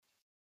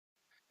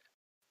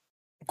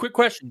Quick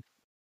question.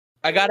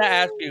 I gotta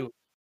ask you,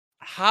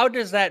 how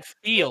does that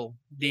feel,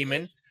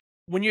 Demon,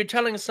 when you're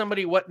telling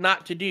somebody what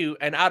not to do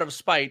and out of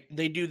spite,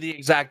 they do the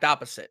exact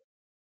opposite?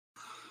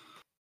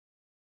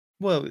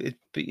 Well,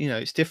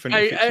 it's different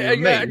if it's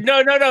you and me.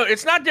 No,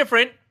 it's not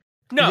different.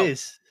 No. It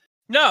is.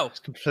 No. It's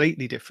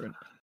completely different.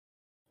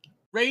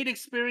 Raid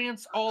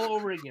experience all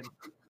over again.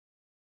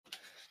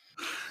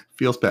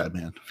 Feels bad,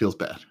 man. Feels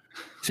bad.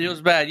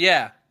 Feels bad,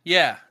 yeah.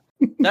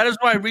 That is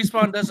why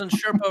Respawn doesn't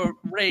Sherpa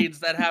raids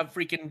that have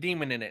freaking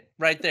demon in it.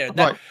 Right there.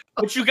 Right.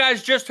 What you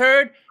guys just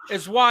heard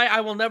is why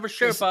I will never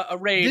Sherpa a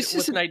raid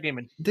with Night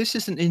Demon. This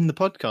isn't in the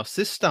podcast.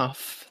 This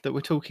stuff that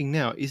we're talking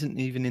now isn't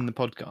even in the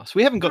podcast.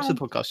 We haven't got to the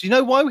podcast. You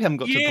know why we haven't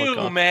got to the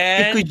podcast?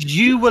 Man. Because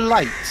you were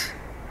late.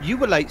 You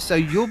were late, so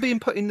you're being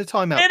put in the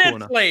timeout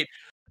corner. Late.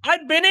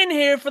 I've been in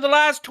here for the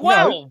last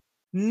 12.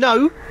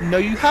 No,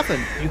 you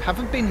haven't. You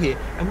haven't been here.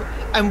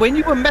 And when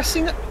you were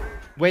messing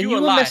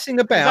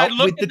about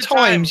with the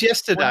times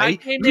yesterday,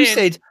 you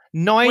said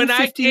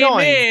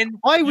 9:59.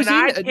 I was in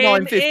at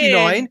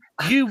 9:59.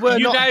 You were not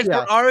here. You guys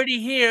were already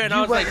here, and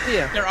I was like,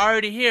 they're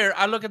already here.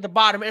 I look at the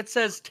bottom. It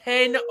says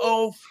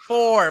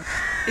 10:04.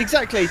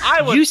 Exactly.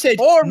 You said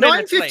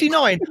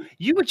 9:59.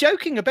 You were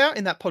joking about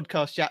in that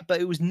podcast, Jack, but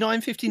it was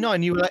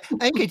 9:59. You were like,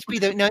 I'm going to be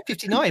there at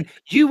 9:59.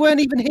 You weren't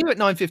even here at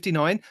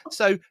 9:59,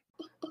 so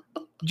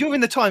you're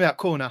in the timeout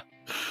corner.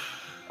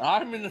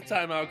 I'm in the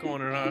timeout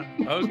corner, huh?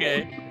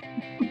 Okay.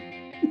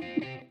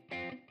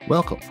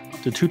 Welcome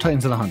to Two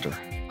Titans and a Hunter,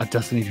 a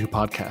Destiny 2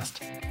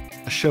 podcast,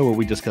 a show where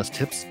we discuss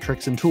tips,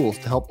 tricks, and tools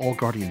to help all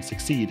Guardians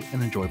succeed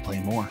and enjoy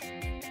playing more.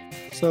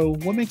 So,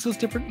 what makes us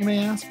different, you may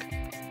ask?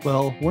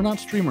 Well, we're not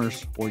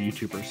streamers or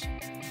YouTubers.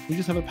 We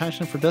just have a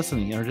passion for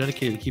Destiny and are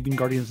dedicated to keeping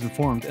Guardians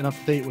informed and up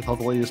to date with all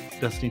the latest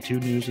Destiny 2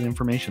 news and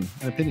information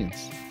and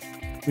opinions.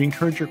 We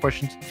encourage your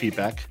questions and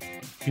feedback.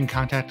 You can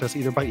contact us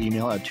either by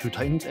email at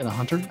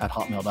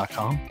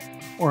twotitansandahunter@hotmail.com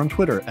or on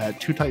Twitter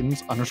at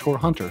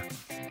twotitans_hunter.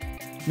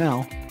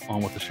 Now,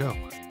 on with the show.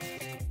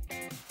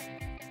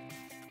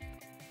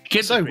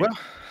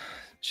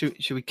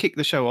 Should we kick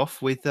the show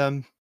off with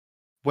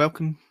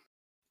welcome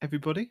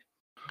everybody?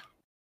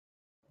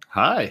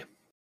 Hi,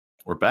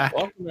 we're back.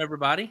 Welcome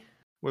everybody.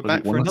 We're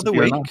back for another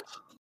week.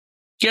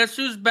 Guess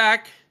who's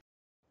back?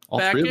 All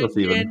back three of us,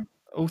 even.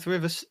 All three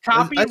of us.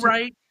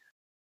 Copyright.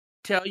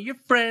 Tell your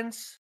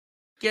friends.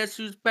 Guess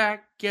who's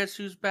back? Guess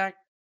who's back?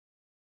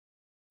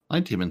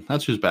 Night Demon.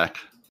 That's who's back.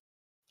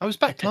 I was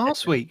back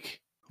last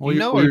week. Well,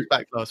 I was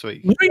back last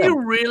week. Were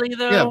you really,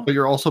 though? Yeah, but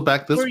you're also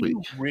back this week.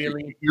 You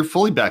really? You're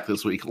fully back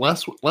this week.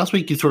 Last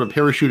week, you sort of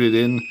parachuted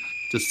in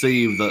to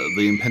save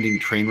the impending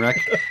train wreck.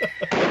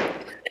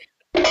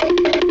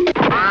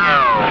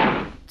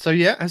 So,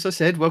 yeah, as I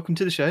said, welcome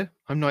to the show.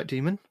 I'm Night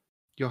Demon,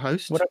 your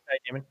host. What up,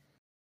 Night Demon?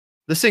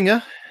 The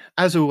singer,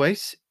 as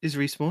always, is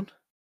Respawn.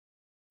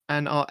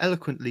 And our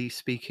eloquently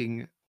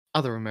speaking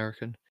other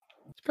American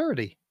is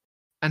Parody.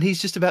 And he's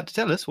just about to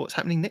tell us what's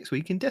happening next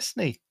week in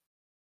Destiny.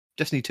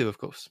 Destiny 2, of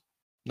course.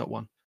 Not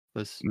 1.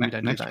 Because we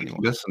don't know that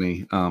anymore.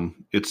 Destiny,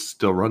 it's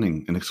still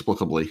running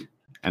inexplicably.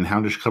 And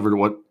Houndish covered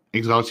what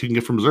exotics you can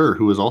get from Xur,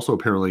 who is also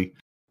apparently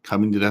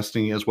coming to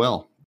Destiny as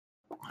well.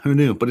 Who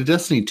knew? But in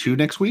Destiny 2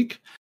 next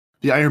week,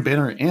 the Iron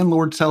Banner and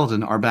Lord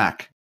Saladin are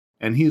back.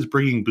 And he is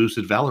bringing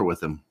boosted valor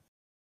with him.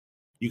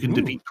 You can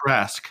defeat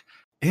Trask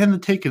and the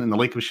Taken in the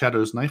Lake of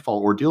Shadows Nightfall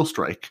Ordeal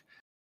Strike.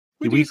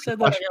 When you said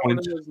that, I got one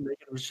of those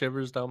negative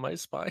shivers down my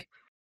spine.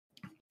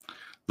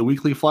 The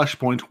weekly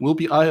flashpoint will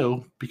be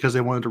IO because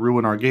they wanted to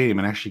ruin our game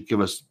and actually give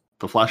us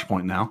the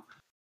flashpoint now.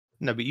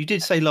 No, but you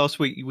did say last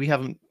week we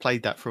haven't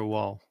played that for a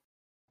while.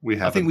 We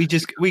haven't. I think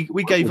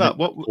we gave up.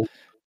 What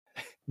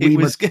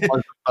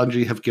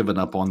Bungie have given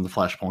up on the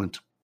flashpoint.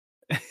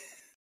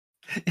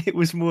 It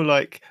was more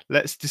like,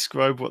 let's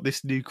describe what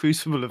this new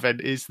Crucible event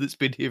is that's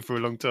been here for a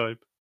long time.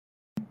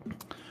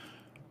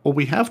 Well,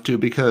 we have to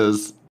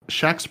because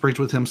Shaxx brings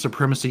with him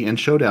Supremacy and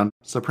Showdown.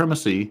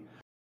 Supremacy,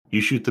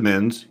 you shoot the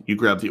mins, you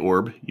grab the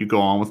orb, you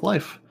go on with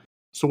life.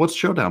 So what's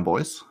Showdown,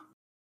 boys?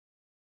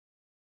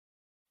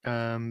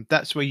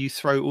 That's where you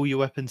throw all your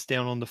weapons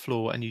down on the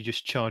floor and you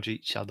just charge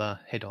each other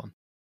head on.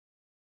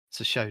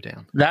 It's a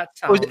showdown. That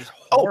sounds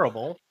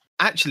horrible.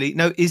 Actually,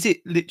 no, is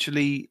it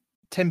literally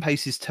 10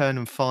 paces turn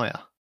and fire?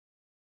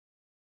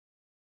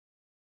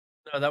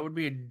 No, that would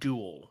be a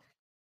duel.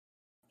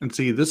 And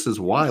see, this is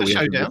why we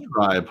have to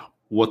describe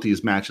what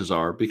these matches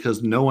are,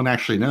 because no one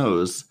actually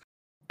knows.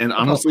 And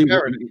honestly,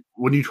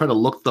 when you try to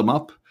look them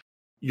up,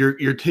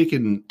 you're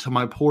taken to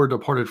my poor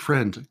departed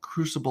friend,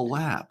 Crucible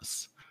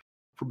Labs,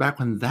 for back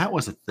when that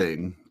was a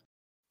thing,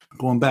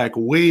 going back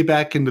way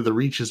back into the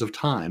reaches of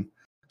time.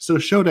 So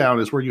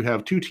Showdown is where you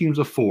have two teams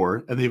of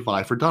 4, and they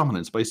vie for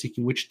dominance by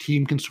seeking which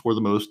team can score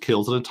the most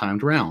kills in a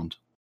timed round.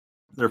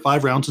 There are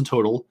 5 rounds in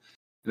total,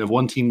 and if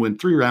one team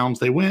wins 3 rounds,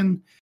 they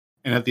win.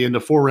 And at the end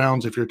of 4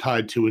 rounds, if you're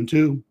tied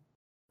 2-2,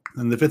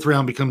 then the 5th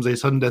round becomes a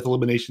sudden death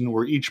elimination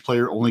where each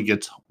player only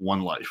gets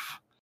 1 life.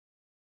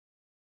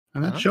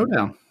 And that's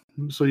Showdown.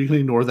 So you can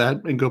ignore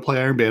that and go play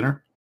Iron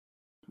Banner,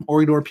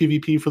 or ignore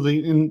PvP for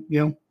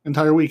the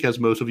entire week, as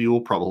most of you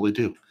will probably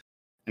do.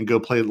 and go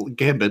play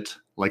Gambit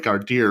like our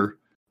dear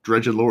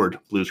Dredged Lord,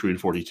 Blue Screen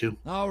 42.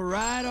 All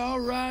right.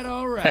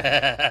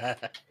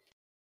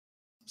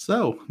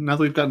 So, now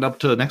that we've gotten up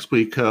to next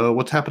week,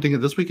 what's happening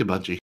this week at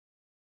Bungie?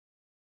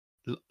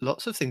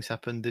 Lots of things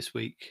happened this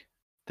week.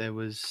 There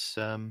was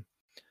a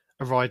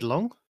ride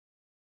along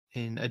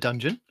in a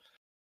dungeon,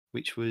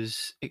 which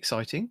was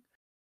exciting.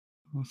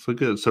 So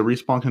good. So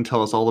Respawn can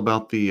tell us all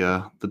about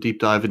the deep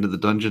dive into the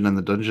dungeon and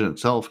the dungeon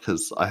itself,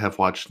 because I have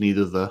watched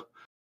neither the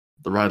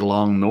ride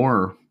along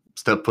nor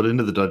step foot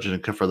into the dungeon,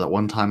 except for that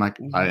one time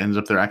I ended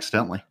up there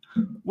accidentally.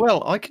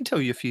 Well, I can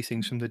tell you a few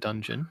things from the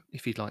dungeon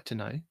if you'd like to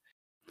know.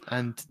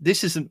 And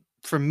this isn't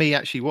from me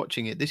actually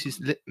watching it. This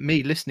is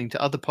me listening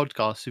to other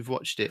podcasts who've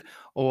watched it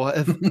or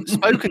have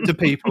spoken to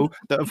people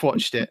that have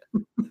watched it.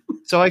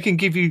 So I can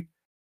give you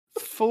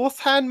fourth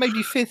hand,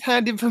 maybe fifth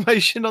hand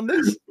information on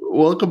this.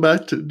 Welcome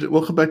back to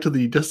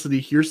the Destiny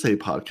Hearsay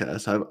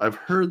podcast. I've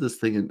heard this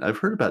thing, and I've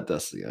heard about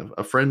Destiny.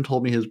 A friend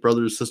told me his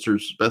brother's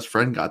sister's best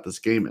friend got this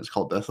game. It's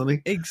called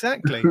Destiny.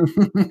 Exactly.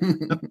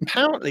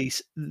 Apparently,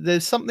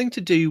 there's something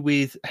to do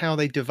with how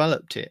they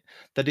developed it.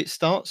 That it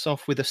starts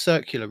off with a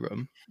circular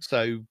room,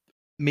 so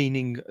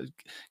giving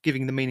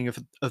the meaning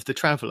of the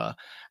traveler,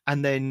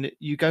 and then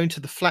you go into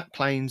the flat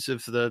plains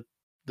of the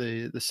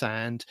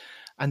sand,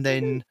 and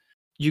then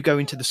you go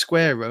into the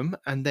square room,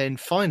 and then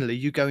finally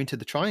you go into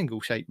the triangle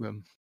shaped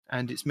room,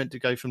 and it's meant to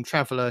go from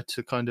traveler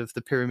to kind of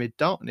the pyramid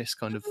darkness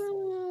kind of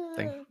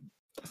thing.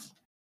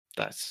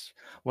 That's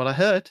what I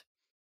heard.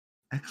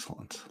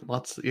 Excellent.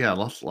 Lots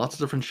of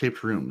different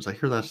shaped rooms. I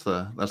hear that's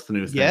the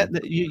new thing. Yeah,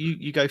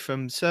 you go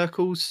from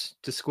circles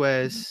to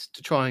squares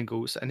to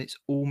triangles, and it's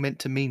all meant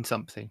to mean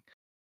something.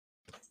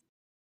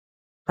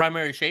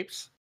 Primary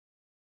shapes?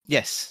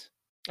 Yes.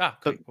 But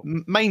cool.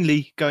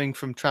 Mainly going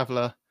from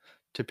traveler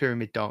to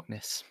pyramid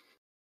darkness.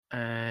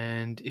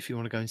 And if you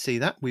want to go and see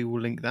that, we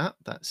will link that.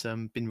 That's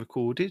been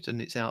recorded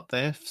and it's out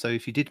there. So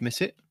if you did miss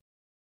it,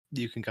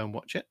 you can go and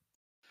watch it.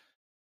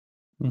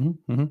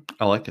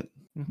 I like it.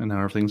 And now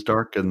everything's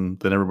dark, and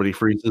then everybody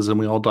freezes, and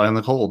we all die in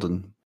the cold,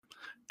 and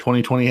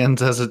 2020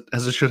 ends as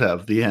it should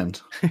have. The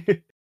end.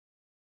 And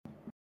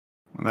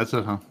that's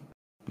it, huh?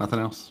 Nothing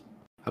else.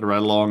 Had to ride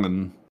along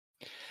and.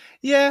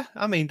 Yeah,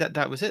 I mean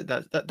that was it.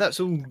 That's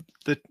all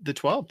the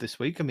 12 this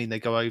week. I mean, they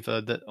go over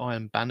that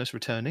Iron Banner's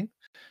returning.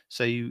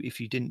 So if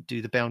you didn't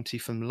do the bounty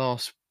from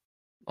last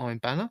Iron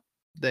Banner,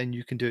 then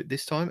you can do it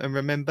this time. And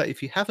remember,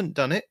 if you haven't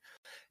done it,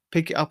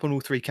 pick it up on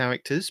all three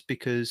characters,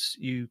 because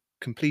you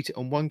complete it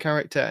on one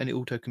character and it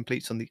auto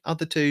completes on the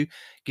other two,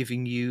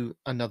 giving you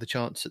another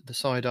chance at the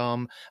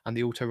sidearm and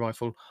the auto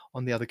rifle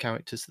on the other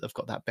characters that have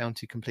got that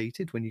bounty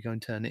completed when you go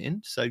and turn it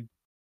in. So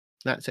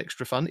that's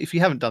extra fun. If you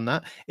haven't done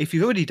that, if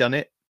you've already done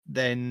it,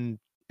 then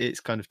it's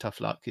kind of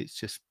tough luck. It's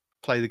just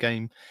play the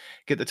game,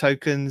 get the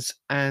tokens,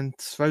 and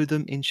throw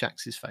them in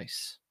Shax's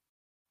face.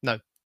 No,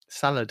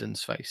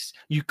 Saladin's face.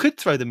 You could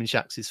throw them in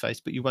Shax's face,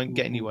 but you won't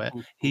get anywhere.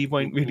 He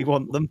won't really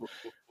want them.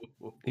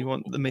 You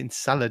want them in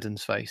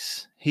Saladin's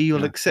face. He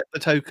will accept the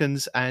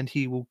tokens, and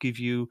he will give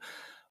you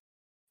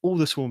all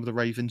the Swarm of the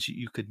Ravens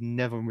you could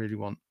never really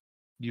want.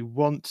 You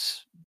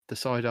want the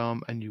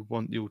sidearm, and you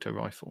want the auto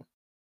rifle.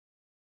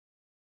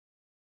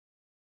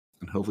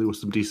 And hopefully with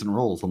some decent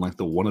rolls, unlike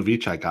the one of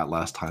each I got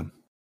last time.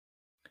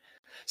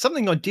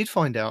 Something I did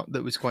find out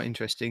that was quite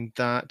interesting,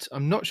 that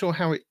I'm not sure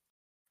how it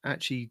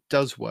actually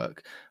does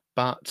work,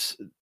 but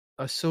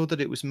I saw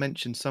that it was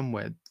mentioned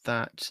somewhere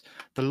that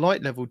the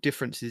light level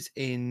difference is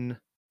in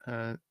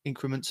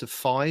increments of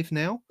 5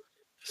 now.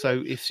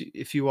 So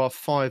if you are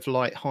 5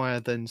 light higher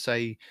than,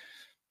 say,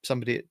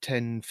 somebody at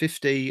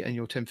 1050 and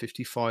you're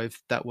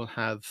 1055, that will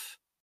have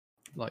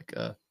like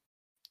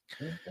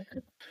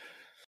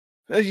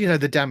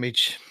the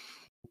damage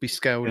will be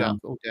scaled up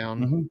or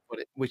down,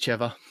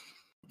 whichever.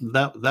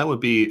 That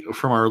would be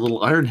from our little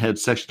Ironhead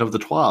section of the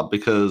TWAB,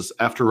 because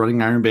after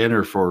running Iron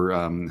Banner for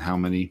how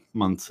many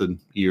months and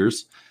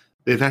years,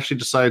 they've actually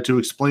decided to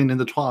explain in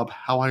the TWAB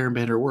how Iron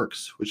Banner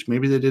works, which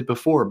maybe they did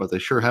before, but they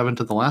sure haven't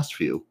in the last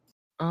few.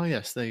 Oh,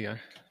 yes, there you go.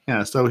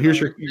 Yeah, so here's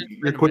your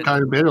quick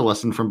Iron Banner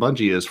lesson from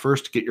Bungie is: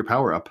 first, get your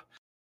power up,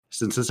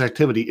 since this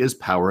activity is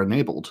power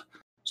enabled.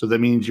 So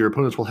that means your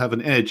opponents will have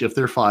an edge if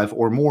they're 5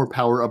 or more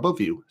power above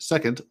you.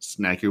 Second,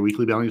 snack your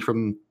weekly bounties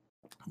from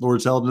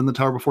Lord Zeldin in the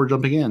tower before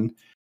jumping in.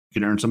 You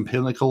can earn some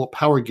pinnacle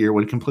power gear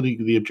when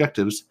completing the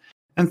objectives.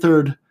 And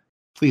third,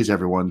 please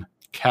everyone,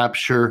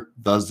 capture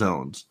the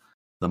zones.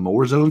 The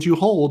more zones you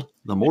hold,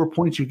 the more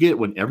points you get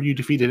whenever you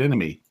defeat an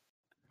enemy.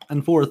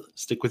 And fourth,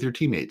 stick with your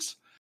teammates.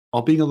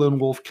 While being a lone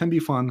wolf can be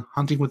fun,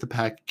 hunting with the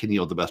pack can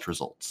yield the best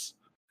results.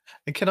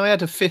 And can I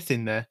add a fifth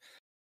in there?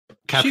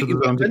 Capture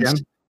the zones again?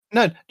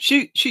 No,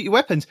 shoot your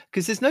weapons,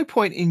 because there's no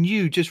point in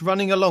you just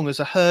running along as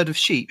a herd of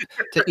sheep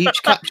to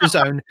each capture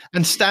zone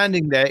and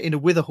standing there in a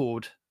wither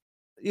horde.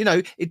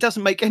 It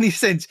doesn't make any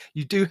sense.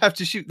 You do have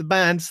to shoot the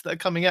mans that are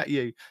coming at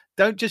you.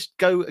 Don't just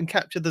go and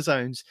capture the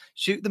zones.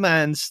 Shoot the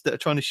mans that are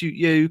trying to shoot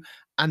you,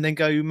 and then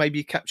go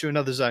maybe capture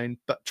another zone.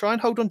 But try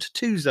and hold on to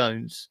 2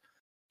 zones.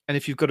 And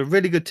if you've got a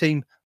really good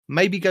team,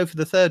 maybe go for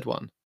the third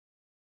one.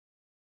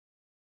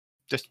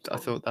 I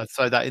thought I'd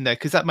throw that in there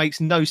because that makes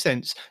no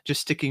sense.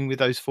 Just sticking with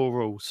those 4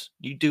 rules,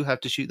 you do have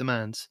to shoot the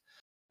mans.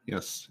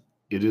 Yes,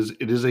 it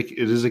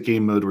is a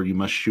game mode where you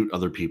must shoot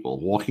other people.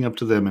 Walking up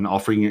to them and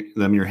offering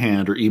them your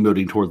hand or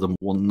emoting toward them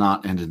will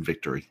not end in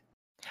victory.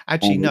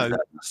 Actually, no.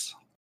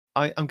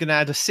 I'm going to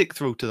add a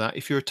 6th rule to that.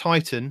 If you're a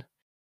Titan,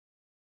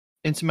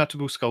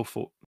 insurmountable skull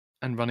fort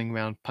and running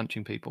around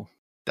punching people.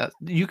 That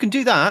you can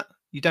do that.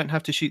 You don't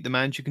have to shoot the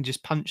mans. You can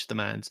just punch the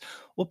mans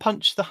or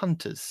punch the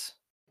hunters.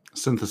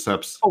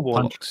 Syntheseps,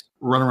 warlocks.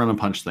 Run around and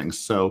punch things.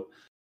 So,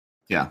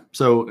 yeah.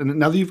 So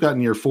now that you've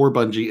gotten your 4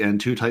 Bungie and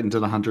 2 Titans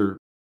and a Hunter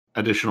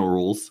additional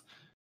rules,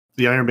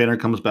 the Iron Banner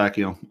comes back,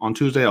 on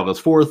Tuesday,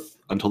 August 4th,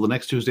 until the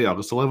next Tuesday,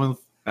 August 11th,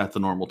 at the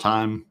normal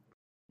time,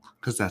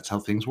 because that's how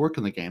things work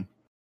in the game.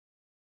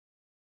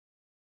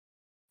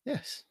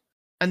 Yes,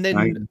 and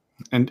then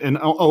and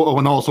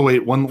also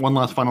wait, one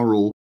last final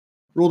rule.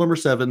 Rule number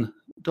 7: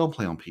 don't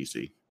play on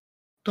PC.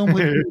 Don't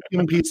play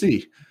on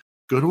PC.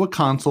 Go to a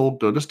console.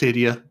 Go to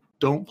Stadia.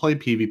 Don't play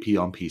PvP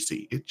on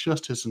PC. It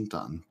just isn't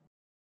done.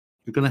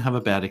 You're going to have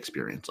a bad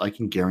experience. I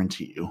can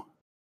guarantee you.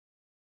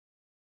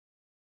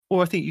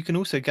 Or I think you can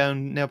also go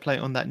and now play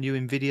it on that new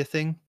Nvidia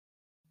thing.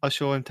 I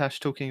saw Tash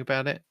talking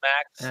about it.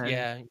 Max,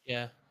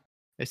 yeah.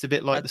 It's a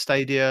bit like the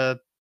Stadia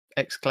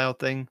xCloud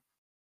thing,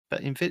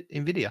 but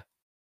Nvidia.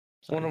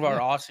 So one of our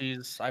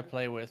Aussies I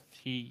play with,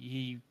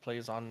 he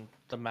plays on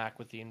the Mac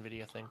with the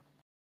Nvidia thing.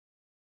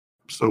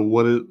 So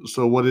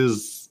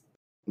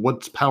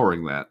what's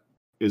powering that?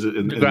 Is it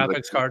the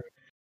graphics card?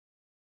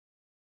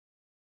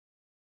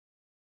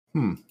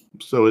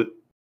 So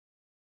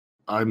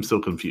I'm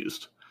still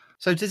confused.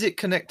 So does it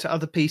connect to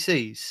other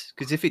PCs?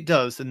 Because if it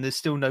does, then there's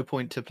still no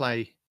point to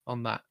play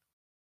on that.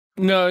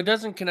 No, it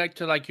doesn't connect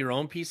to like your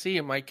own PC.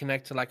 It might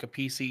connect to like a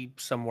PC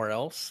somewhere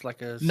else,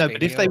 like a no.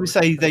 But if they would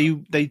say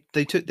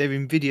they took their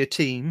Nvidia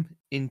team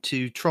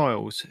into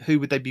trials, who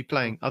would they be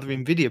playing? Other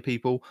Nvidia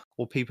people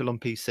or people on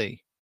PC?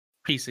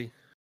 PC.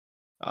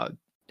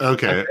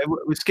 Okay,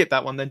 we'll skip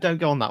that one then. Don't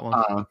go on that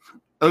one.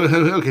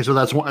 Okay, so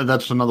that's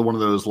another one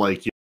of those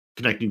like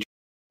connecting to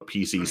a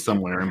PC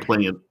somewhere and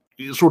playing it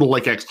sort of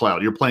like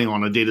xCloud. You're playing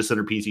on a data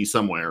center PC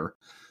somewhere,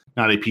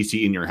 not a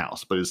PC in your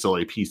house, but it's still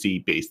a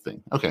PC based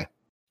thing. Okay.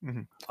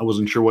 Mm-hmm. I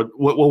wasn't sure what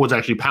was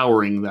actually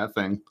powering that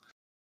thing.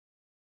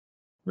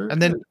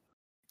 And then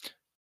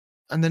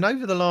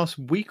over the last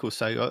week or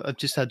so, I've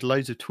just had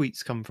loads of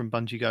tweets come from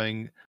Bungie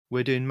going,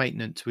 we're doing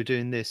maintenance, we're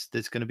doing this,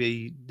 there's going to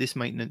be this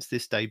maintenance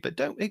this day, but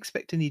don't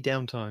expect any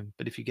downtime.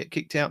 But if you get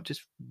kicked out,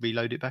 just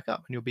reload it back up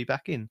and you'll be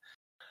back in.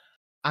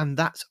 And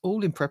that's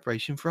all in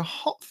preparation for a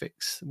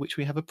hotfix, which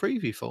we have a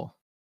preview for,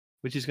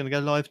 which is going to go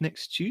live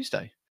next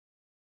Tuesday.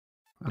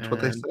 That's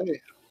what they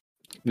say.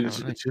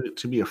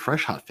 To be a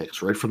fresh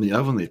hotfix right from the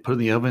oven. They've put it in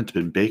the oven, it's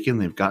been baking,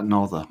 they've gotten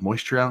all the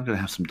moisture out. Going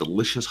to have some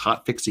delicious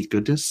hotfixy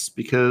goodness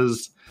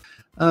because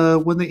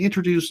when they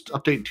introduced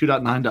update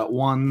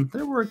 2.9.1,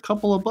 there were a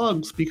couple of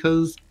bugs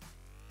because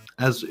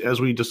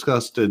as we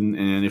discussed and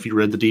if you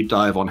read the deep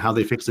dive on how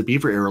they fixed the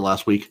Beaver error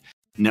last week,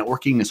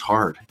 networking is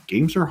hard.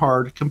 Games are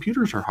hard.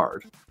 Computers are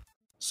hard.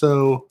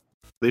 So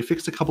they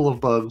fixed a couple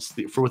of bugs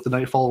with the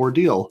Nightfall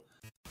Ordeal.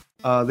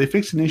 They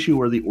fixed an issue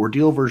where the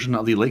Ordeal version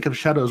of the Lake of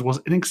Shadows was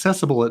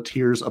inaccessible at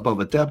tiers above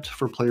Adept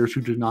for players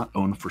who did not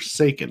own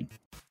Forsaken.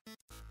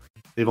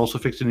 They've also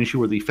fixed an issue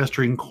where the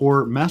Festering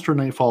Core Master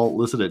Nightfall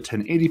listed at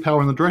 1080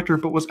 power in the Director,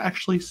 but was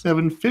actually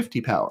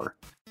 750 power.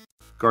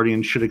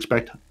 Guardians should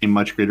expect a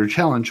much greater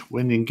challenge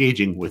when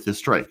engaging with this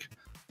strike.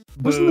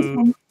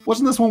 Wasn't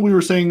this one we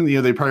were saying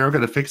they probably aren't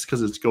going to fix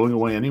because it's going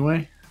away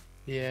anyway?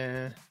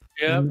 Yeah.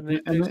 Yeah,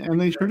 and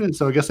they sure did.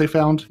 So I guess they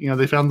found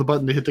the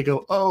button to hit to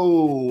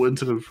go,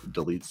 instead of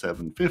delete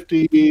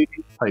 750,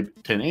 type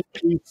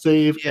 1080,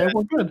 save, and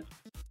we're good.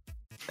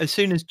 As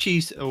soon as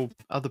Cheese or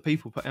other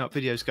people put out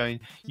videos going,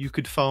 you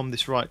could farm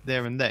this right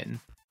there and then,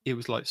 it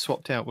was like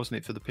swapped out, wasn't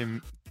it, for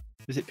the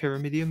is it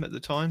Pyramidium at the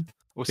time?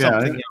 Or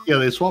something? Yeah,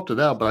 they swapped it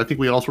out, but I think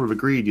we all sort of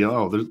agreed,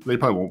 they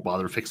probably won't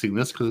bother fixing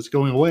this because it's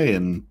going away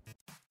in,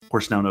 of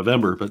course, now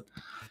November, but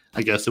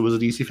I guess it was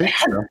an easy fix.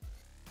 So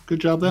good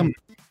job, them.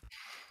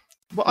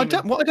 What I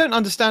don't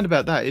understand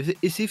about that is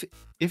if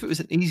it was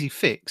an easy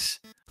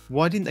fix,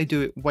 why didn't they do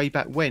it way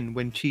back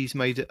when Cheese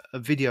made a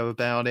video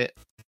about it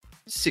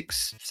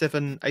 6,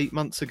 7, 8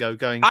 months ago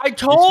going, I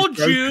told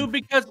you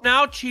because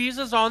now Cheese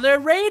is on their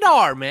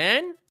radar,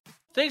 man.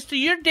 Thanks to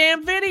your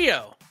damn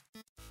video.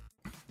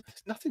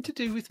 It's nothing to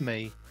do with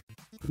me.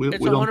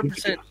 It's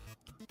 100%.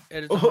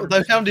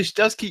 Although Houndish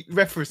does keep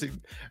referencing,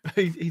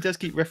 he does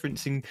keep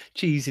referencing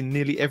Cheese in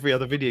nearly every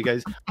other video. He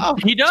goes,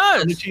 he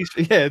does.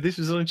 This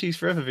was on a Cheese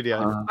Forever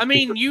video. I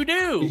mean, you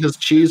do because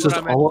Cheese is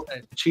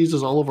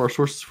all of our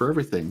sources for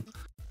everything.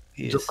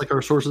 Just like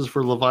our sources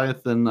for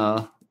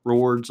Leviathan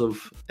rewards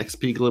of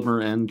XP Glimmer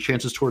and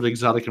chances toward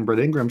exotic and bred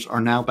Ingrams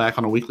are now back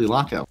on a weekly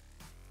lockout.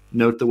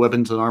 Note that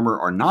weapons and armor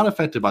are not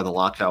affected by the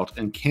lockout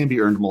and can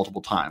be earned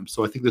multiple times.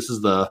 So I think this is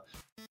the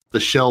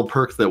shell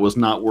perk that was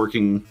not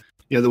working.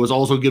 That was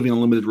also giving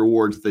unlimited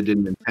rewards that they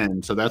didn't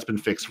intend. So that's been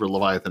fixed for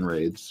Leviathan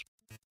raids.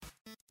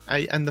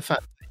 And the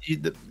fact,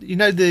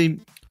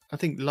 I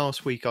think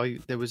last week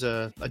there was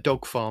a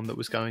dog farm that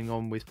was going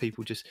on with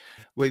people just.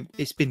 Well,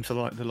 it's been for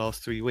like the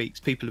last 3 weeks.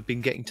 People have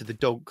been getting to the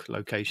dog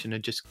location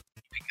and just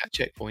keeping that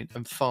checkpoint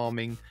and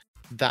farming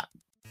that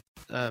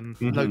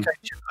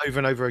location over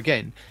and over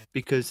again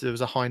because there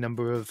was a high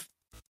number of.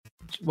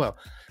 Well,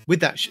 with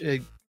that.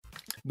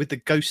 With the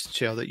ghost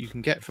shell that you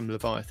can get from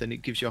Leviathan,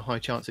 it gives you a high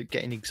chance at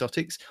getting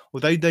exotics.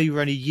 Although they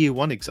were only year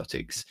 1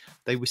 exotics,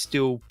 they were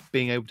still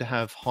being able to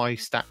have high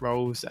stat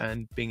rolls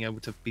and being able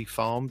to be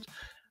farmed.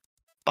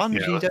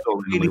 Bungie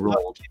don't really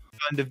want you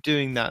kind of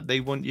doing that.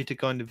 They want you to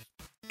kind of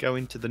go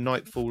into the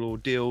Nightfall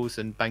ordeals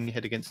and bang your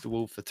head against the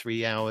wall for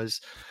 3 hours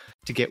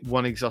to get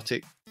one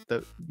exotic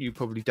that you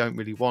probably don't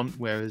really want,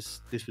 whereas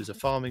this was a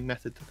farming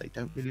method that they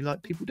don't really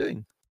like people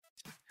doing.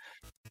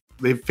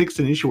 They've fixed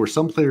an issue where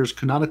some players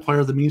could not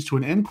acquire the means to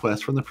an end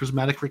quest from the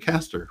Prismatic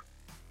Recaster.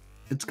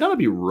 It's got to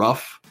be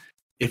rough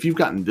if you've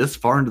gotten this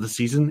far into the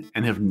season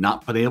and have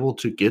not been able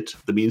to get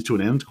the means to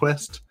an end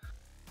quest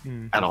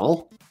at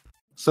all.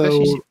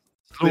 So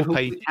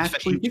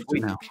actually fix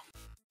it now.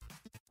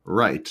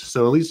 Right.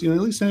 So at least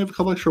I have a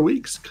couple extra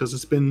weeks because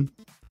it's been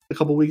a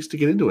couple weeks to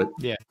get into it.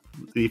 Yeah.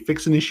 They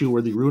fix an issue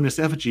where the Ruinous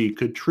Effigy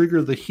could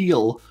trigger the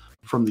heal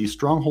from the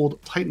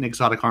Stronghold Titan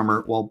exotic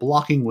armor while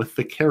blocking with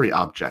the carry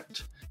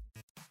object.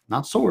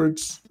 Not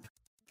swords.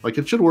 Like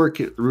it should work.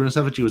 Ruinous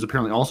Effigy was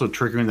apparently also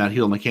triggering that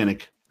heal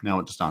mechanic. Now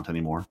it does not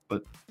anymore.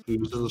 But we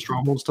use the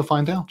strongholds to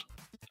find out.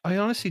 I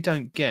honestly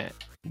don't get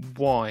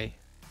why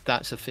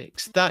that's a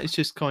fix. That is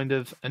just kind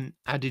of an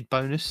added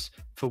bonus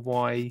for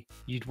why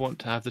you'd want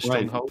to have the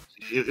strongholds.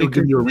 Right. It'll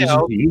give you a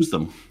reason to use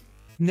them.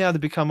 Now they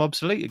become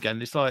obsolete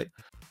again. It's like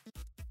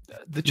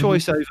the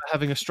choice over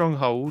having a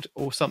stronghold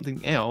or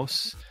something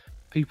else.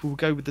 People will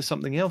go with the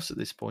something else at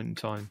this point in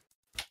time.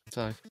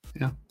 So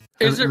yeah.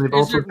 Is it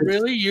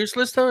really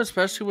useless though,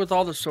 especially with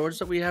all the swords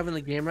that we have in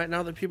the game right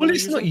now that people? Well,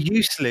 it's not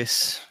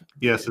useless.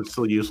 Yes, it's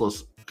still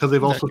useless because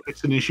they've also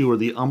fixed an issue where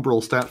the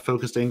umbral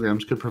stat-focused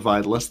engrams could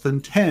provide less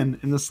than 10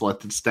 in the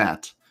selected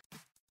stat.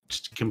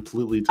 Just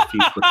completely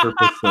defeats the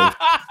purpose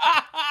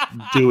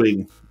of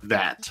doing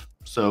that.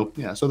 So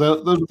yeah, so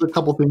those are a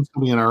couple things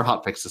coming in our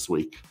hotfix this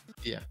week.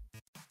 Yeah,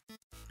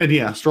 and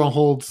yeah,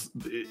 strongholds.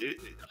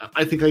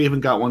 I think I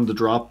even got one to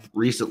drop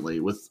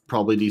recently with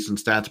probably decent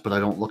stats, but I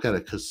don't look at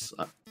it because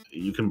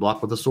you can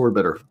block with a sword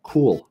better.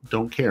 Cool.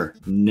 Don't care.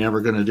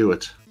 Never going to do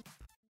it.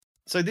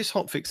 So this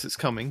hotfix that's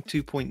coming,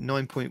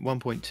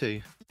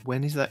 2.9.1.2,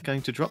 when is that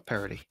going to drop,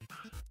 Parody?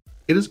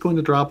 It is going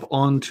to drop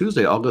on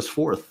Tuesday, August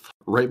 4th,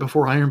 right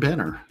before Iron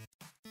Banner.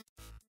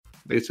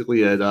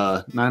 Basically at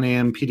 9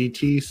 a.m.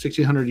 PDT,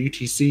 1600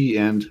 UTC,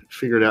 and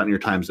figure it out in your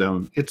time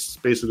zone. It's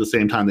basically the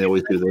same time they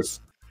always do this.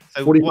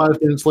 So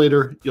 45 minutes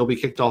later, you'll be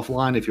kicked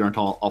offline if you aren't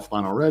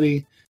offline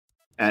already.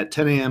 At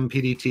 10 a.m.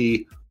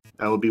 PDT,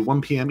 that would be 1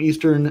 p.m.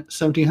 Eastern,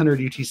 1700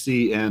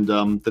 UTC, and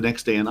the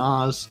next day in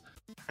Oz.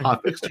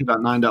 Hotfix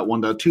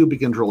 2.9.1.2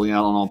 begins rolling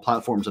out on all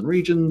platforms and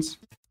regions.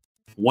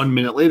 1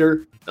 minute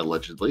later,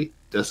 allegedly,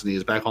 Destiny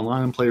is back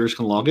online and players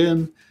can log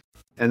in.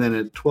 And then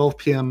at 12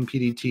 p.m.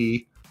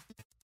 PDT,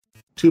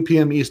 2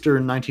 p.m.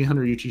 Eastern,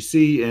 1900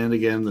 UTC, and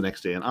again the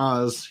next day in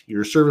Oz,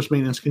 your service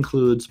maintenance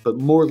concludes, but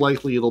more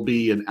likely it'll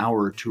be an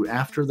hour or two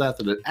after that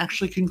it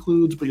actually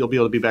concludes, but you'll be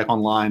able to be back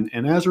online.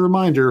 And as a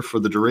reminder, for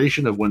the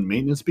duration of when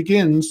maintenance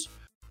begins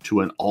to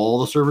when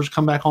all the servers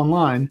come back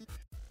online,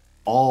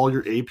 all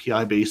your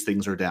API-based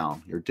things are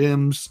down. Your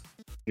DIMs,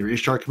 your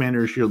Ishtar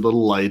commanders, your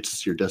little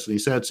lights, your Destiny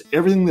sets,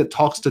 everything that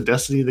talks to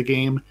Destiny the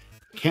game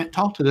can't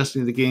talk to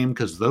Destiny the game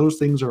because those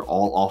things are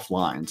all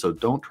offline. So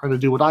don't try to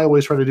do what I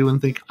always try to do and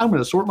think, I'm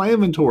going to sort my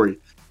inventory.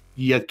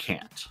 You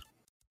can't.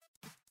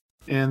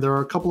 And there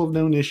are a couple of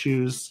known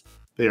issues.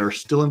 They are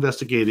still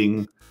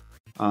investigating.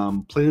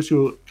 Players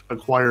who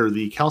acquire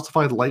the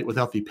calcified light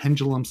without the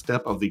pendulum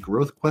step of the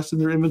growth quest in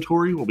their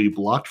inventory will be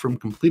blocked from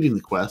completing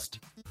the quest.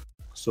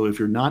 So if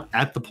you're not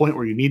at the point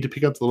where you need to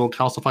pick up the little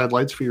calcified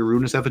lights for your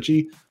Ruinous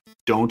Effigy,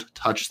 don't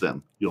touch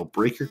them. You'll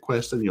break your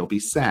quest and you'll be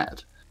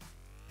sad.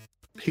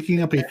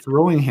 Picking up a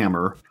throwing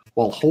hammer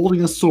while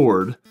holding a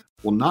sword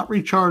will not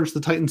recharge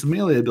the Titan's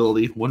melee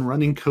ability when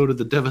running Code of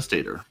the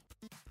Devastator.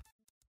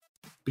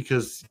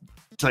 Because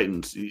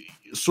Titans,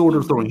 sword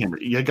or throwing hammer,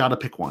 you gotta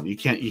pick one. You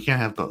can't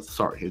have both.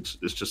 Sorry, it's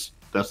just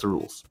that's the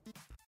rules.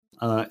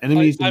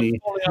 Enemies I'm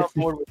fully on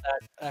board with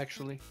that,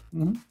 actually.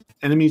 Mm-hmm.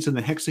 Enemies in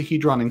the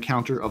hexahedron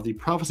encounter of the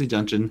Prophecy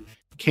Dungeon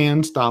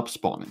can stop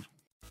spawning.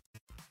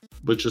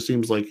 Which just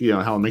seems like,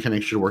 how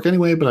mechanics should work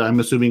anyway, but I'm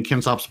assuming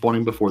can stop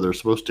spawning before they're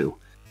supposed to.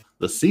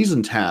 The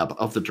Season tab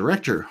of the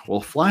Director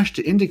will flash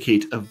to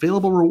indicate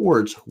available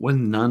rewards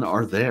when none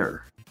are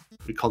there.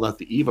 We call that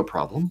the EVA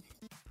problem.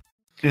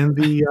 And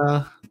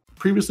the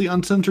previously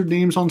uncensored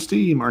names on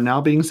Steam are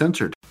now being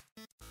censored.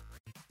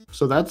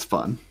 So that's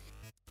fun.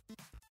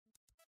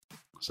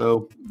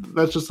 So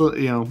that's just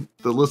the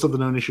list of the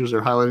known issues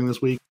they're highlighting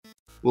this week.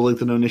 We'll link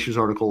the known issues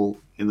article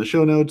in the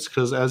show notes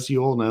because, as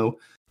you all know,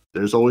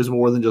 there's always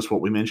more than just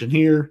what we mentioned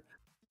here.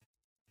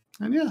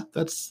 And yeah,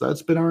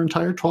 that's been our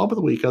entire TWAB of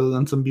the week, other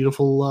than some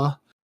beautiful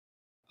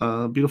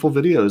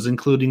videos,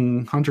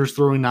 including hunters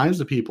throwing knives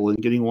at people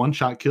and getting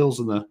one-shot kills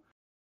in the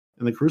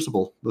in the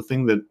Crucible. The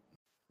thing that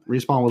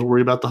Respawn was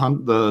worried about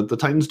the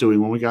Titans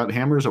doing when we got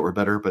hammers that were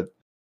better, but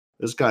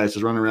this guy's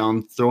just running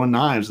around throwing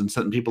knives and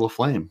setting people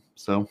aflame.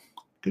 So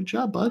good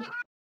job, bud.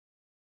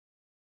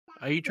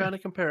 Are you trying to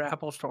compare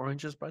apples to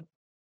oranges, bud?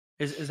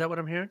 Is that what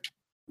I'm hearing?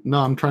 No,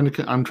 I'm trying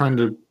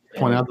to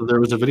point out that there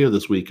was a video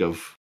this week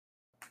of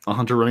a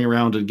hunter running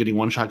around and getting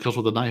one-shot kills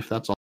with a knife.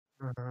 That's all.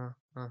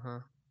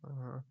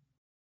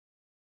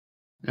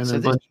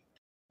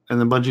 And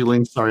then Bungie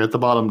links, sorry, at the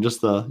bottom,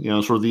 just the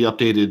sort of the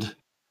updated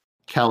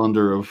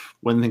calendar of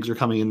when things are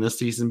coming in this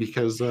season,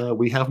 because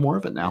we have more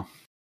of it now.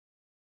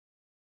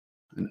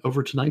 And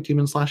over to Night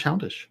Demon /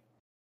 Houndish.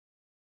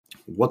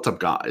 What's up,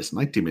 guys?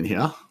 Night Demon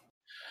here.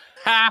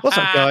 What's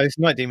up, guys?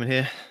 Night Demon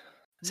here.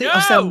 See,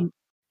 no!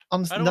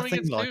 I'm I don't want to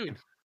get sued.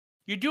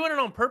 You're doing it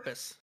on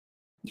purpose.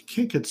 You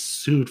can't get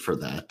sued for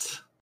that.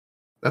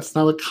 That's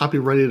not a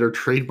copyrighted or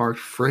trademarked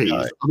phrase.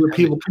 No, other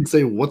people can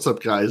say, "What's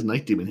up, guys?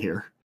 Night Demon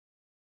here."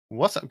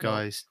 What's up,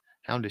 guys?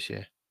 Houndish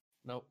here.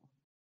 Nope.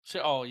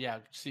 So, oh yeah.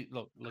 See,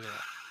 look at that.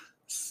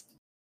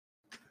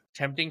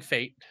 Tempting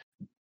fate.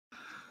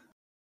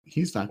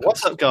 He's not.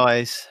 What's up,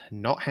 guys?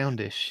 Not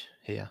Houndish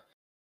here.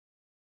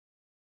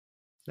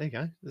 There you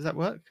go. Does that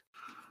work?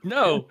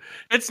 No,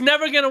 it's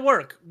never gonna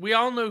work. We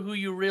all know who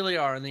you really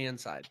are on the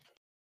inside.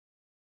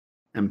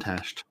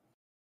 M-tashed.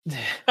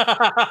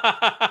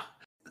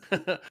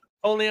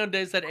 Only on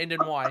days that end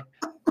in Y.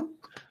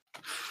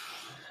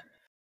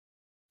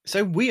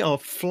 So we are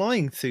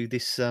flying through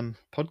this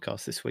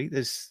podcast this week.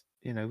 There's,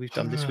 we've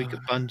done this week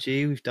at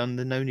Bungie. We've done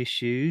the known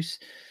issues.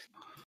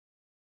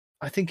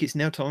 I think it's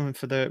now time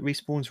for the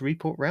Respawn's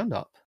Report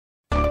Roundup.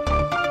 Okay.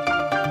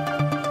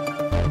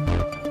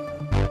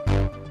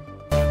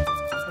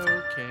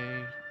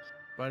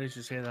 Why did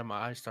you say that? My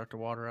eyes start to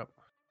water up.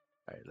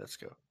 All right, let's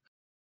go.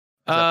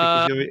 Is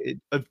that because you're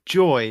of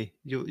joy?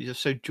 You're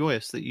so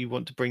joyous that you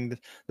want to bring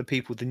the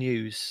people the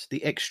news,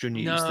 the extra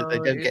news that they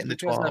don't get in the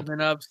TWAB. I've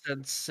been up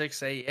since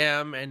 6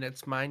 a.m. and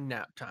it's my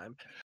nap time.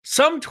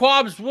 Some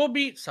TWABs will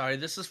be... Sorry,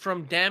 this is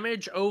from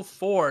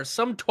Damage04.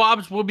 Some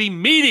TWABs will be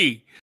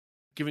meaty,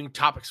 giving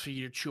topics for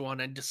you to chew on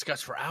and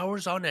discuss for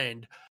hours on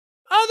end.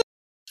 Others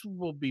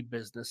will be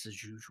business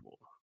as usual.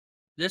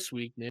 This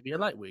week, maybe a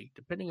light week,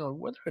 depending on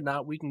whether or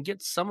not we can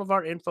get some of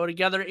our info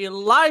together.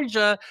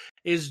 Elijah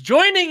is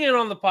joining in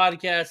on the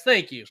podcast.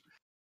 Thank you.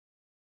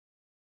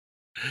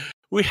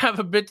 We have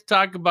a bit to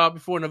talk about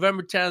before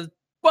November 10th,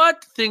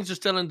 but things are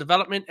still in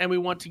development, and we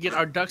want to get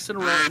our ducks in a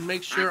row and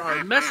make sure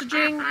our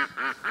messaging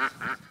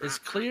is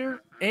clear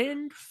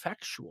and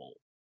factual.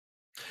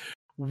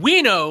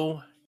 We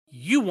know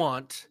you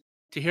want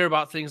to hear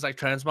about things like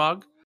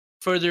Transmog,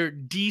 further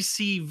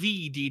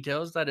DCV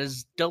details, that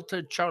is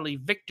Delta Charlie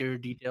Victor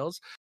details,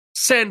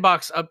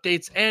 sandbox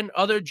updates, and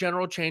other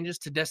general changes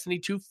to Destiny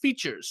 2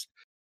 features.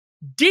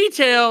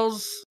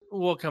 Details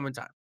will come in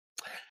time.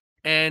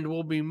 And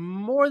we'll be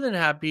more than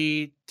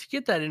happy to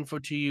get that info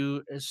to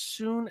you as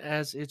soon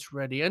as it's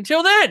ready.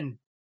 Until then,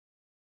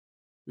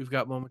 we've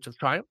got moments of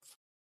triumph,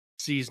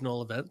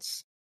 seasonal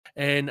events,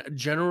 and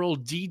general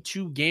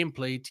D2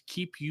 gameplay to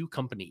keep you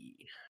company.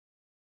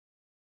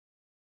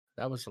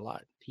 That was a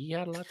lot. He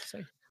had a lot to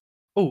say.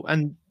 Oh,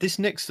 and this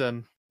next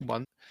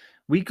one,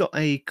 we got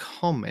a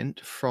comment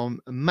from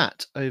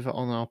Matt over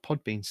on our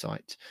Podbean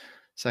site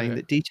saying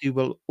that D2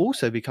 will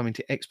also be coming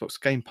to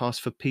Xbox Game Pass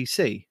for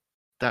PC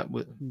that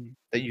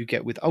you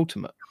get with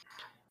Ultimate.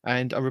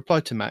 And I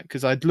replied to Matt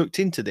because I'd looked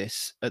into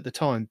this at the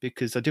time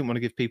because I didn't want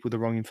to give people the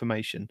wrong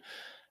information,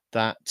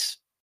 that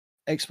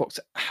Xbox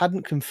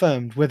hadn't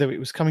confirmed whether it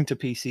was coming to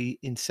PC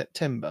in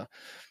September.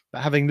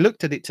 But having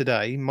looked at it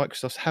today,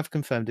 Microsoft have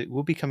confirmed it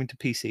will be coming to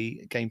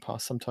PC Game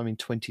Pass sometime in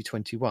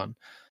 2021.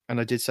 And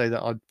I did say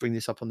that I'd bring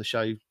this up on the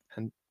show.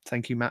 And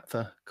thank you, Matt,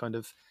 for kind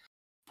of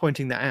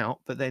pointing that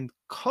out. But then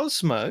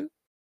Cosmo,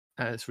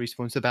 as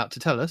Respawn's about to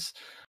tell us,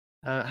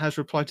 has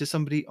replied to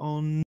somebody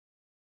on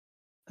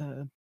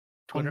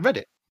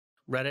Reddit.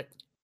 Reddit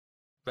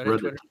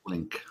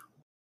link.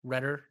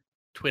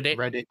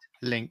 Reddit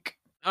link.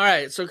 All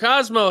right, so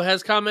Cosmo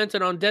has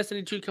commented on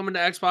Destiny 2 coming to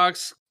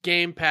Xbox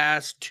Game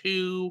Pass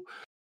 2,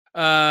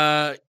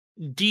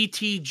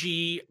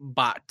 DTG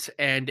bot,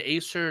 and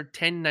Acer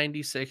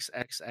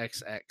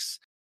 1096XXX.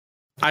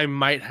 I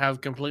might have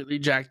completely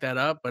jacked that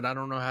up, but I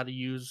don't know how to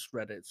use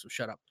Reddit, so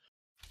shut up.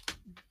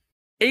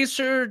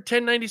 Acer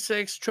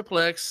 1096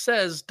 XXX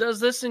says, does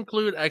this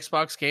include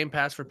Xbox Game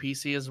Pass for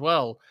PC as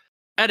well?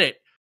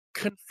 Edit.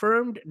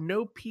 Confirmed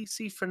no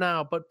PC for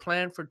now, but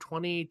planned for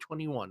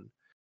 2021.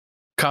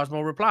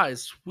 Cosmo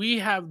replies, we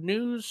have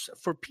news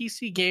for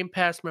PC Game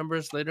Pass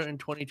members later in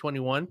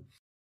 2021.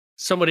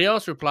 Somebody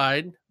else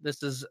replied,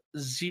 this is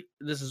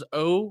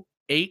 08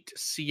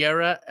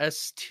 Sierra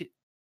ST.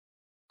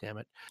 Damn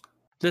it.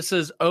 This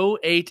is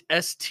 08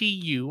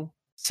 STU,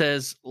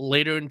 says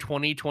later in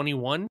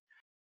 2021.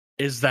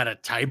 Is that a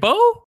typo?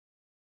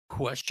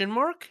 Question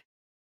mark?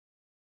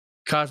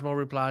 Cosmo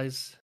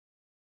replies,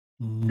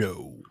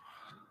 no.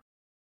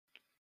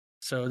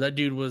 So that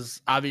dude was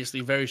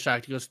obviously very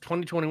shocked. He goes,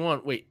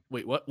 2021. Wait,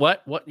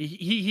 what?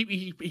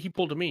 He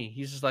pulled to me.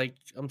 He's just like,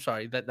 I'm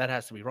sorry, that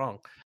has to be wrong.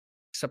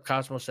 Except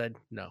Cosmo said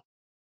no.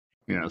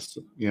 Yes.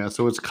 Yeah.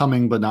 So it's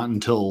coming, but not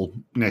until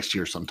next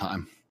year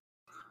sometime.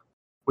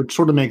 Which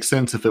sort of makes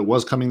sense if it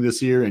was coming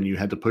this year and you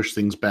had to push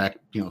things back,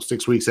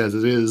 6 weeks as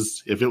it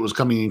is. If it was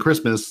coming in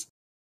Christmas,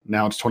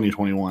 now it's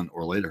 2021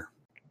 or later.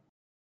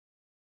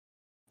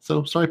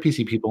 So sorry,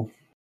 PC people.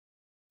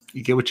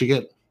 You get what you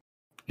get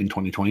in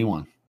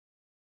 2021.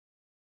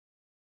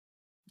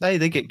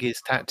 They get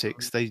Gears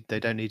Tactics. They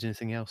don't need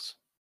anything else.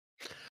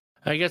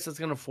 I guess it's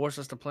going to force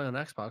us to play on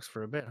Xbox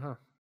for a bit, huh?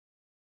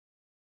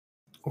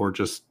 Or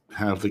just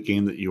have the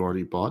game that you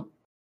already bought.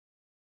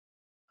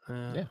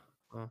 Yeah.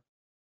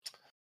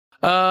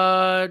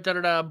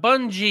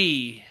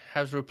 Bungie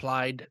has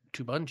replied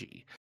to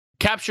Bungie.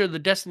 Capture the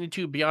Destiny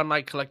 2 Beyond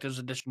Light Collector's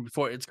Edition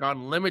before it's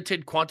gone.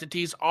 Limited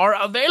quantities are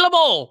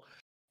available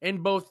in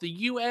both the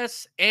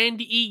US and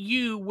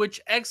EU,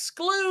 which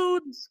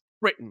excludes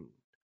Britain.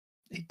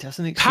 It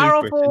doesn't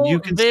exclude Britain. You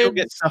can still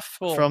get stuff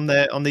from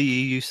there on the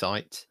EU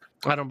site.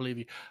 I don't believe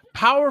you.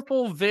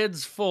 Powerful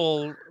Vids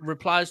Full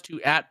replies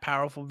to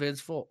 @Powerful Vids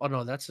Full. Oh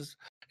no, that's his.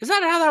 Is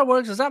that how that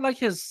works? Is that like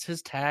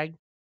his tag?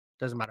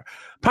 Doesn't matter.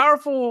 Power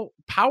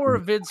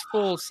Vids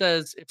Full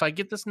says, if I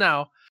get this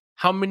now,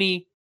 how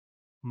many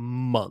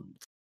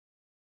months?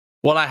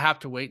 Well, I have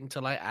to wait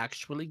until I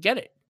actually get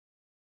it.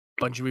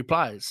 Bungie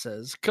replies,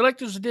 says,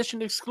 Collector's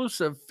Edition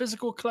exclusive,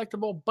 physical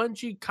collectible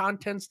Bungie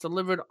contents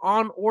delivered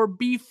on or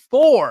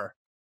before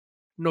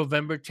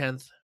November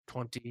 10th,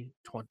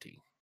 2020.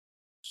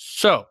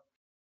 So,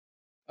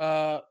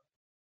 it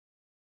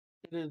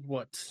is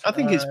what? I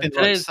think it's been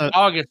today's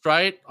August,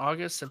 right?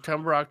 August,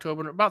 September,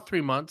 October, about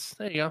 3 months.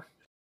 There you go.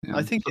 Yeah.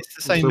 I think it's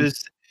the same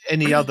as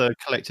any other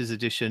collector's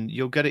edition.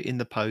 You'll get it in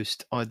the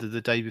post either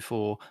the day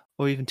before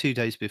or even 2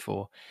 days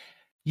before.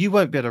 You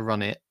won't be able to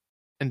run it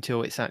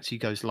until it actually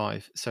goes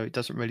live. So it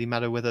doesn't really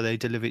matter whether they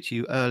deliver it to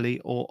you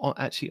early or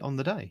actually on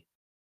the day.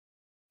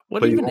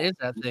 What even is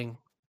that thing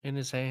in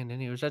his hand?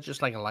 Anyway, is that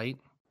just like a light?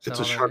 It's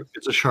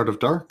a shard of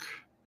dark.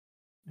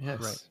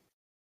 Yes. Right.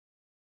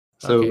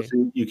 So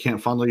you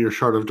can't fondle your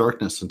shard of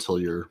darkness until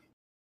you're,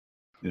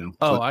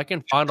 Oh, I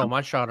can fondle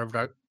my shard of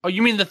dark. Oh,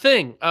 you mean the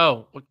thing?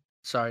 Oh,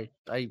 sorry.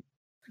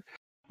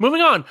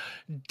 Moving on.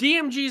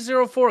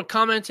 DMG04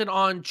 commented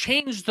on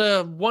change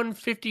the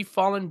 150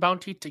 fallen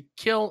bounty to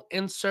kill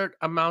insert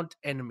amount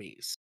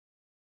enemies.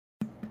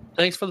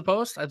 Thanks for the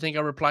post. I think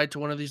I replied to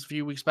one of these a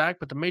few weeks back,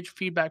 but the major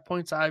feedback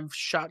points I've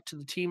shot to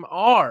the team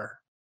are: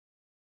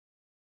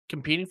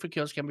 competing for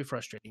kills can be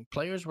frustrating.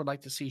 Players would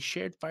like to see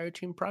shared fire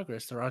team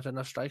progress. There aren't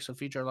enough strikes that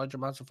feature large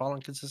amounts of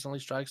fallen consistently.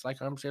 Strikes like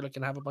Arm Sailor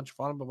can have a bunch of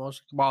fallen, but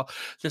most while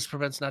this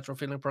prevents natural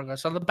feeling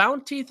progress on the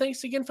bounty.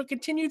 Thanks again for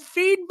continued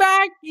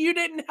feedback. You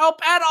didn't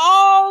help at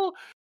all.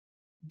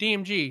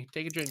 DMG,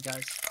 take a drink,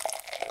 guys.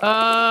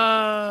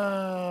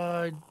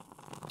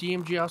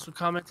 DMG also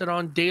commented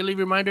on daily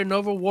reminder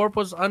Nova Warp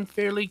was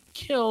unfairly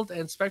killed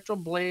and Spectral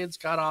Blades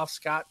got off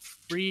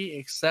scot-free,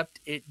 except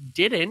it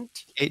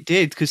didn't. It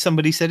did, because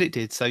somebody said it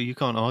did, so you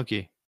can't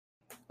argue.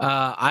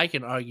 I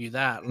can argue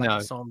that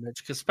like so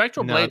much, because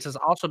Spectral Blades has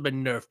also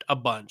been nerfed a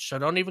bunch, so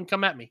don't even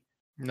come at me.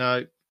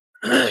 No.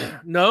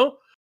 No?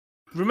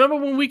 Remember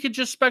when we could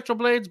just Spectral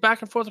Blades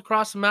back and forth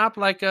across the map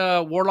like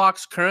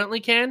Warlocks currently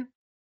can?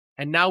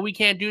 And now we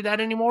can't do that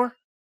anymore?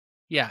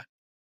 Yeah,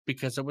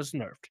 because it was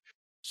nerfed.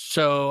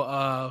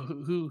 So,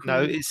 who?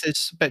 No, it says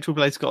Spectral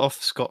Blades got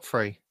off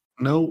scot-free.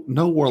 No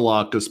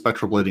Warlock is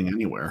Spectral Blading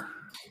anywhere.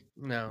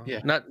 No,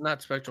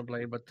 not Spectral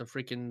Blade, but the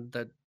freaking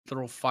that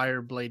little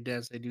fire blade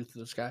dance they do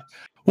through the sky.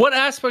 What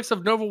aspects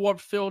of Nova Warp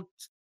feel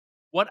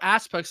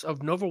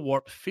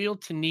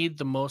to need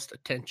the most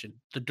attention?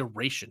 The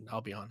duration, I'll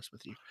be honest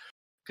with you,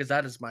 because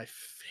that is my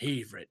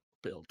favorite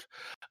build.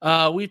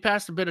 We've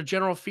passed a bit of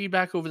general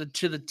feedback over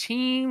to the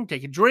team.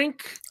 Take a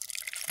drink.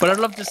 But I'd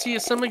love to see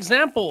some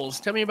examples.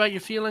 Tell me about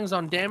your feelings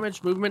on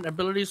damage, movement,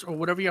 abilities, or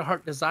whatever your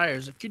heart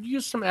desires. It could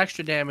use some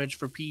extra damage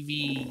for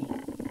PvE,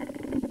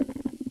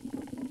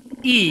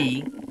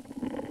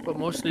 but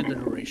mostly the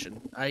duration.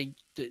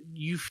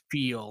 You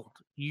feel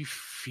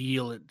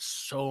it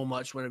so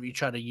much whenever you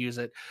try to use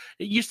it.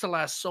 It used to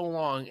last so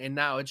long, and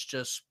now it's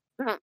just.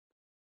 I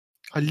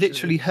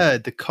literally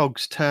heard the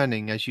cogs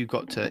turning as you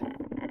got to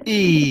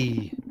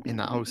E in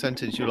that whole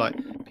sentence. You're like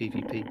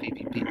PvP,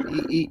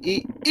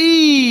 PvP,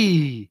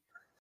 E.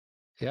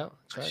 Yeah,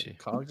 that's right.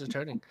 Cogs are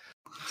turning.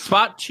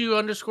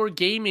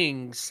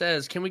 Spot2_gaming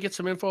says, can we get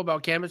some info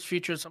about Gambit's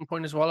future at some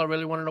point as well? I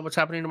really want to know what's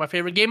happening to my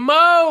favorite game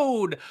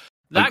mode.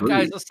 That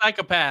guy's a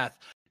psychopath.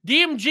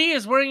 DMG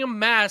is wearing a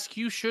mask.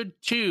 You should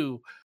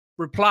too.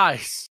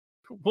 Replies,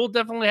 we'll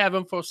definitely have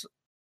info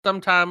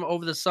sometime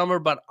over the summer,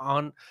 but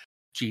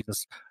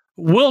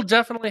we'll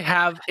definitely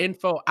have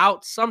info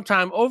out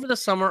sometime over the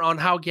summer on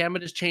how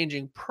Gambit is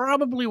changing.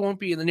 Probably won't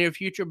be in the near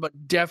future,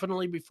 but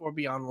definitely before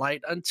Beyond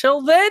Light.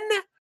 Until then,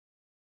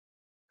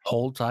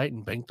 hold tight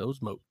and bank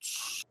those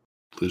moats.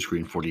 Blue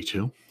screen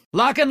 42.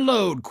 Lock and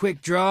load,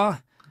 Quick Draw.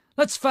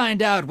 Let's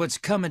find out what's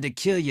coming to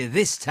kill you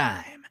this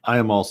time. I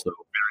am also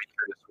very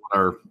curious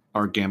what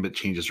our Gambit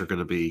changes are going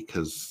to be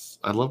because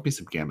I love me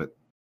some Gambit.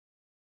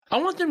 I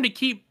want them to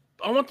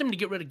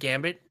get rid of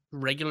Gambit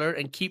regular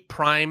and keep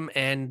Prime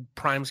and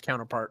Prime's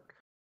counterpart.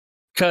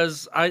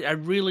 Because I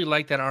really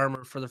like that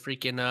armor for the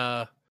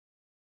freaking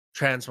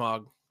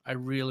Transmog. I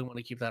really want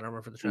to keep that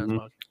armor for the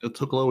Transmog. It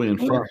took glowy and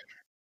fresh.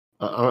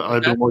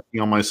 I've been working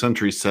on my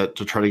Sentry set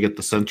to try to get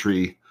the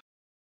Sentry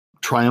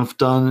Triumph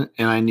done,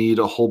 and I need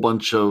a whole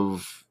bunch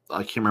of,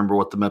 I can't remember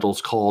what the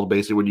medal's called,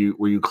 basically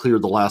where you clear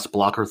the last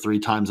blocker 3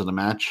 times in a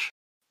match.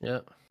 Yeah.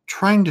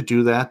 Trying to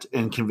do that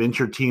and convince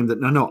your team that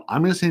no,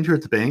 I'm going to stand here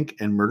at the bank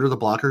and murder the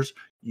blockers.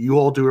 You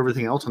all do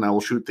everything else, and I will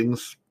shoot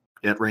things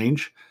at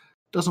range.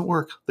 Doesn't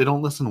work. They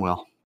don't listen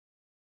well.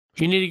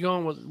 You need to go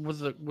in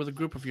with a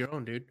group of your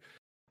own, dude.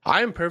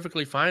 I am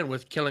perfectly fine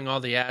with killing all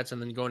the ads and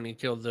then going and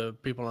kill the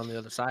people on the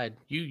other side.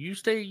 You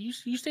stay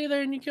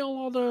there and you kill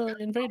all the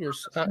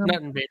invaders, not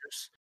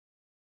invaders,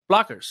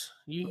 blockers.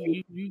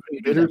 You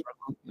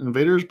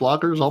invaders,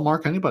 blockers. I'll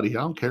mark anybody.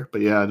 I don't care. But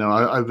yeah, no,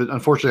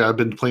 unfortunately I've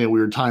been playing at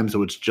weird times,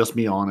 so it's just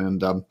me on,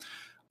 and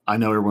I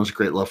know everyone's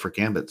great love for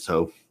Gambit.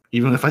 So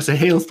even if I say,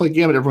 hey, let's play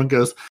Gambit, everyone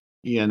goes,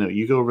 yeah, no,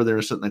 you go over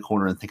there, sit in the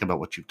corner, and think about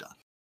what you've done.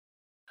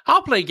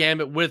 I'll play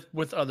Gambit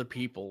with other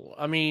people.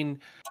 I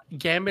mean,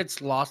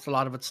 Gambit's lost a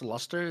lot of its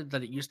luster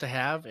that it used to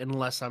have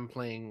unless I'm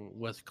playing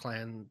with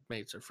clan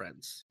mates or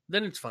friends.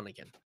 Then it's fun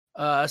again.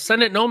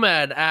 Senate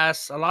Nomad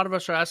asks, a lot of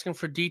us are asking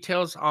for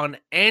details on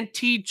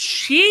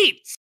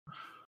anti-cheats.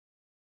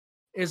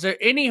 Is there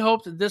any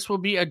hope that this will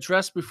be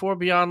addressed before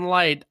Beyond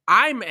Light?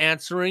 I'm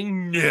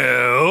answering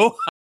no.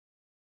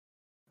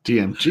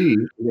 DMG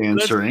answering.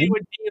 Let's see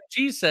what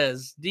DMG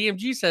says.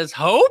 DMG says,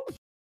 hope?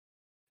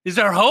 Is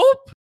there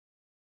hope?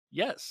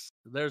 Yes,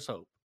 there's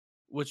hope,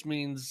 which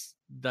means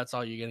that's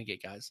all you're going to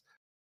get, guys.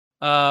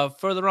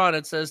 Further on,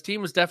 it says,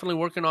 team is definitely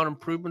working on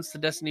improvements to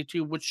Destiny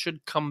 2, which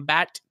should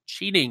combat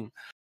cheating.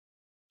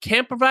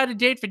 Can't provide a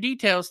date for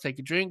details. Take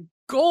a drink.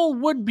 Goal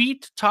would be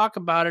to talk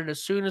about it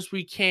as soon as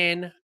we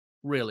can.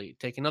 Really,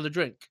 take another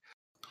drink.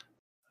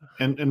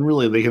 And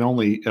really, they can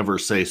only ever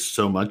say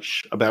so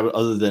much about it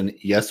other than,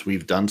 yes,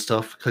 we've done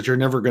stuff, because you're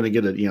never going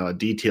to get a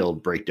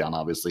detailed breakdown,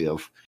 obviously,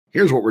 of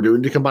here's what we're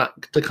doing to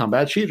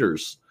combat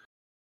cheaters.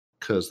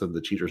 Because then the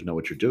cheaters know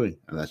what you're doing,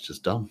 and that's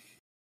just dumb.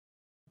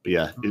 But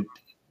yeah,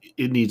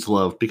 it needs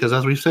love, because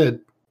as we've said,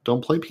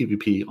 don't play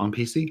PvP on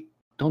PC.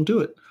 Don't do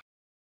it.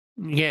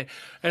 Yeah,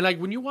 and like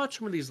when you watch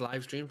some of these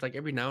live streams, like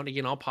every now and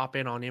again, I'll pop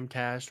in on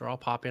MTast or I'll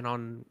pop in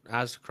on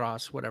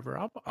Aztecross, whatever.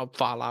 I'll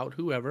Fallout,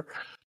 whoever,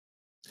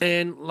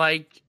 and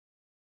like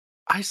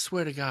I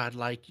swear to God,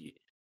 like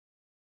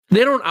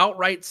they don't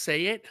outright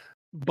say it,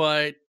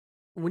 but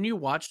when you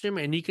watch them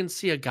and you can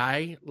see a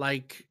guy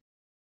like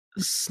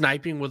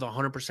sniping with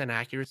 100%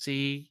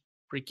 accuracy,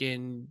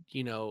 freaking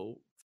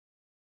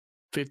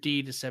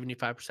 50 to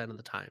 75% of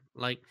the time,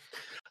 like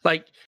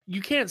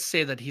you can't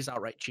say that he's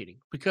outright cheating,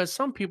 because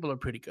some people are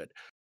pretty good,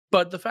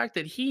 but the fact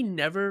that he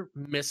never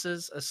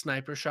misses a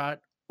sniper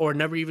shot or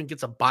never even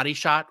gets a body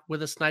shot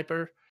with a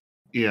sniper,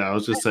 yeah, I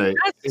was just saying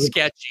that's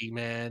sketchy,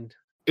 man.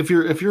 If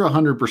you're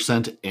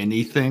 100%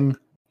 anything,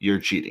 you're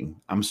cheating.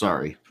 I'm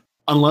sorry,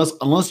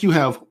 unless you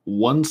have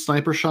one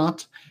sniper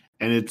shot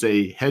and it's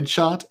a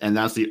headshot, and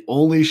that's the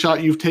only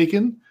shot you've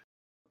taken,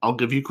 I'll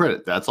give you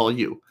credit. That's all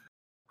you.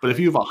 But if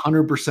you have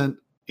 100%,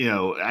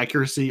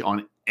 accuracy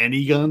on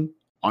any gun,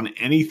 on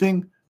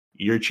anything,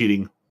 you're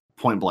cheating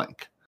point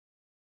blank.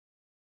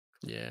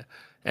 Yeah,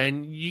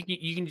 and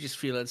you can just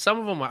feel it. Some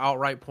of them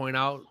outright point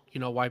out,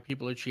 why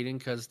people are cheating,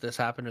 because this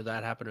happened or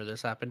that happened or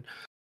this happened.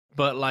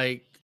 But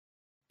like,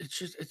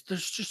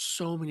 there's just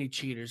so many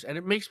cheaters, and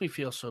it makes me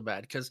feel so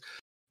bad, because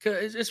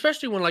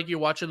especially when like you're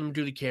watching them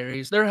do the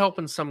carries, they're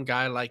helping some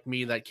guy like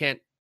me that can't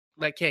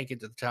get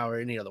to the tower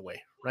any other way,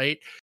 right?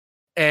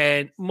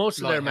 And most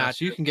of their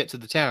matches, you can get to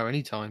the tower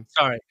anytime.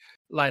 Sorry,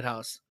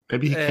 Lighthouse.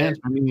 Maybe he can't.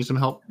 Maybe you need some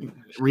help.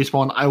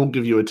 Respawn, I will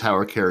give you a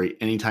tower carry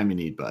anytime you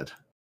need, bud.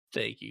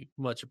 Thank you,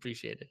 much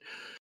appreciated.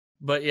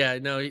 But yeah,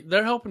 no,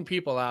 they're helping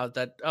people out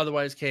that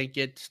otherwise can't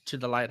get to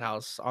the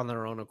Lighthouse on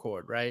their own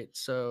accord, right?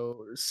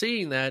 So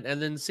seeing that,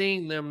 and then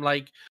seeing them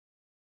like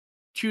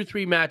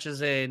 2-3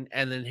 matches in,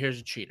 and then here's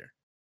a cheater,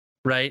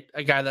 right?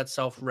 A guy that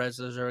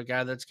self-reses, or a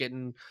guy that's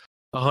getting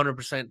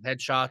 100%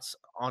 headshots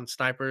on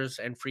snipers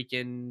and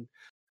freaking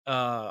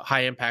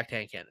high impact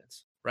hand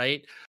cannons,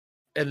 right?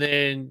 And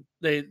then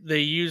they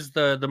use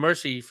the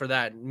Mercy for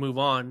that and move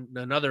on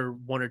another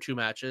 1 or 2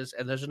 matches,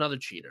 and there's another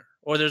cheater,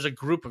 or there's a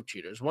group of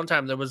cheaters. One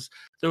time there was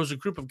a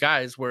group of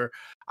guys where,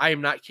 I am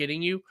not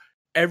kidding you,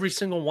 every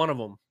single one of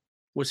them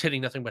was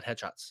hitting nothing but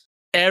headshots.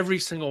 Every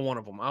single one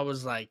of them. I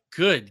was like,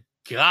 good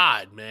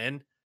God,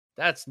 man,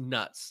 that's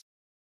nuts.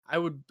 I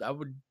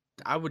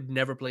would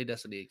never play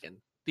Destiny again.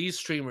 These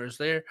streamers,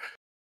 they're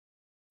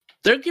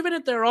giving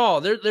it their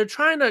all. They're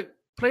trying to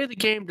play the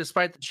game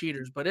despite the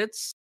cheaters, but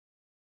it's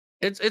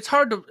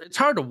hard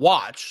to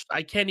watch.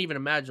 I can't even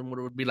imagine what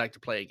it would be like to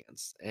play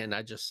against. And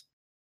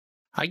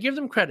I give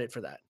them credit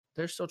for that.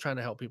 They're still trying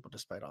to help people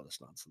despite all this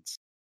nonsense.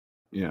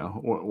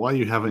 why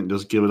you haven't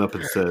just given up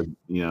and said,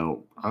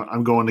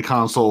 I'm going to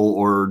console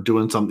or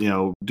doing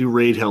something, do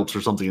raid helps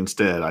or something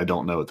instead. I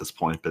don't know at this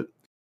point, but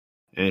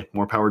hey,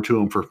 more power to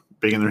them for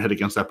banging their head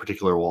against that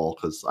particular wall,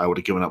 because I would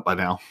have given up by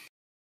now.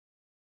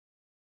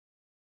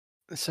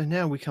 So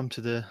now we come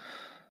to the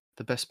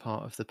best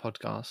part of the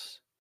podcast.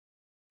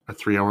 A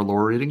 3-hour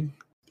lore reading?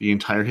 The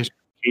entire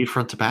history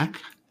front to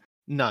back?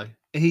 No.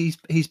 He's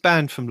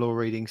banned from lore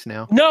readings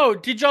now. No,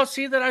 did y'all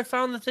see that I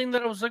found the thing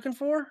that I was looking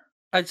for?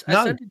 I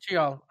sent it to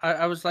y'all.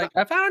 I was like,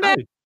 I found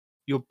it.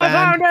 You're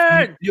banned. I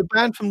found it. You're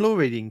banned from lore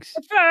readings.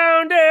 I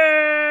found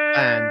it.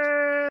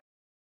 Banned.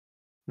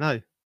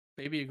 No.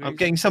 Baby agrees. I'm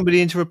getting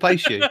somebody in to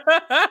replace you.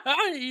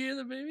 You hear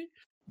the baby?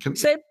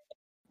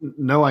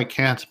 No, I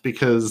can't,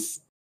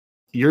 because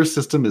your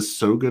system is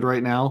so good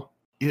right now.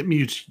 It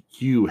mutes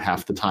you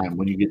half the time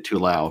when you get too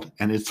loud,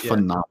 and it's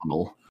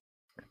phenomenal.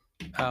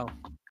 Oh.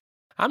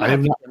 I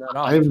have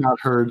not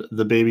heard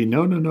the baby.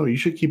 No. You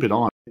should keep it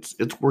on.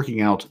 It's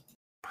working out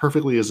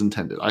perfectly as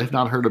intended. I have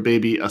not heard a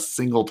baby a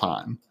single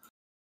time.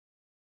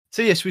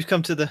 So yes, we've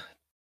come to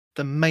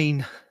the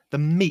main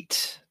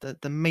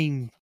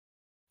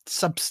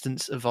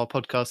substance of our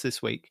podcast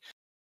this week.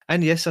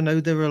 And yes, I know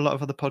there are a lot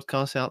of other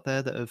podcasts out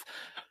there that have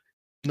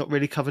not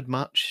really covered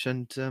much,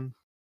 and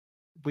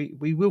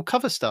we will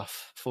cover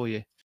stuff for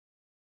you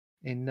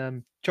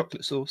in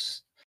chocolate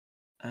sauce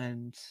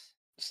and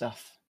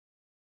stuff.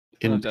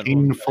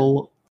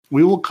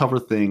 We will cover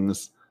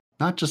things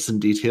not just in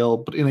detail,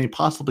 but in a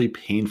possibly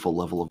painful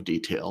level of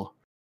detail.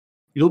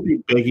 You'll be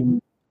begging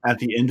at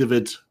the end of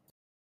it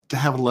to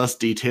have less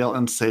detail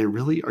and say,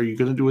 really, are you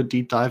going to do a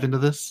deep dive into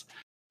this?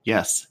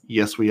 Yes,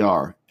 we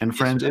are. And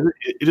friends, it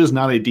is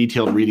not a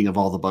detailed reading of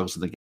all the bugs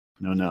in the game.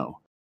 No.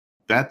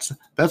 That's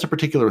a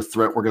particular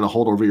threat we're going to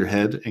hold over your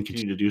head and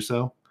continue to do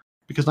so.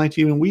 Because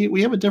 19,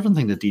 we have a different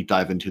thing to deep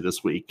dive into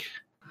this week.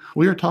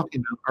 We are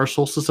talking about our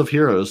Solstice of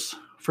Heroes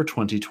for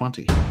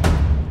 2020.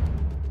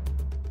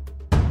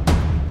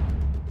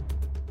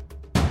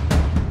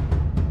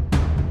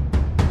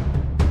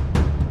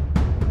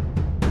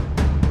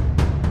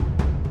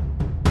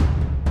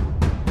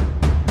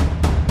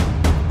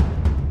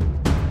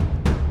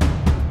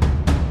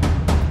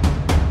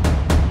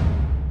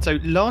 So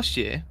last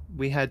year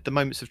we had the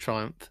Moments of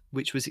Triumph,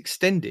 which was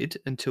extended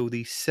until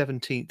the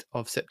 17th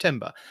of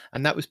September.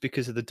 And that was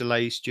because of the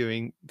delays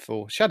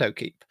for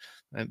Shadowkeep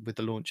with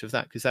the launch of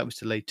that, because that was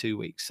delayed 2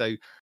 weeks. So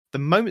the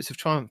Moments of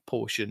Triumph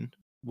portion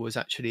was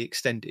actually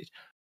extended,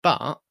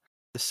 but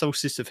the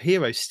Solstice of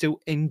Heroes still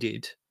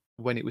ended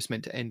when it was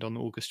meant to end on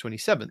August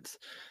 27th.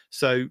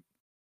 So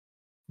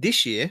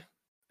this year,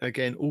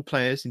 again, all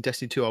players in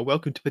Destiny 2 are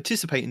welcome to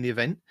participate in the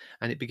event,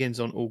 and it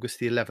begins on August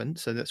the 11th.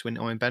 So that's when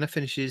Iron Banner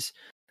finishes.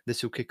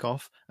 This will kick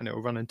off, and it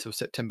will run until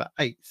September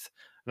 8th.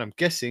 And I'm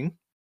guessing,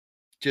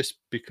 just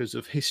because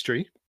of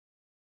history,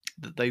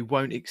 that they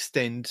won't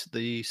extend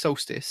the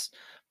Solstice,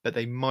 but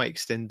they might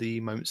extend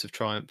the Moments of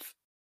Triumph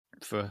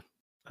for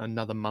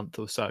another month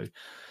or so.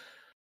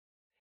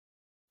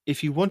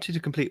 If you wanted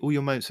to complete all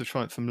your Moments of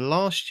Triumph from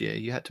last year,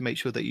 you had to make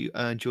sure that you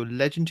earned your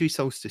Legendary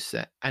Solstice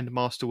set and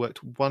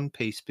Masterworked one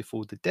piece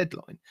before the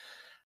deadline.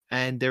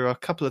 And there are a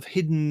couple of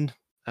hidden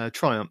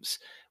triumphs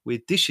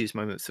with this year's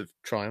Moments of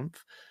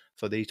Triumph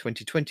for the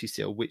 2020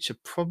 seal, which are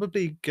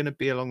probably going to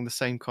be along the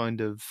same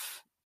kind of,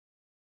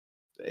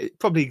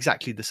 probably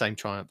exactly the same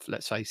triumph,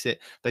 let's face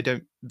it. They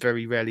don't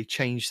very rarely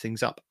change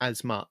things up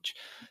as much.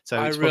 So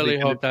I really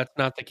hope that's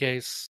not the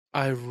case.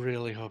 I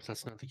really hope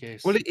that's not the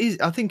case. Well, it is.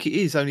 I think it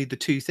is only the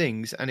two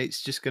things, and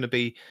it's just going to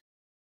be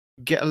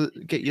get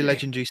your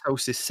Legendary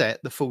Solstice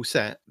set, the full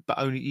set, but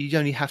you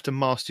only have to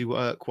master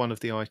work one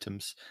of the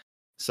items.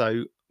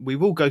 So we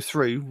will go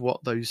through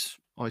what those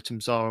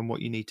items are and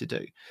what you need to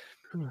do.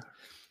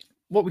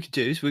 What we could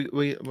do is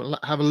we'll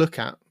have a look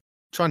at,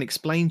 try and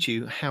explain to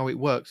you how it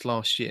worked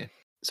last year.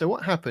 So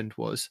what happened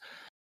was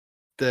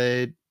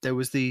there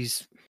was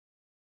these,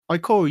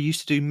 Ikora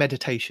used to do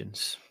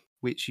meditations,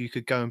 which you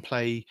could go and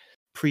play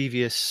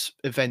previous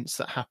events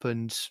that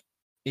happened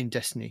in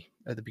Destiny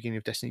at the beginning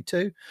of Destiny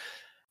 2.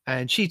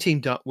 And she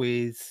teamed up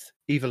with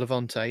Eva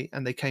Levante,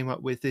 and they came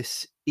up with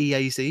this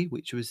EAZ,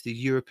 which was the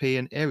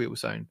European Aerial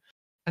Zone.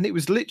 And it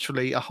was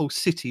literally a whole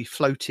city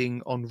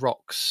floating on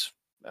rocks.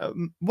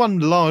 One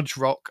large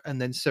rock and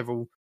then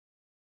several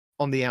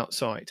on the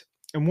outside.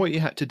 And what you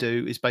had to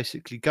do is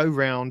basically go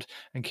round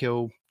and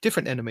kill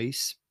different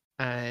enemies,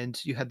 and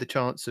you had the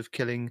chance of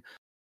killing.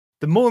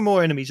 The more and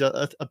more enemies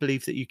I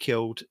believe that you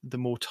killed, the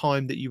more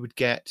time that you would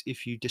get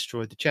if you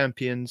destroyed the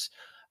champions,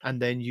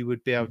 and then you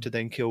would be able to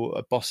then kill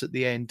a boss at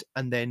the end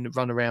and then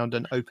run around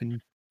and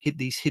hit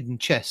these hidden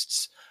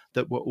chests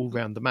that were all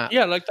around the map.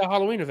 Yeah, like the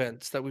Halloween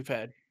events that we've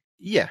had.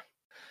 Yeah.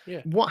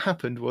 What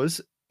happened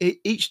was,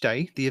 each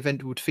day, the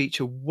event would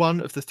feature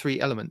one of the three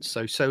elements,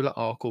 so solar,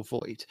 arc, or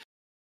void.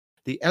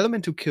 The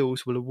elemental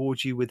kills will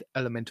award you with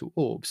elemental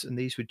orbs, and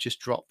these would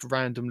just drop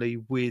randomly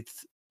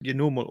with your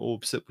normal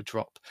orbs that would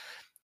drop.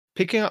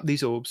 Picking up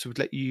these orbs would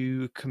let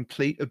you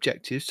complete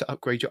objectives to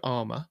upgrade your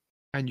armor,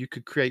 and you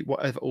could create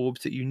whatever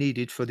orbs that you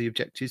needed for the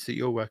objectives that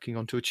you're working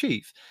on to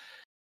achieve.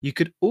 You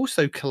could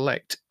also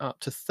collect up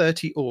to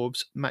 30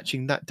 orbs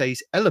matching that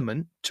day's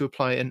element to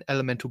apply an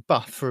elemental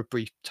buff for a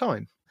brief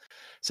time.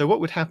 So what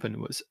would happen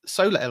was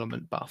solar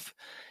element buff.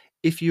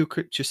 If you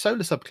equipped your solar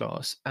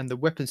subclass and the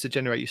weapons to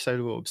generate your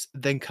solar orbs,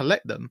 then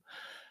collect them,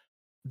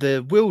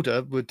 the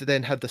wielder would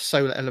then have the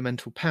solar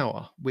elemental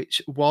power,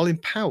 which, while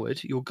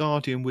empowered, your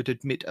guardian would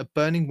emit a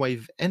burning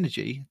wave of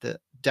energy that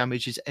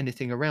damages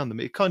anything around them.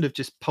 It kind of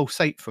just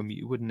pulsate from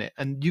you, wouldn't it?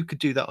 And you could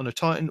do that on a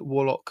Titan,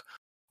 Warlock,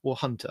 or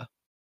Hunter.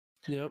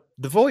 Yep.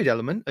 The void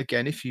element,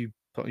 again, if you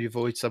put your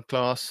void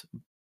subclass,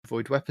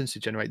 void weapons to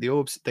generate the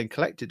orbs, then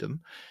collected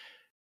them.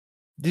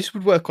 This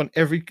would work on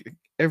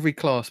every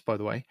class, by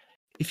the way.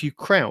 If you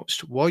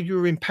crouched while you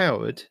were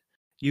empowered,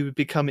 you would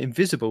become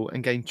invisible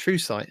and gain true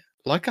sight,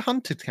 like a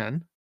hunter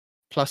can,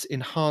 plus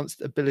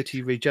enhanced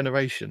ability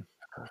regeneration.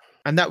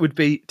 And that would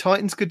be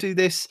Titans could do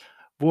this,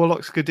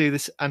 Warlocks could do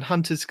this, and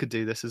Hunters could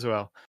do this as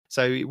well.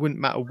 So it wouldn't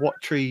matter what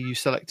tree you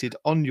selected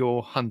on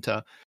your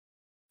Hunter.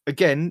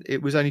 Again,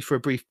 it was only for a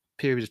brief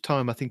period of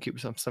time. I think it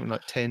was something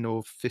like 10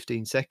 or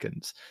 15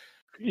 seconds.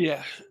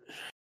 Yeah.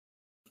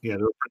 Yeah,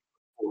 there were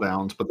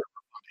cooldowns, but they're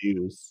fun to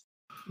use.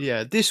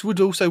 Yeah, this would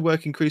also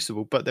work in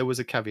Crucible, but there was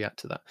a caveat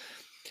to that.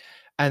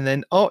 And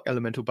then Arc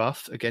Elemental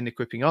buff, again,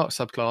 equipping Arc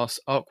subclass,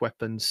 Arc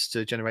weapons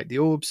to generate the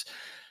orbs.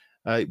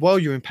 While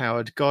you're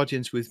empowered,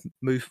 Guardians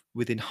move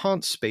with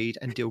enhanced speed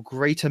and deal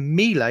greater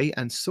melee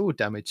and sword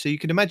damage. So you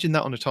can imagine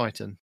that on a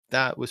Titan.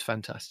 That was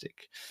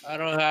fantastic. I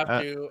don't have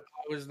to.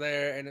 I was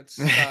there and it's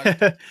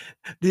sucked.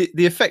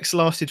 The effects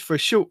lasted for a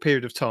short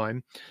period of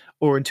time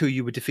or until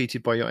you were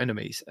defeated by your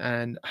enemies.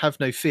 And have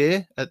no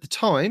fear, at the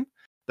time,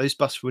 those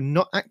buffs were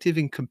not active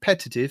in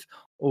competitive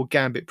or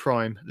Gambit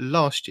Prime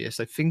last year.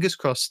 So fingers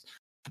crossed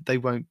that they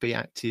won't be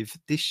active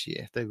this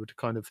year. They would have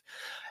kind of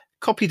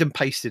copied and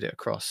pasted it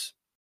across.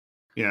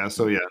 Yeah,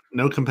 so yeah,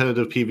 no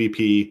competitive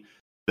PvP.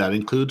 That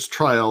includes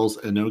trials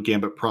and no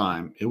Gambit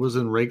Prime. It was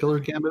in regular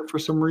Gambit for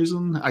some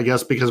reason. I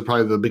guess because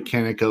probably the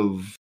mechanic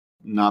of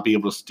not being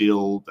able to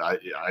steal.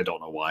 I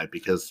don't know why,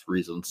 because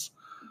reasons.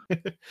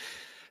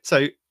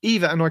 So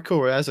Eva and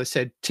Ikora, as I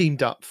said,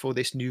 teamed up for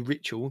this new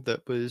ritual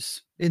that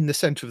was in the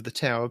center of the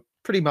tower,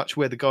 pretty much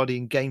where the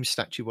Guardian Games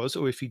statue was.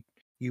 Or if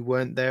you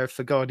weren't there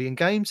for Guardian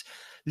Games,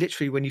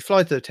 literally when you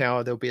fly to the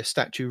tower, there'll be a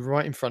statue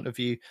right in front of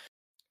you,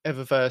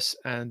 Eververse,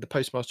 and the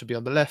Postmaster will be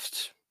on the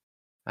left,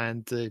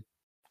 and the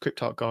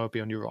Cryptarch guy will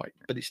be on your right.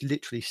 But it's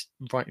literally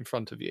right in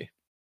front of you.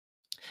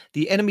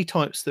 The enemy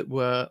types that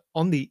were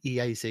on the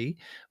EAZ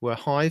were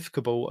Hive,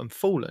 Cabal, and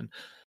Fallen.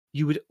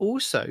 You would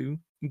also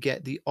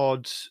get the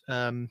odd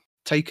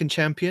Taken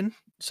champion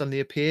suddenly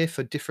appear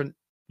for different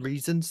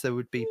reasons. There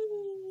would be,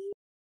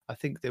 I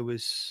think there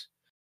was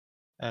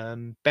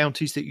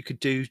bounties that you could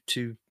do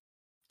to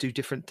do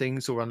different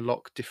things or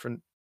unlock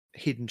different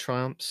hidden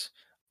triumphs.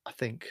 I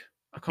think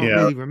I can't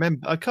really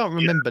remember. I can't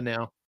remember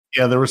now.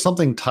 Yeah, there was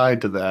something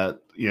tied to that.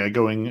 Yeah,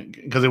 going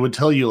because it would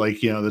tell you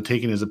like the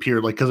Taken has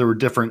appeared, like because there were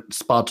different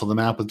spots on the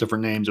map with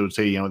different names. It would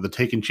say the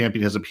Taken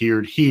champion has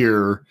appeared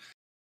here,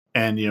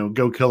 and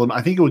go kill them.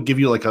 I think it would give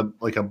you like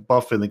a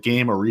buff in the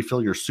game or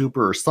refill your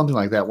super or something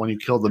like that when you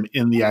kill them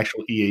in the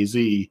actual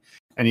EAZ.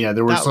 And yeah,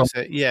 there was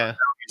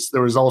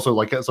there was also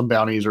like some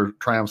bounties or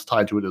triumphs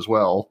tied to it as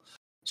well.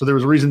 So there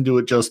was a reason to do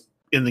it just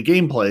in the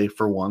gameplay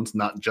for once,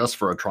 not just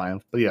for a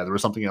triumph. But yeah, there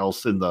was something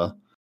else in the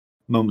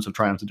moments of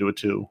triumph to do it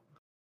too.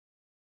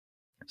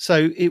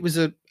 So it was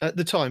at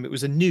the time, it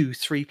was a new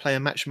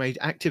 3-player match-made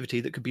activity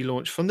that could be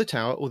launched from the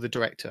tower or the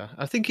director.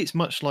 I think it's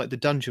much like the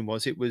dungeon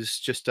was. It was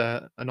just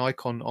an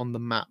icon on the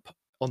map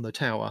on the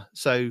tower.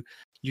 So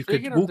you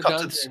could walk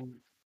up to the...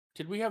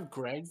 Did we have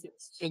Greg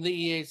in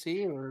the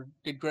EAC, or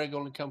did Greg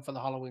only come for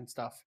the Halloween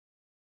stuff?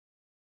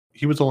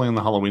 He was only in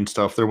the Halloween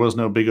stuff. There was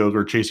no big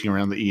ogre chasing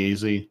around the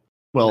EAZ.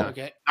 Well,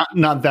 okay.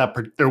 not that.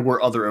 There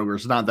were other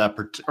ogres, not that.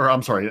 Or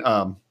I'm sorry,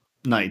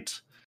 knight.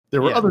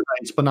 There were other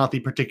knights, but not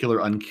the particular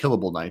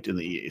unkillable knight in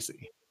the EAC.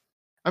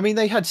 I mean,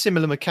 they had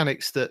similar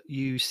mechanics that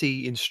you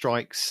see in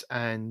Strikes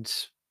and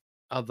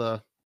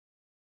other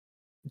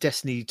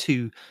Destiny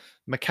 2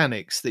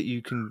 mechanics that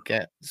you can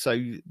get.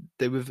 So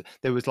there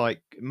was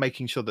like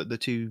making sure that the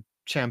two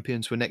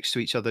champions were next to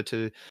each other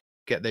to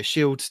get their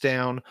shields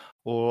down,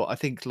 or I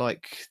think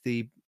like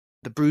the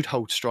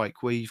Broodhold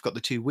strike where you've got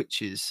the two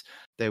witches.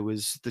 There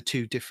was the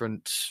two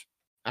different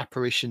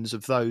apparitions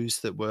of those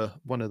that were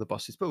one of the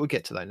bosses, but we'll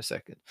get to that in a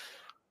second.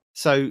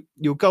 So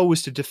your goal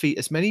was to defeat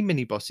as many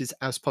mini bosses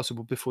as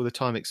possible before the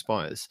time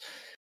expires.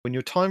 When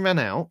your time ran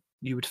out,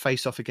 you would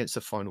face off against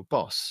the final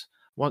boss.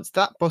 Once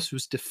that boss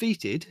was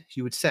defeated,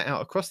 you would set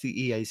out across the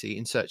EAZ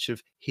in search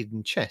of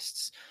hidden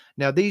chests.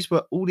 Now, these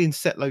were all in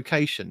set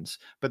locations,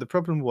 but the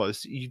problem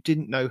was you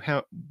didn't know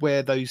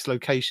where those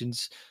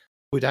locations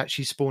would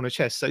actually spawn a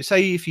chest. So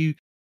say if you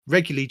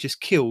regularly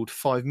just killed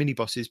 5 mini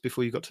bosses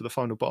before you got to the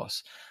final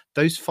boss,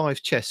 those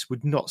 5 chests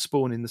would not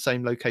spawn in the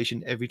same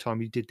location every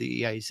time you did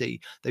the EAZ.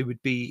 They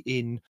would be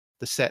in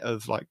the set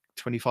of like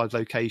 25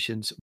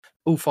 locations.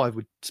 All 5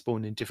 would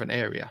spawn in a different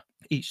area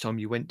each time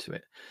you went to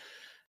it.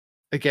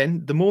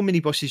 Again, the more mini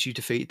bosses you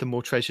defeat, the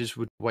more treasures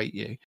would await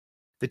you.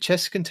 The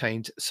chest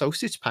contained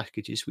Solstice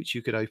packages, which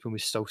you could open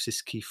with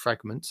Solstice key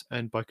fragments,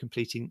 and by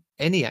completing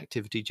any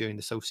activity during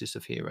the Solstice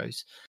of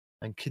Heroes,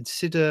 and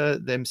consider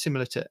them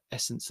similar to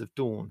Essence of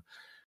Dawn.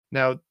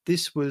 Now,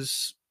 this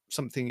was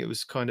something that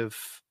was kind of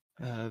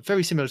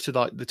very similar to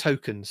like the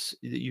tokens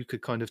that you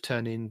could kind of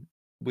turn in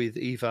with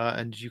Eva,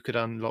 and you could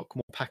unlock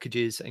more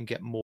packages and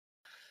get more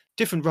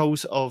different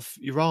roles of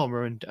your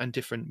armor and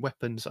different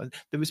weapons.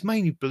 There was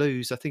mainly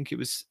blues. I think it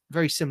was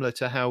very similar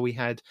to how we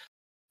had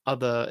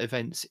other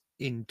events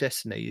in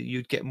Destiny.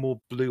 You'd get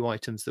more blue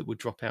items that would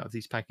drop out of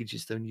these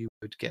packages than you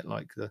would get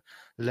like the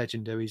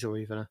legendaries or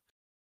even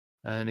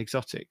an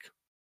exotic.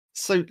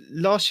 So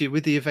last year,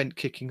 with the event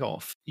kicking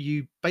off,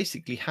 you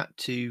basically had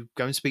to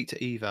go and speak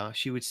to Eva.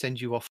 She would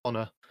send you off on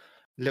a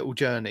little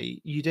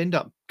journey. You'd end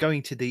up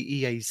going to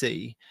the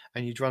EAZ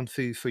and you'd run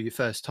through for your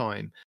first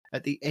time.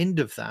 At the end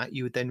of that,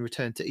 you would then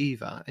return to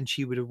Eva and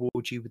she would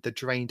award you with the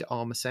drained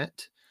armor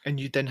set. And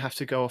you'd then have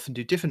to go off and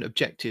do different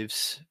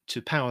objectives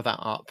to power that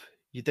up.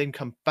 You'd then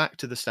come back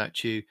to the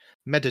statue,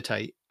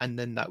 meditate, and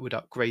then that would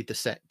upgrade the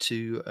set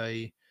to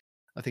I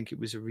think it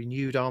was a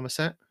renewed armor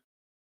set.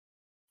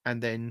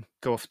 And then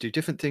go off and do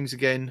different things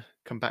again,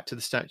 come back to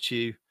the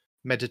statue,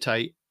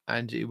 meditate,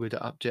 and it would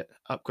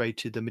upgrade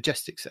to the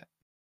Majestic set.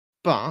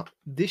 But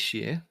this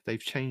year,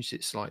 they've changed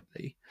it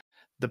slightly.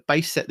 The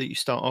base set that you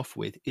start off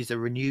with is a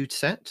renewed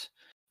set.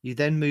 You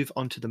then move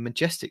on to the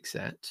Majestic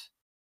set,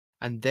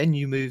 and then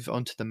you move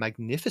on to the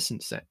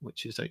Magnificent set,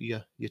 which is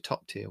your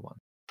top tier one.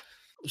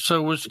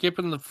 So we're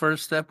skipping the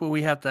first step where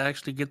we have to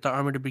actually get the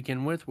armor to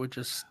begin with. We're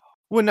just...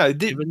 Well, no,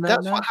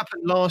 that's what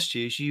happened last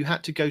year. Is you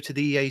had to go to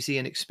the EAZ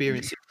and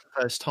experience it for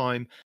the first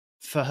time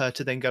for her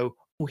to then go,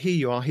 well, here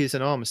you are, here's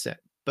an armor set.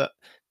 But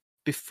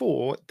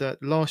before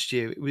that, last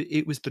year,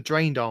 it was the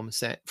drained armor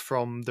set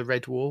from the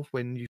Red War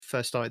when you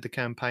first started the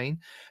campaign.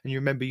 And you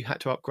remember you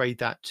had to upgrade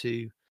that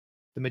to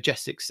the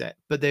Majestic set.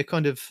 But they're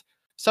kind of, for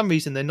some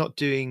reason, they're not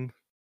doing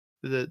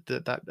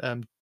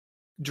that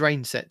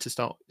drain set to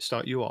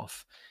start you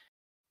off.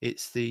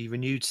 It's the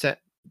renewed set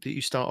that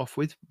you start off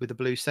with a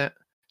blue set.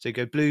 So you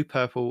go blue,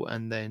 purple,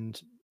 and then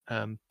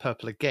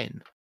purple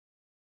again.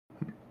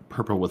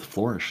 Purple with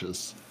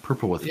flourishes.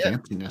 Purple with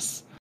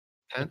fanciness.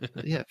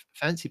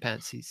 Fancy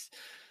pantsies.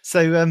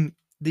 So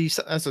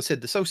as I said,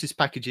 the Solstice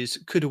packages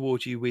could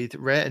award you with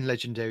rare and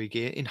legendary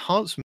gear,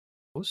 enhancement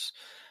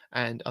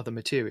and other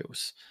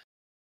materials.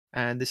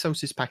 And the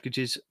Solstice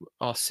packages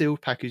are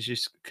sealed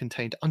packages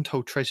contained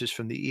untold treasures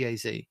from the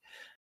EAZ.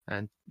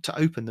 And to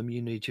open them,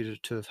 you need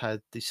to have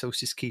had the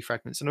Solstice key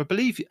fragments. And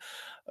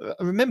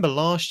I remember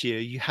last year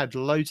you had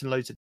loads and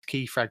loads of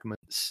key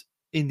fragments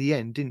in the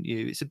end, didn't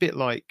you? It's a bit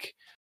like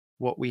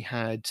what we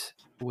had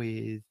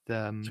with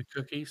the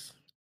cookies.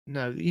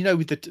 No,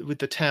 with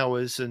the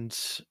towers and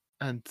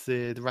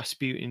the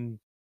Rasputin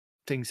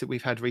things that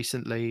we've had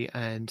recently,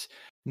 and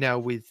now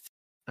with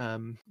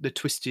the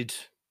twisted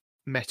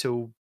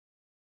metal.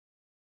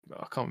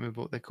 I can't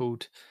remember what they're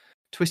called.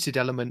 Twisted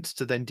elements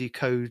to then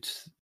decode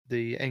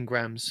the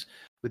engrams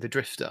with the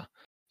drifter.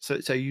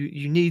 So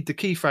you need the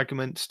key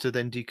fragments to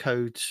then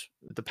decode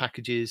the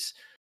packages.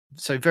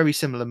 So very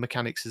similar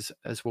mechanics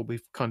as what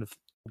we've kind of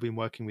been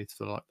working with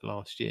for like the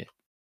last year.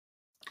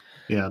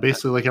 Yeah,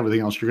 basically like everything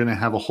else, you're going to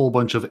have a whole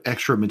bunch of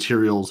extra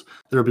materials.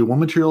 There'll be one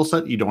material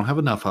set you don't have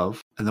enough of,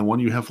 and then one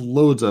you have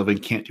loads of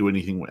and can't do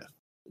anything with.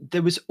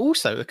 There was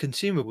also a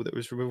consumable that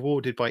was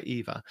rewarded by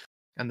Eva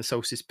and the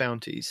Solstice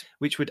bounties,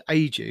 which would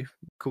aid you,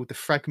 called the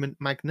Fragment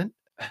Magnet.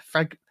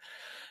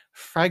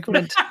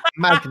 Fragment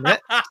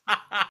Magnet.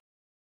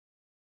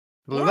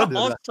 We're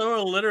all so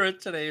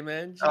illiterate today,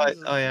 man.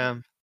 I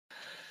am.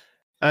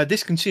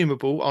 This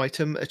consumable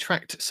item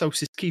attracts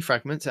Solstice key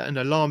fragments at an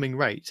alarming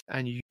rate,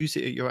 and you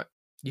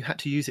had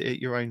to use it at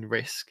your own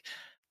risk.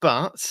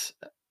 But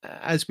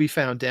as we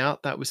found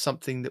out, that was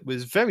something that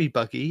was very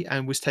buggy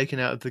and was taken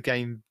out of the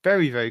game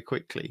very, very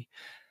quickly.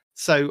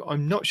 So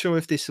I'm not sure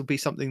if this will be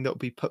something that will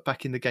be put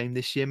back in the game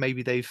this year.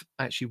 Maybe they've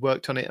actually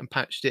worked on it and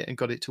patched it and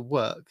got it to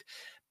work.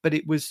 But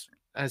it was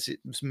as it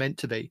was meant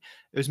to be.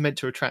 It was meant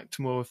to attract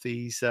more of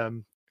these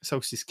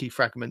Solstice key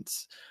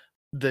fragments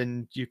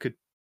than you could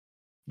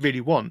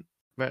really want.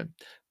 Right?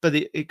 But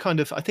it kind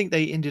of, I think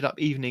they ended up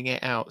evening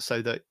it out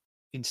so that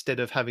instead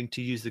of having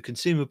to use the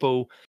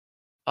consumable,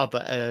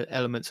 other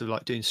elements of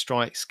like doing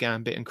strikes,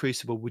 gambit, and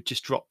crucible would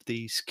just drop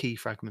these key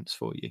fragments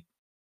for you.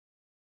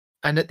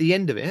 And at the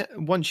end of it,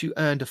 once you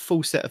earned a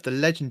full set of the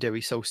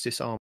legendary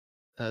Solstice armor,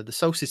 the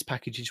Solstice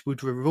packages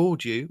would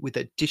reward you with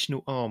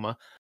additional armor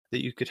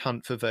that you could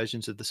hunt for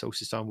versions of the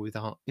Solstice armor with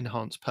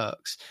enhanced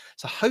perks.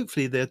 So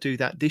hopefully they'll do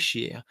that this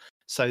year,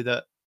 so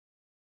that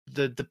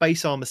the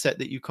base armor set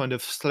that you kind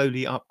of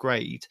slowly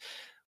upgrade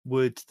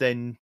would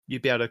then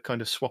you'd be able to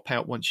kind of swap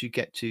out once you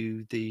get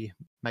to the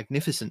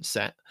Magnificent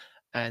set,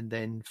 and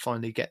then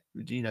finally get,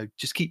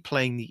 just keep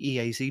playing the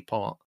EAZ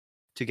part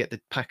to get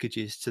the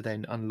packages to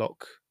then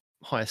unlock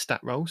higher stat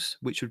rolls,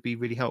 which would be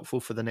really helpful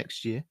for the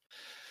next year.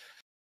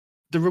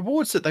 The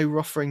rewards that they were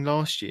offering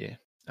last year,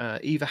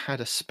 Eva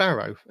had a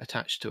sparrow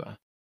attached to her,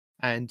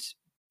 and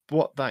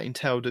what that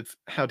entailed of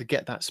how to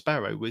get that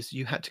sparrow was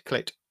you had to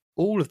collect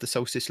all of the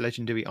Solstice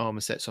Legendary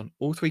armor sets on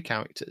all 3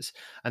 characters,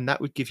 and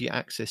that would give you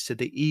access to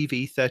the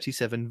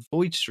EV-37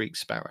 Void Streak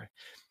Sparrow.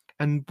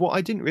 And what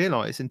I didn't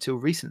realize until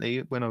recently,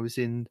 when I was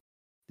in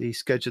the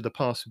Scourge of the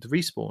Past with the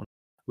Respawn,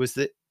 was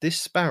that this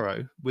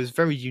Sparrow was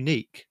very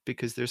unique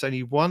because there's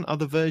only one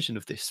other version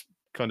of this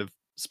kind of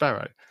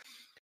Sparrow,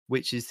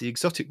 which is the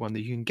exotic one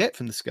that you can get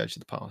from the Scourge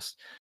of the Past,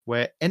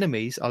 where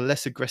enemies are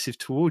less aggressive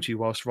towards you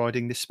whilst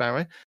riding this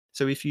Sparrow.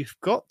 So if you've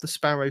got the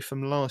Sparrow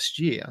from last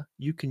year,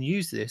 you can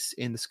use this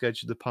in the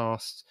Scourge of the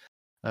Past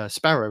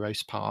Sparrow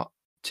Race part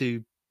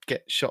to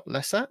get shot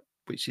less at,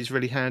 which is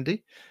really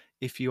handy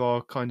if you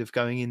are kind of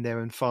going in there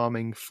and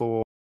farming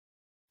for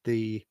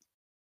the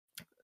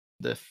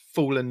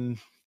fallen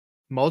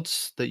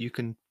mods that you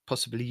can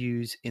possibly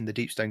use in the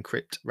Deepstone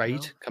Crypt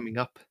raid coming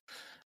up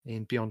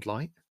in Beyond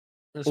Light.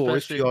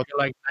 Especially if you're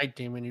like Night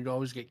Demon, you'd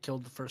always get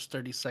killed the first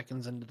 30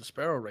 seconds into the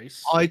Sparrow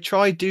Race. I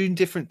tried doing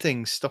different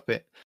things, stop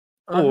it.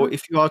 Or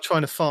if you are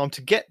trying to farm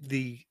to get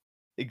the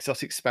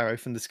exotic Sparrow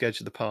from the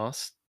Scourge of the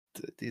Past,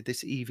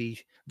 this EV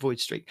Void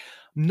Streak,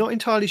 I'm not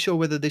entirely sure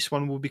whether this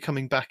one will be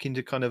coming back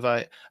into kind of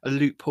a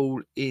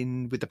loophole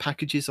in with the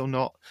packages or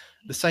not.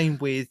 The same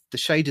with the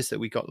shaders that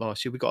we got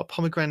last year. We got a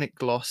pomegranate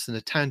gloss and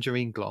a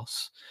tangerine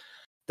gloss.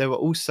 There were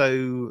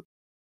also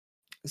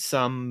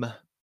some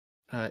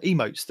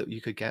emotes that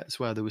you could get as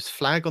well. There was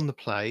Flag on the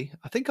Play.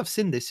 I think I've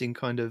seen this in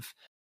kind of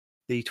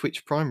the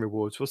Twitch Prime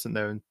rewards, wasn't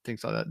there, and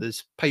things like that.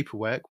 There's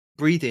Paperwork,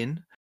 Breathe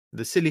In,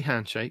 the Silly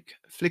Handshake,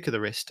 Flick of the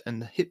Wrist,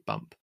 and the Hip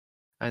Bump.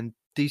 And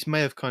these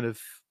may have kind of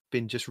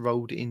been just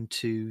rolled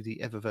into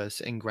the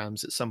Eververse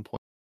engrams at some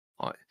point.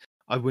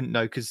 I wouldn't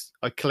know because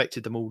I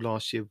collected them all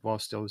last year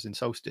whilst I was in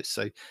Solstice.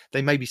 So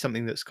they may be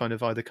something that's kind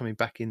of either coming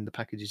back in the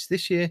packages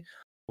this year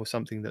or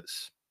something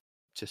that's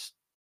just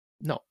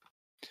not.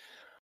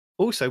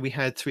 Also, we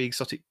had 3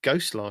 exotic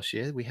ghosts last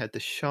year. We had the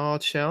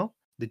Shard Shell,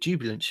 the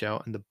Jubilant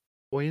Shell, and the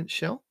Buoyant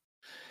Shell.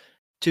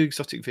 2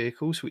 exotic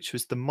vehicles, which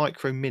was the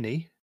Micro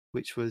Mini,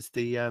 which was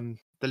the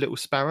little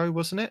Sparrow,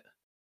 wasn't it?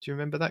 Do you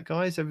remember that,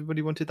 guys?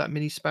 Everybody wanted that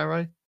mini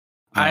Sparrow.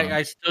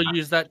 I still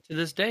use that to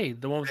this day.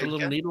 The one with the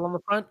little needle on the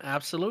front.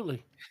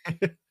 Absolutely.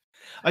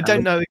 I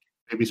don't know.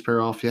 Baby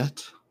Sparrow off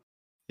yet?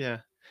 Yeah.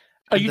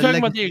 Are you talking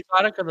about the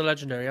exotic or the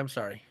legendary? I'm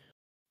sorry.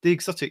 The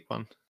exotic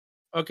one.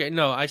 Okay,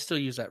 no, I still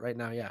use that right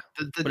now. Yeah,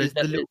 the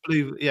little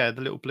blue, the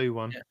little blue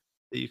one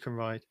that you can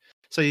ride.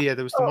 So yeah,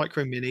 there was the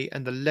Micro Mini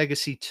and the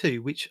Legacy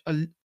 2, which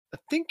I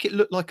think it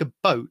looked like a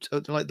boat,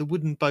 like the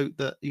wooden boat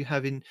that you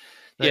have in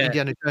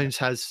Indiana Jones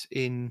has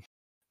in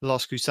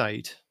Last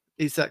Crusade.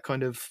 Is that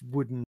kind of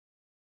wooden?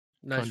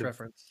 Nice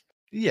reference.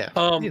 Yeah.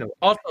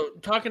 Also,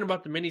 talking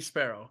about the mini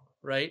Sparrow,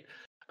 right?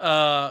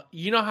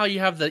 You know how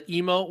you have the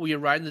emote where you're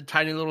riding the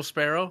tiny little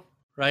Sparrow,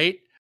 right?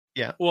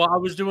 Yeah. Well, I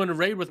was doing a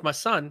raid with my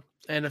son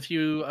and a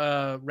few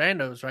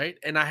randos, right?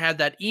 And I had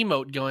that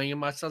emote going, and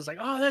my son's like,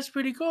 "Oh, that's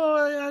pretty cool.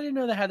 I didn't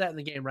know they had that in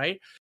the game, right?"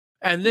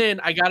 And then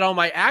I got on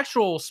my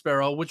actual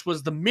Sparrow, which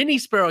was the mini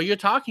Sparrow you're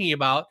talking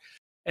about.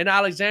 And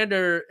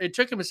Alexander, it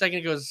took him a second.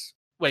 He goes,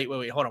 wait,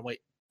 hold on, wait.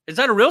 Is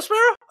that a real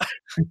Sparrow?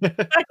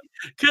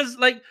 Because,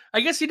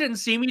 I guess he didn't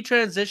see me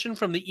transition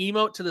from the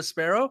emote to the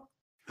Sparrow.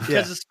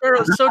 Because the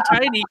Sparrow is so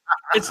tiny,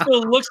 it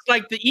still looks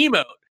like the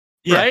emote,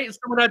 right? So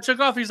when I took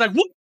off, he's like,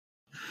 "Whoop!"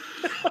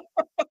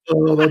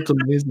 Oh, that's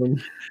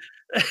amazing.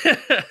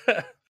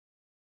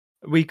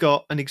 We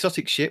got an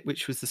exotic ship,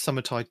 which was the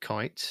Summertide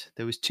Kite.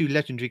 There was 2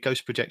 legendary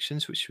ghost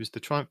projections, which was the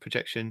Triumph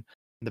projection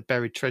and the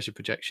Buried Treasure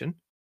projection.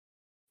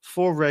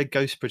 4 rare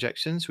ghost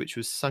projections, which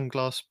was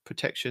Sunglass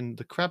protection,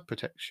 the Crab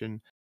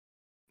protection.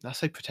 I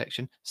say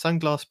protection.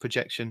 Sunglass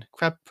projection,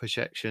 Crab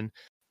projection,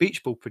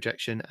 Beach Ball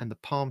projection, and the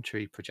Palm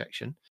Tree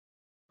projection.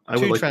 I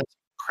would like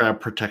crab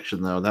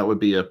protection, though. That would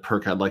be a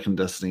perk I'd like in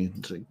Destiny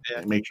to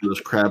make sure those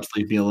crabs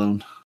leave me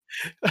alone.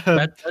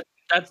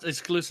 That's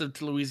exclusive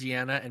to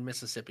Louisiana and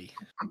Mississippi.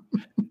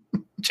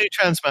 2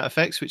 transmat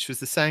effects, which was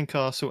the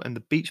Sandcastle and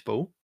the Beach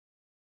Ball.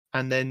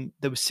 And then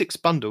there were 6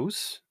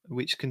 bundles,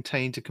 which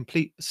contained a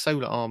complete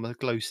solar armor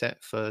glow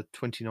set for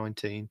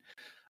 2019,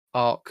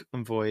 Arc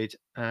and Void,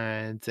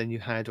 and then you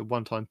had a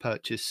one-time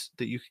purchase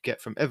that you could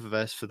get from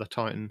Eververse for the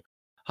Titan,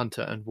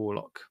 Hunter, and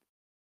Warlock.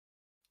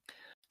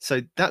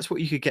 So that's what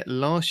you could get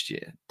last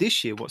year.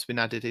 This year, what's been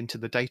added into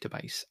the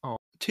database are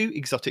 2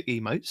 exotic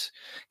emotes,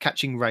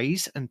 Catching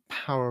Rays and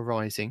Power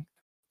Rising,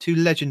 2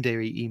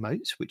 legendary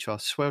emotes, which are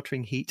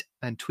Sweltering Heat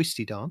and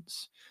Twisty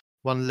Dance,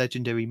 1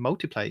 legendary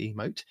multiplayer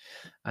emote,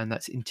 and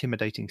that's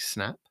Intimidating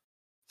Snap,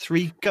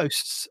 3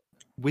 ghosts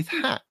with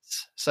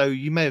hats. So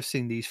you may have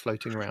seen these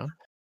floating around.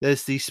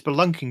 There's the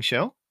Spelunking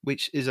Shell,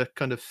 which is a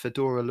kind of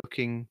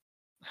fedora-looking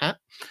hat.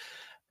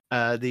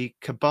 The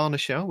Cabana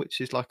Shell, which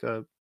is like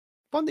a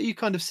one that you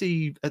kind of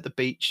see at the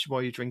beach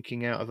while you're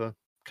drinking out of a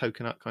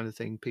coconut kind of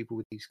thing. People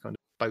with these kind of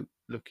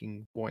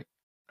boat-looking white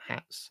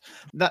hats.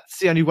 That's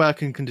the only way I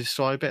can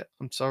describe it.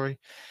 I'm sorry.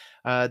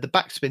 The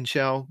Backspin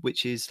Shell,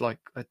 which is like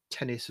a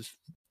tennis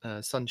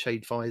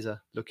sunshade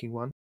visor looking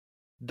one.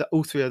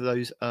 All 3 of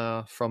those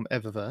are from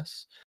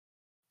Eververse.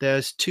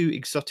 There's 2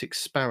 exotic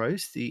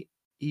sparrows, the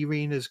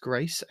Irina's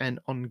Grace and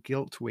On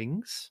Gilt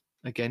Wings.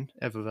 again,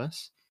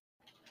 Eververse.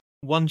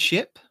 One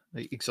ship,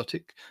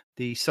 exotic,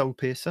 the Soul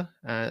Piercer.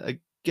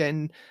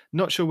 Again,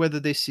 not sure whether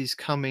this is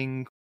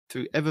coming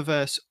through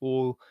Eververse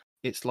or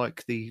it's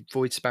like the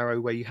Void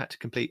Sparrow where you had to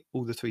complete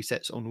all the 3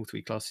 sets on all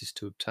 3 classes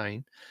to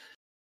obtain.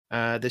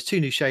 There's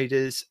 2 new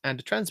shaders and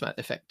a transmat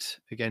effect.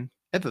 Again,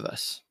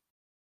 Eververse.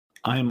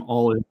 I'm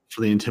all in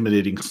for the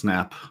intimidating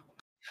snap.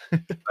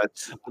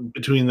 But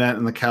between that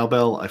and the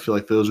cowbell, I feel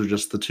like those are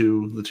just the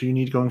two you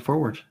need going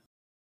forward.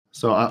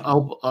 So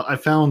I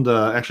found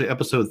actually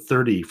episode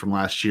 30 from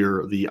last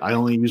year. The I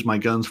only use my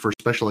guns for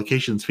special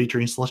occasions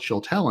featuring Celestial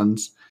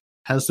Talons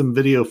has some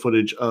video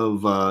footage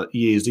of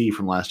EAZ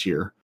from last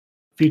year,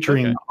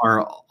 featuring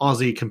our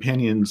Aussie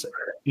companions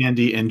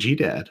Andy and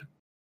G-Dad.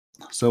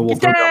 So we'll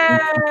throw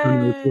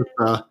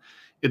that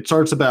it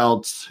starts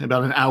about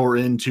an hour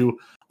into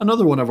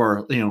another one of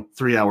our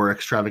 3-hour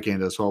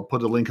extravaganza. So I'll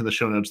put a link in the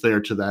show notes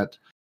there to that.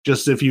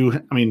 Just if you,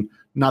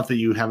 not that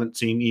you haven't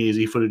seen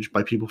EAZ footage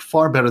by people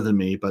far better than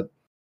me, but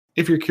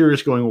if you're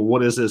curious, going, well,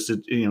 what is this?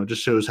 It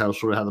just shows how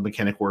the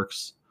mechanic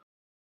works.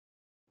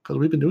 Because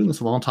we've been doing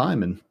this a long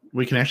time, and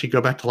we can actually go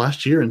back to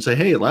last year and say,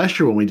 hey, last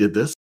year when we did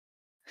this,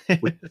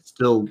 it's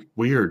still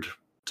weird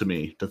to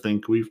me to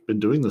think we've been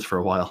doing this for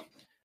a while.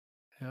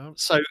 Yeah.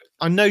 So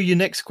I know your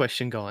next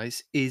question,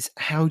 guys, is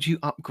how do you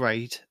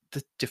upgrade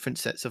the different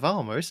sets of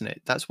armor? Isn't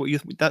it? That's what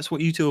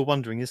you two are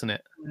wondering, isn't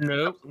it?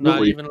 No,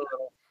 not even a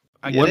little.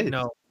 I get it.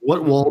 No.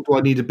 What wall do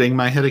I need to bang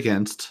my head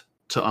against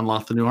to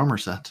unlock the new armor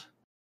set?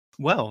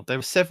 Well, there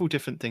are several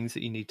different things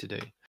that you need to do.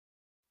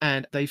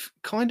 And they've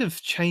kind of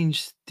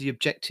changed the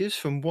objectives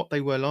from what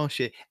they were last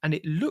year. And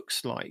it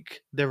looks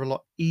like they're a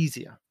lot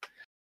easier.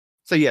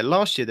 So yeah,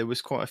 last year there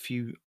was quite a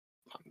few,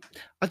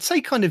 I'd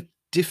say kind of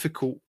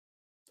difficult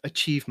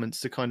achievements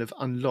to kind of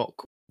unlock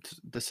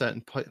the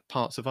certain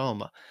parts of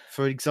armor.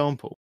 For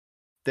example,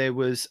 there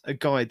was a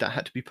guide that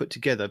had to be put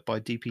together by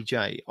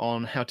DPJ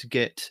on how to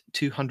get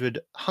 200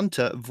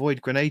 Hunter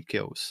Void Grenade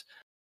kills.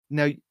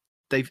 Now,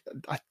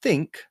 I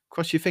think,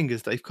 cross your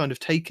fingers, they've kind of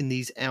taken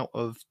these out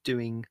of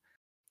doing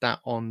that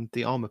on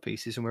the armor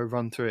pieces, and we'll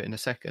run through it in a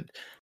second.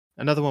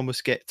 Another one was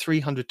to get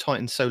 300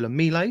 Titan Solar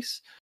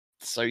Melees.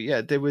 So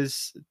yeah,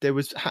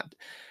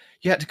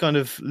 you had to kind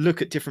of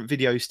look at different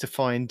videos to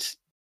find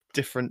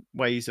different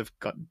ways of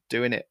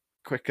doing it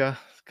quicker,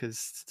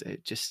 because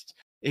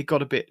it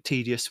got a bit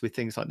tedious with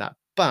things like that.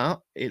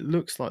 But it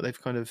looks like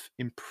they've kind of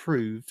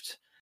improved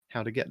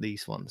how to get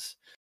these ones.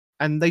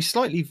 And they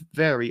slightly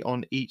vary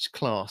on each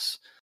class.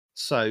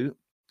 So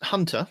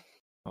Hunter,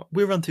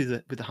 we'll run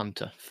through with the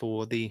Hunter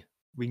for the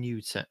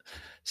renewed set.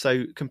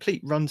 So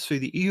complete runs through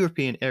the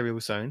European aerial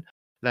zone,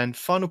 land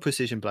final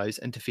precision blows,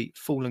 and defeat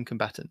fallen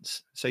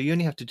combatants. So you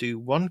only have to do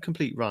 1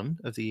 complete run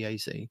of the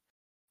EAZ,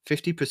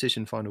 50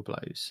 precision final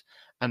blows,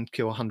 and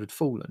kill 100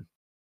 fallen.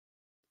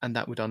 And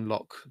that would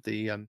unlock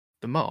the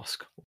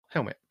mask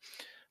helmet.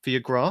 For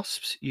your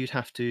grasps, you'd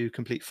have to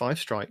complete 5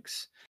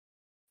 strikes,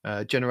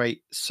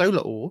 generate solar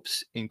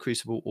orbs in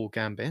Crucible or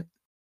Gambit,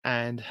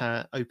 and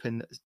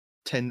open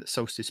 10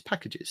 solstice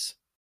packages.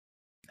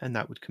 And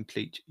that would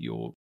complete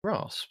your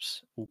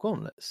grasps or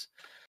gauntlets.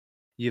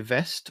 Your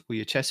vest or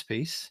your chest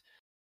piece,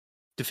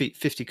 defeat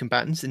 50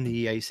 combatants in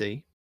the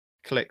EAZ,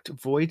 collect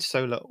void,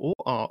 solar, or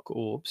arc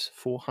orbs,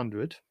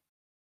 400.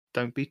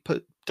 Don't be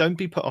put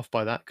off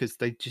by that, because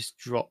they just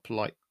drop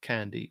like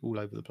candy all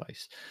over the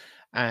place.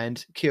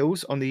 And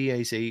kills on the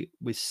EAZ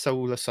with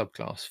solar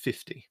subclass,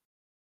 50.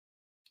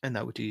 And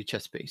that would do your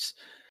chest piece.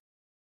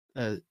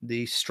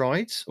 The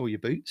strides or your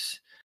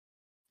boots,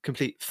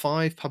 complete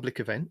 5 public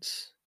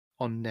events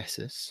on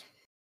Nessus,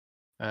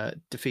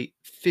 defeat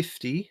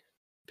 50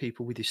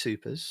 people with your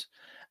supers,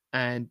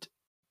 and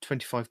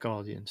 25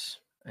 guardians,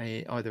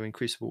 either in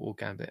Crucible or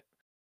Gambit.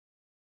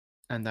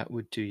 And that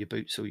would do your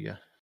boots or your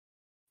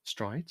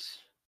strides.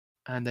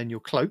 And then your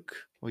cloak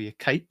or your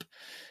cape,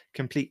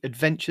 complete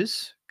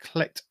adventures,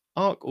 collect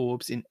arc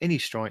orbs in any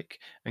strike,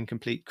 and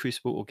complete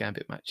Crucible or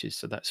Gambit matches.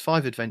 So that's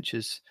 5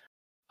 adventures,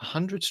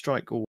 100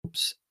 strike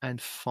orbs,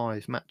 and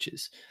 5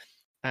 matches.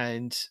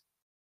 And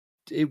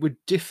it would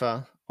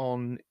differ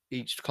on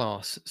each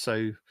class.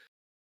 So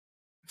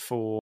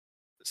for,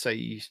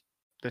 say,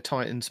 the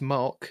Titan's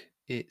Mark,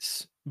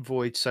 it's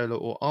void, solar,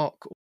 or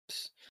arc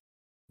orbs,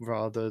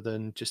 rather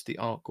than just the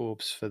arc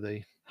orbs for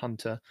the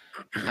Hunter.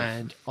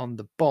 And on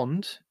the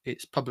Bond,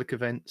 it's public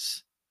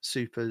events,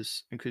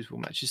 supers, and Crucible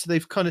matches. So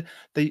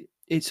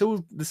it's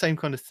all the same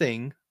kind of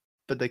thing,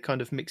 but they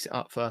kind of mix it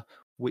up for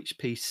which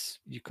piece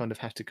you kind of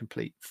have to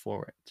complete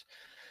for it.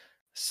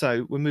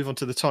 So we'll move on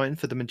to the Titan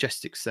for the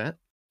Majestic set.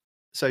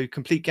 So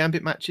complete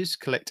Gambit matches,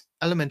 collect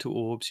elemental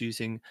orbs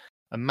using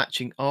a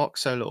matching arc,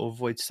 solar, or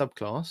void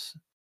subclass.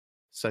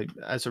 So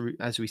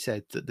as we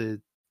said, that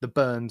the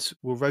burns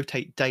will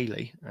rotate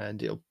daily,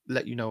 and it'll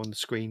let you know on the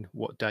screen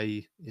what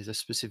day is a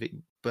specific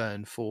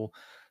burn for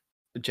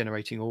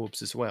generating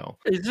orbs as well.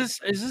 Is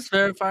this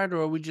verified, or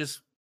are we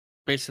just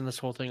basing this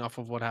whole thing off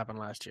of what happened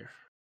last year?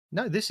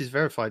 No, this is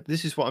verified.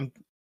 This is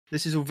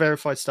all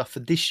verified stuff for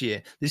this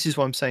year. This is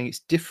why I'm saying it's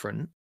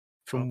different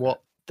from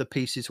what the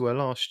pieces were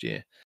last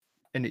year.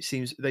 and it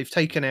seems they've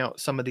taken out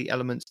some of the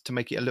elements to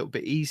make it a little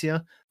bit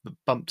easier, but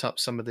bumped up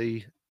some of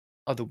the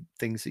other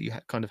things that you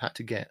kind of had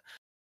to get.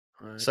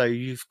 Right. So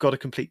you've got to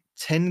complete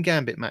 10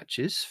 Gambit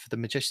matches for the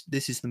Majestic.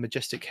 This is the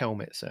Majestic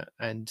helmet set,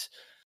 and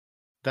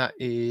that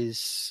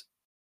is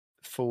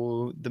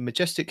for the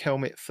Majestic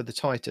helmet for the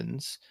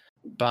Titans,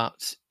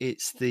 but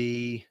it's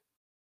the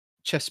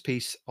chest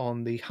piece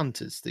on the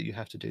Hunters that you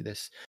have to do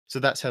this. So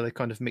that's how they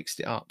kind of mixed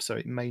it up. So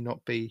it may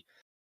not be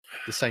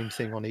the same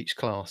thing on each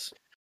class.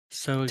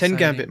 So 10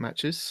 Gambit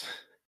matches.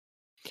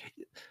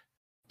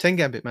 10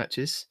 Gambit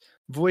matches.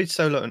 Void,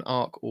 Solar, and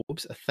Arc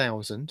orbs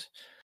 1,000.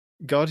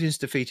 Guardians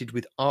defeated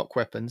with arc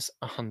weapons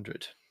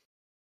 100.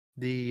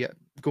 The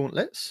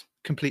gauntlets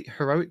complete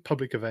heroic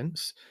public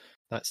events.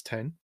 That's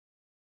 10.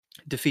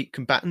 Defeat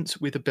combatants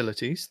with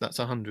abilities. That's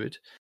 100.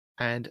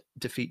 And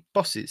defeat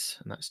bosses.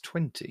 And that's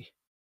 20.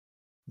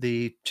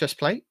 The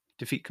chestplate.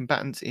 Defeat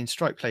combatants in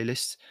strike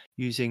playlists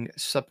using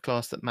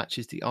subclass that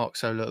matches the arc,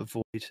 solar,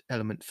 void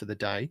element for the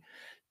day.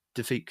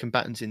 Defeat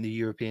combatants in the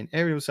European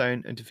aerial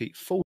zone and defeat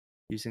full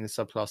using the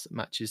subclass that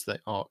matches the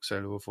arc,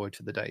 solar, or void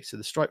for the day. So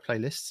the strike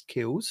playlists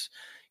kills,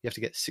 you have to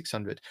get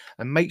 600.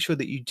 And make sure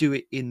that you do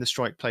it in the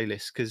strike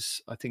playlist,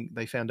 because I think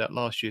they found out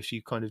last year if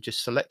you kind of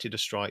just selected a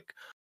strike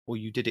or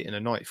you did it in a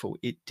nightfall,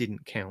 it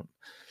didn't count.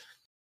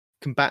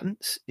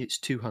 Combatants, it's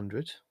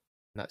 200.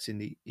 That's in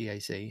the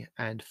EAZ.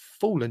 And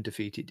fallen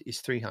defeated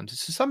is 300.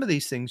 So some of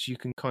these things you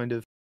can kind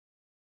of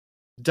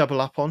double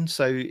up on.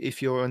 So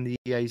if you're on the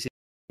EAZ,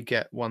 you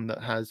get one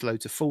that has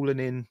loads of fallen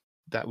in,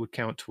 that would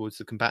count towards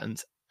the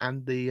combatants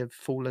and the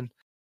fallen.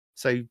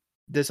 So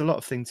there's a lot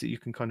of things that you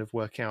can kind of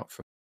work out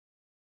from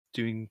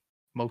doing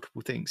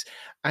multiple things.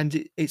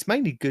 And it's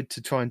mainly good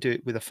to try and do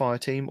it with a fire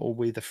team or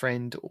with a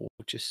friend, or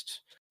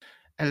just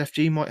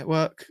LFG might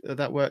work.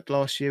 That worked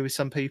last year with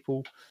some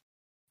people.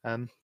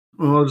 Well,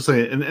 I'll just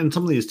say, and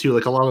some of these too,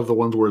 like a lot of the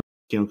ones where,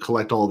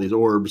 collect all these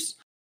orbs.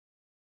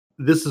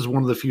 This is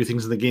one of the few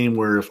things in the game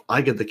where if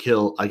I get the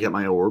kill, I get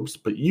my orbs,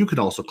 but you can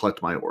also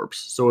collect my orbs.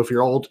 So if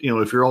you're all,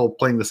 if you're all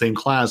playing the same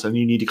class and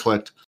you need to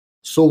collect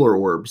solar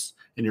orbs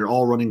and you're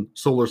all running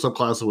solar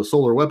subclasses with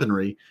solar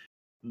weaponry,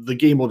 the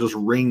game will just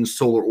rain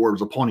solar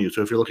orbs upon you.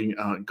 So if you're looking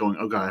going,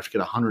 oh god, I have to get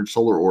 100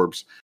 solar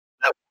orbs,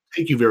 that won't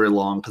take you very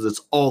long because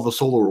it's all the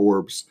solar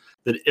orbs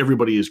that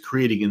everybody is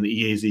creating in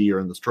the EAZ or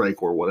in the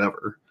strike or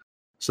whatever.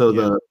 So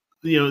the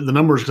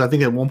numbers, because I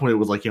think at one point it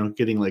was like,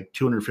 getting like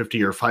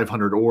 250 or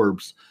 500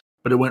 orbs,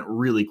 but it went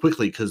really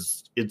quickly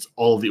because it's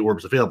all of the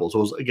orbs available.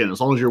 So again,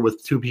 as long as you're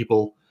with two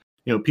people,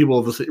 people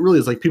of the, it really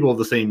is like people of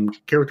the same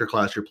character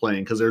class you're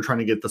playing, because they're trying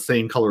to get the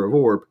same color of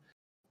orb.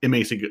 It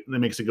makes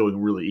it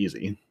going really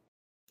easy,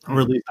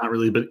 or at least not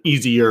really, but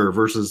easier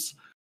versus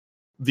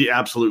the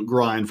absolute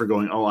grind for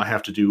going, oh, I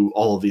have to do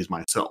all of these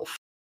myself.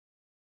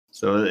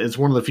 So it's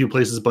one of the few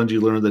places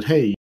Bungie learned that,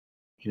 hey,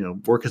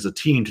 work as a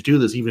team to do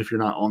this, even if you're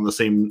not on the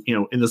same,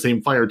 in the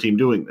same fire team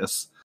doing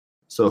this.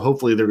 So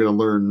hopefully they're going to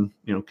learn,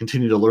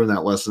 continue to learn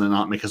that lesson and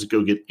not make us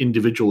go get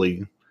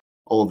individually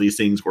all of these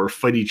things or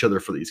fight each other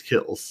for these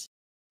kills.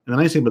 And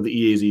the nice thing about the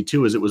EAZ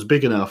too is it was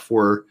big enough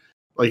where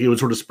like it would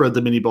sort of spread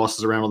the mini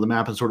bosses around on the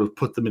map and sort of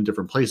put them in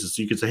different places.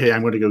 So you could say, hey,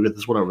 I'm going to go get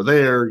this one over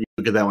there, you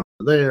get that one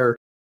over there.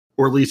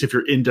 Or at least if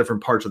you're in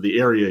different parts of the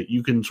area,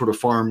 you can sort of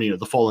farm, the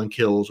Fallen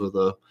kills or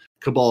the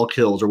Cabal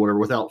kills or whatever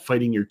without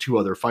fighting your two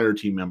other fire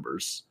team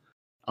members.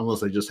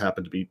 Unless they just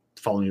happen to be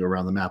following you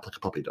around the map like a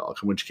puppy dog,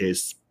 in which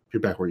case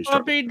you're back where you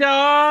started. Puppy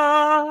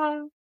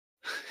dog!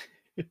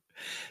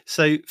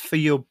 So for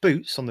your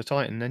boots on the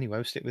Titan, anyway,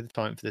 we'll stick with the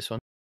Titan for this one.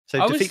 So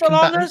Are defeat we still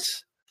combatants. on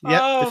this?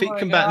 Yeah, defeat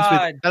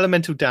combatants with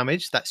elemental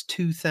damage. That's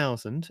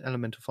 2,000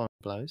 elemental final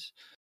blows.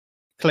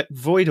 Collect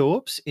void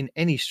orbs in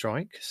any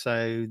strike.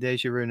 So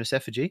there's your Ruinous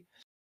Effigy.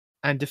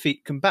 And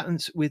defeat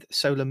combatants with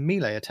solar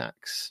melee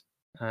attacks.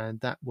 And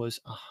that was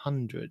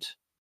 100.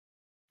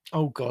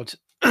 Oh, God.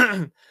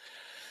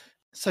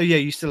 So, yeah,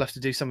 you still have to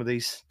do some of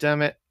these.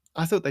 Damn it.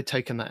 I thought they'd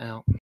taken that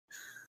out.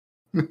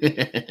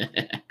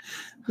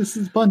 This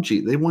is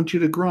Bungie. They want you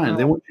to grind.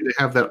 They want you to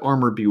have that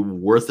armor be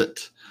worth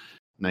it,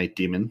 Night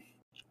Demon.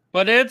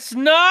 But it's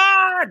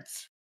not!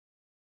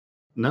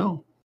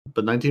 No.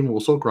 But Night Demon will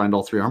still grind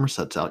all 3 armor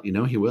sets out.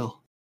 He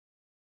will.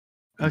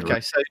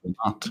 Okay, so...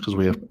 Not, because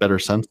we have better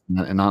sense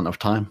and not enough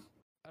time.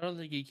 I don't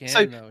think he can,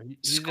 so, though.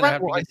 He's going to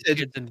have to get the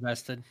kids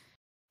invested.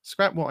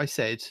 Scrap what I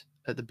said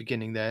at the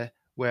beginning there,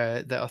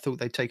 where I thought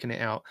they'd taken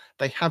it out.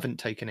 They haven't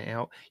taken it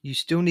out. You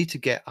still need to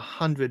get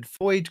 100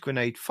 Void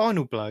Grenade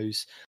final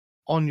blows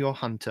on your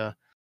Hunter.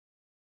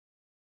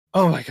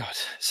 Oh my god.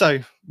 So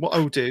what I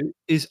will do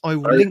is I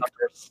will link...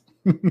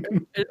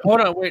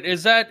 Hold on, wait.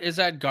 Is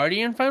that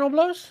Guardian final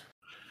blows?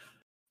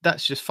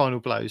 That's just final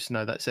blows.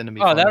 No, that's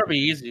enemy. Oh, that'll be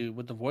easy.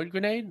 With the Void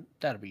Grenade,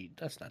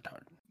 that's not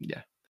hard.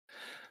 Yeah.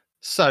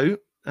 So,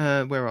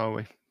 where are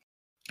we?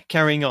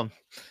 Carrying on.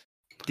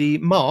 The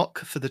mark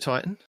for the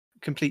Titan.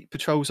 Complete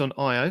patrols on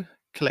Io.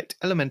 Collect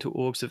elemental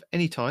orbs of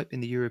any type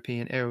in the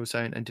European aerial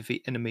zone and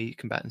defeat enemy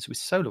combatants with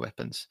solar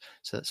weapons.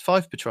 So that's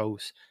 5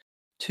 patrols,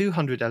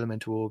 200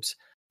 elemental orbs,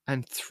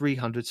 and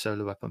 300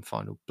 solar weapon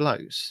final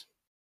blows.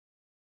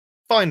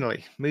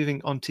 finally,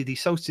 moving on to the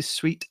Solstice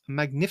Suite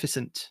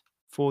Magnificent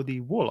for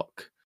the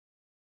Warlock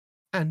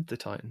and the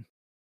Titan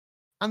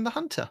and the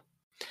Hunter.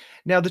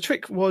 Now, the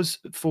trick was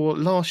for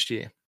last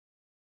year,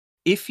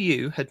 if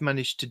you had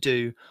managed to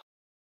do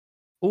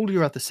all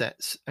your other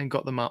sets and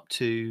got them up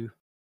to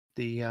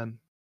the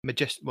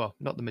Majestic, well,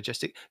 not the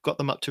Majestic, got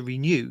them up to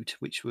Renewed,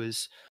 which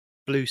was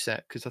blue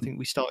set, because I think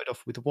we started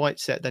off with a white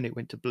set, then it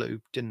went to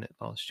blue, didn't it,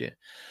 last year?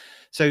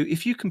 So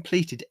if you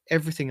completed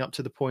everything up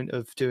to the point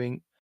of doing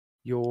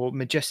your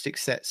Majestic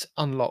sets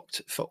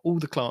unlocked for all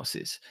the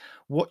classes,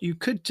 what you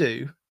could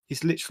do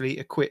is literally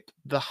equip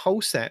the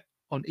whole set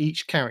on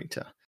each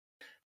character.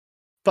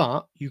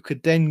 But you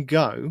could then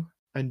go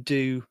and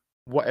do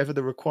whatever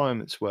the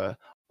requirements were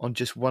on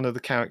just one of the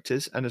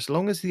characters. And as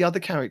long as the other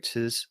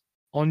characters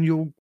on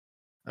your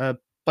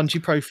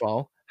Bungie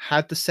profile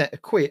had the set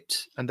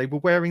equipped and they were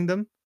wearing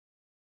them,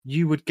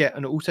 you would get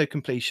an auto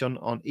completion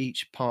on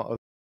each part of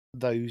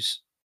those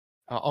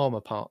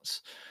armor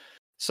parts.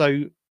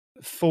 So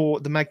for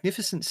the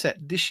Magnificent set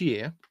this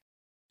year,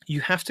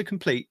 you have to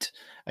complete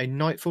a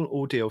Nightfall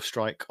Ordeal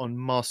Strike on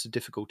Master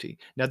difficulty.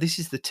 Now, this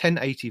is the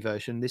 1080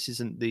 version. This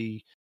isn't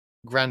the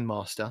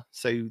Grandmaster.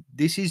 So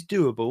this is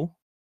doable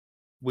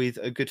with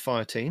a good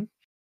fire team.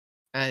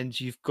 And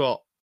you've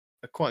got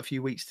quite a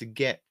few weeks to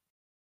get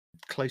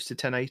close to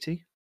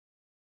 1080.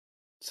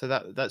 So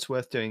that's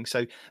worth doing.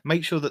 So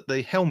make sure that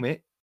the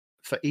helmet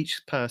for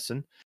each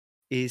person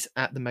is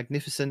at the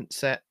Magnificent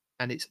set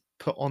and it's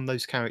put on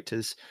those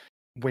characters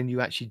when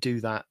you actually do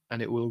that,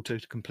 and it will auto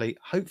complete.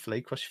 Hopefully,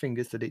 cross your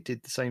fingers that it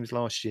did the same as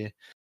last year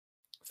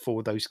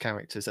for those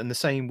characters, and the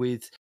same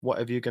with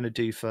whatever you're going to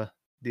do for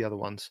the other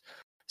ones.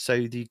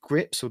 So the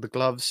grips or the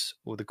gloves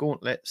or the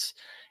gauntlets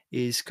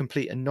is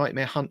complete a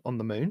Nightmare Hunt on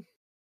the Moon.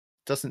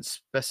 Doesn't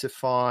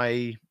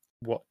specify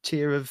what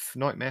tier of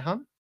Nightmare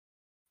Hunt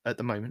at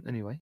the moment,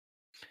 anyway.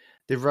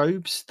 The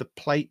robes, the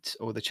plate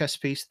or the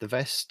chest piece, the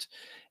vest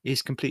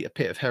is complete a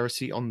Pit of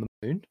Heresy on the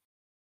Moon.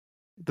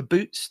 The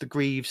boots, the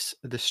greaves,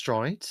 the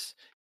strides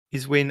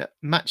is win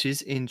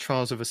matches in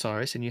Trials of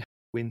Osiris, and you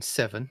win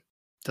 7.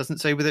 Doesn't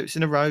say whether it's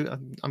in a row.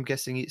 I'm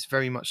guessing it's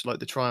very much like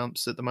the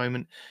Triumphs at the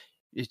moment.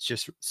 It's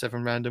just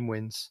 7 random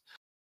wins.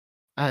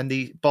 And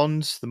the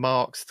bonds, the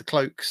marks, the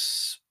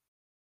cloaks,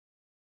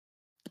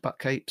 the butt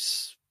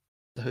capes,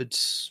 the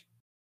hoods,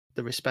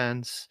 the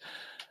wristbands,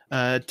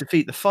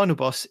 defeat the final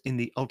boss in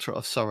the Altar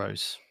of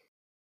Sorrows.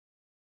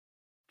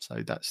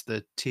 So that's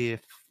the tier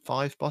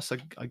 5 boss,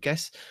 I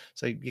guess.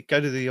 So you go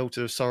to the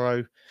Altar of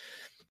Sorrow,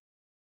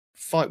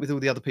 fight with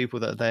all the other people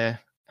that are there,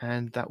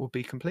 and that will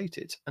be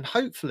completed. And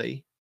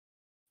hopefully,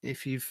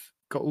 if you've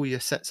got all your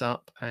sets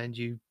up and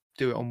you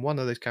do it on one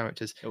of those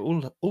characters, it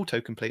will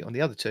auto-complete on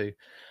the other 2, and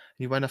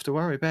you won't have to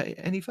worry about it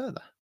any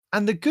further.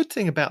 And the good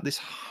thing about this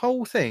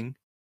whole thing,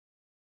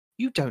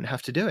 you don't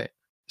have to do it.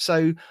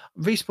 So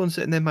Respawn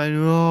sitting there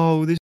moaning,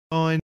 oh, this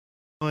is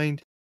fine.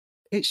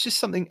 It's just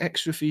something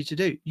extra for you to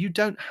do. You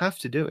don't have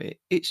to do it.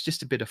 It's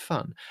just a bit of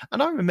fun.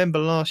 And I remember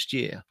last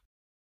year,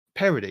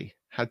 Parody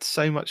had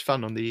so much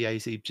fun on the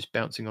EAZ just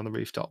bouncing on the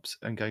rooftops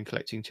and going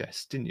collecting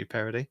chests. Didn't you,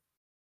 Parody?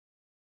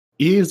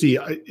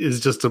 EAZ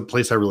is just a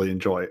place I really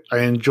enjoy.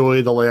 I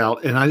enjoy the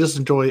layout, and I just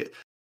enjoy it.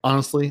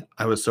 Honestly,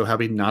 I was so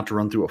happy not to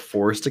run through a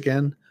forest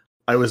again.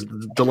 I was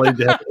delayed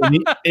to have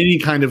any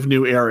kind of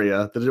new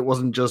area, that it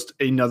wasn't just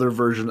another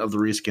version of the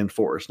reskinned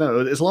forest. No,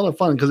 it's a lot of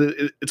fun because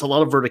it's a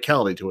lot of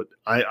verticality to it.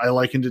 I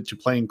likened it to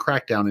playing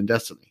Crackdown in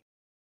Destiny.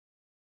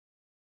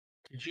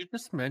 Did you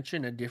just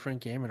mention a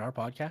different game in our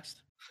podcast?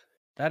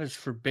 That is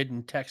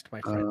forbidden text, my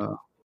friend.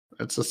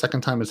 It's the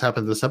second time it's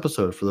happened this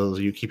episode for those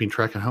of you keeping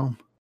track at home.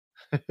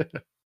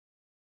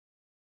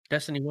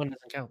 Destiny 1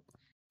 doesn't count.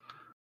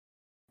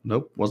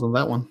 Nope, wasn't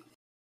that one.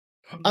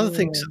 Other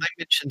things that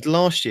they mentioned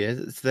last year,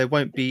 there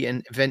won't be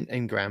an event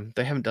engram.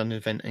 They haven't done an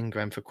event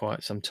engram for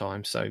quite some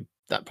time, so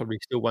that probably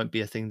still won't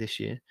be a thing this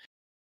year.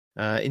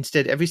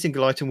 Instead, every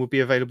single item will be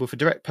available for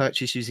direct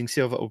purchase using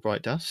silver or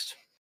bright dust.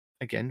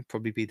 Again,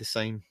 probably be the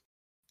same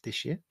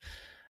this year.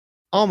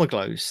 Armor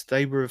glows,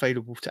 they were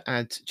available to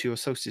add to your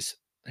Solstice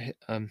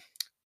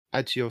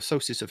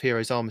of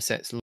Heroes armor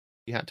sets.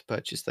 You had to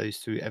purchase those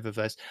through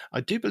Eververse. I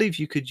do believe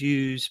you could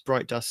use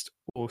bright dust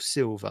or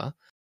silver.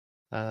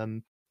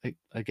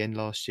 Again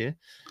last year.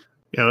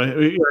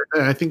 Yeah,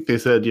 I think they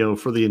said,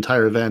 for the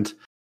entire event,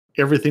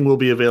 everything will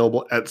be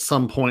available at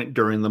some point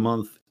during the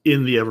month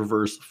in the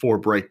Eververse for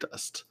Bright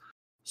Dust.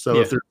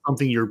 So if there's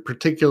something you're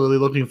particularly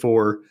looking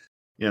for,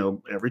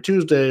 every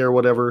Tuesday or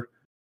whatever,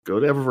 go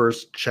to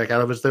Eververse, check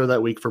out if it's there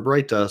that week for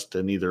Bright Dust,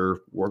 and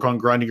either work on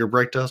grinding your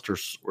Bright Dust or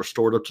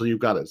store it up till you've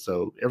got it.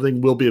 So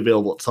everything will be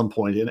available at some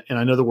point. And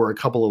I know there were a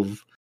couple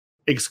of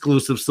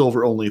exclusive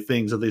silver-only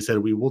things that they said,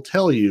 we will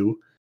tell you.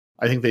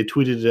 I think they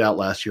tweeted it out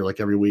last year,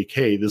 like every week.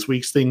 Hey, this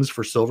week's things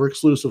for silver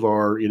exclusive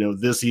are,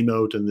 this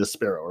emote and this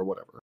sparrow or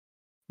whatever.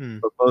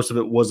 But most of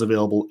it was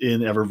available in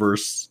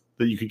Eververse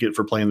that you could get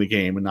for playing the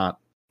game and not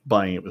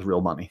buying it with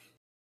real money.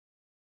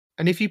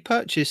 And if you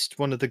purchased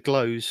one of the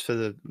glows for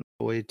the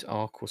Void,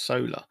 Arc, or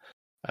Solar,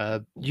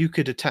 you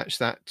could attach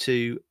that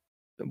to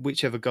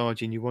whichever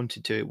Guardian you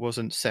wanted to. It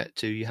wasn't set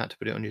to you had to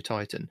put it on your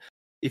Titan.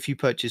 If you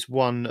purchased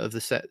one of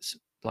the sets,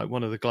 like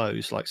one of the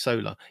glows, like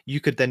Solar, you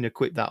could then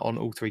equip that on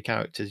all 3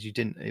 characters.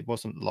 It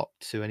wasn't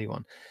locked to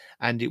anyone.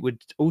 And it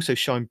would also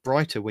shine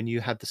brighter when you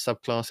had the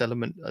subclass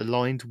element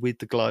aligned with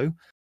the glow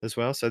as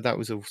well. So that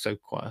was also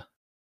quite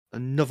a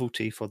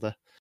novelty for the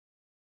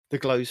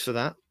glows for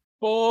that.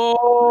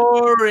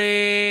 Boring.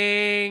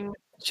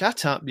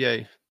 Shut up,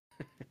 you.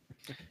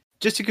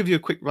 Just to give you a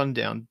quick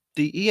rundown,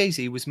 the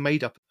EAZ was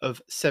made up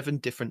of 7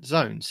 different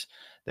zones.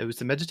 There was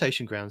the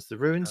meditation grounds, the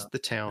ruins, the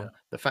town,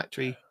 the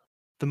factory,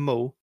 the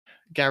mall,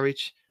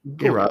 garage.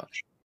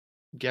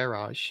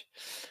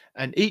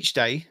 And each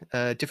day,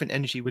 different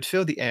energy would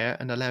fill the air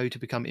and allow you to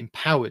become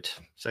empowered.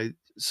 So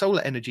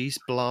solar energies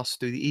blast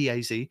through the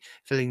EAZ,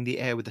 filling the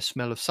air with the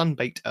smell of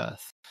sun-baked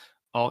earth.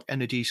 Arc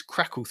energies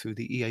crackle through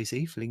the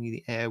EAZ, filling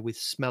the air with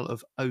smell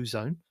of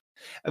ozone.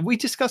 And we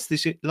discussed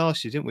this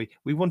last year, didn't we?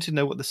 We wanted to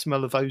know what the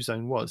smell of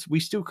ozone was. We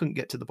still couldn't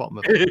get to the bottom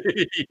of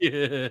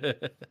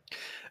it.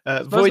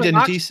 Void like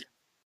energies. Oxygen.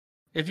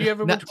 If you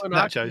ever went to an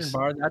oxygen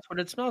bar, that's what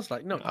it smells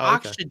like. No,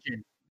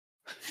 oxygen.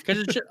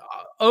 Because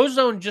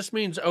ozone just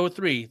means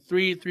O3,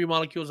 three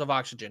molecules of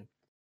oxygen.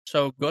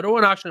 So go to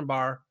an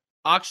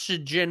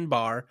oxygen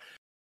bar,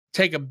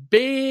 take a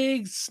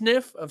big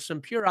sniff of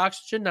some pure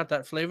oxygen, not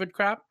that flavored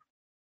crap,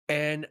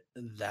 and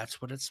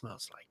that's what it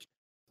smells like.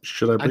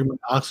 Should I bring my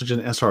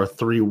oxygen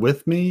SR3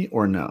 with me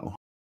or no?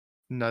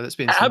 No, that's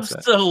been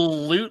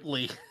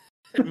absolutely.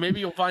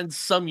 Maybe you'll find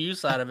some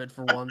use out of it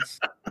for once.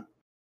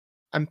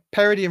 And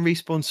Parody and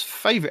Respawn's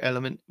favorite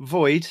element,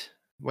 Void.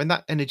 When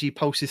that energy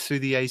pulses through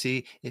the AZ,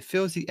 it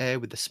fills the air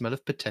with the smell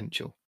of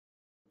potential.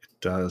 It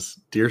does.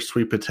 Dear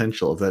sweet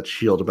potential of that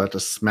shield about to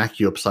smack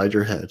you upside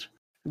your head.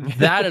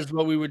 That is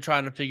what we were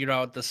trying to figure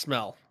out, the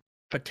smell.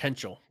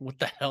 Potential. What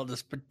the hell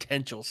does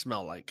potential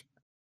smell like?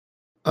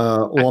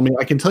 Well, I mean,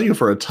 I can tell you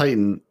for a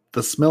Titan,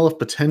 the smell of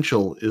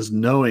potential is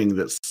knowing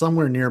that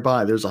somewhere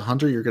nearby there's a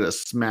hunter you're going to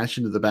smash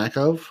into the back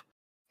of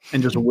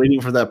and just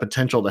waiting for that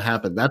potential to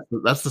happen.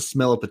 That's the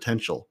smell of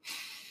potential.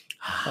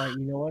 You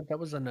know what? That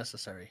was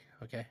unnecessary.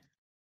 Okay.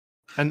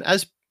 And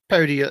as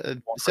Parody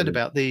said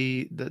about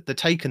the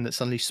Taken that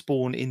suddenly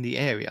spawn in the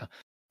area,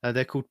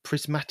 they're called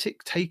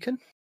prismatic Taken.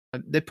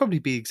 They'd probably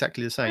be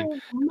exactly the same.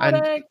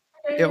 And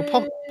it'll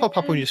pop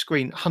up on your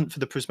screen, hunt for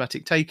the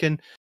prismatic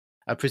Taken.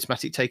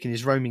 Prismatic Taken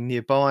is roaming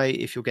nearby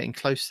if you're getting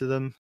close to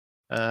them,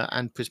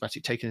 and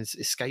Prismatic Taken has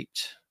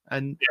escaped.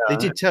 And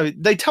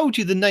they told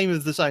you the name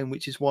of the zone,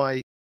 which is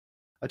why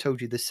I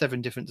told you there's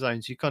 7 different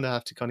zones. You kind of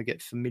have to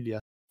get familiar.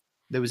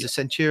 There was a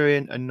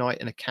Centurion, a Knight,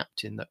 and a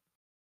Captain that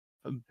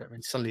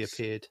suddenly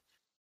appeared.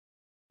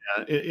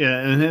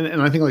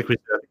 And I think, like we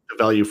said, the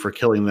value for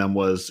killing them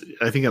was,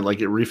 I think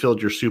it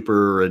refilled your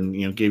super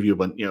and gave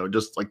you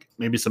just like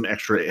maybe some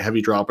extra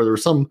heavy drop, or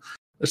there's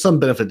some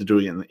benefit to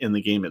doing it in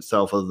the game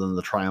itself other than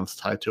the triumphs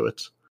tied to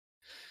it.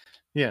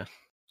 Yeah,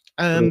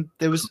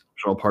 there was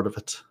a part of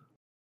it.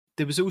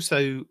 There was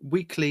also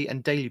weekly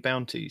and daily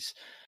bounties,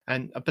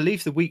 and I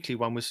believe the weekly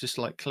one was just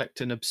like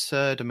collect an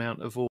absurd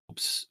amount of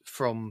orbs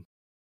from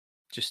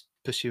just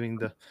pursuing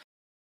the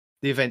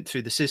event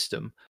through the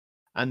system.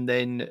 And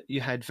then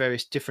you had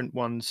various different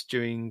ones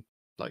during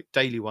like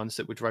daily ones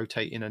that would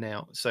rotate in and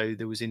out. So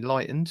there was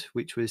Enlightened,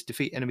 which was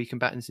defeat enemy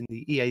combatants in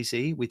the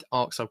EAZ with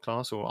Arc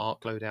subclass or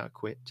Arc loadout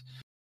equipped.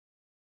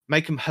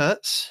 Make 'em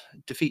Hurts,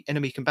 defeat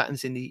enemy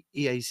combatants in the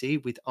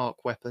EAZ with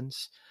Arc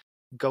weapons.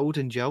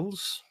 Golden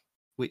Jewels,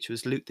 which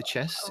was loot the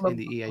chests in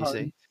the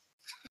EAZ.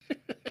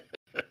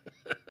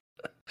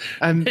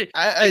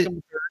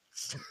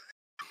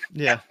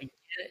 Yeah.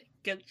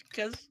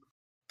 Because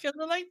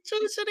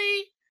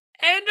electricity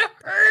and it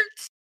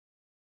hurts.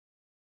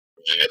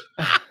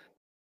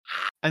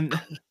 And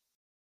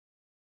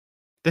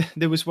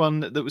there was one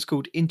that was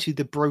called Into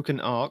the Broken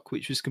Arc,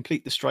 which was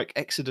complete the strike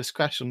Exodus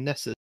Crash on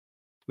Nessus,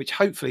 which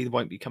hopefully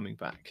won't be coming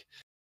back.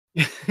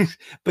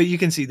 But you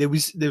can see there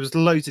was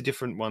loads of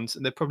different ones,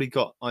 and they've probably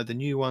got either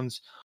new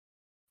ones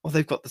or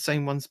they've got the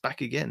same ones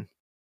back again.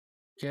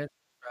 Get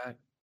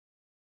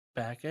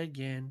back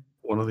again.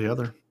 One or the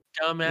other.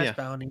 Dumbass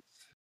bounties.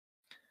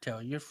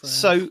 Tell your friends.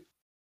 So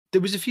there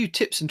was a few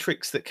tips and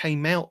tricks that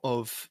came out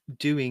of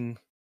doing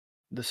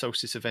the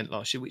Solstice event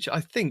last year, which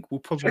I think will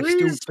probably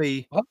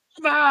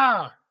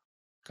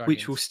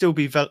still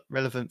be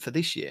relevant for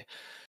this year.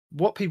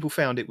 What people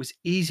found, it was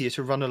easier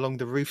to run along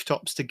the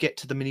rooftops to get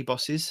to the mini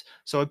bosses.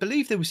 So I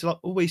believe there was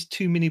always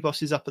 2 mini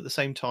bosses up at the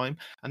same time,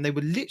 and they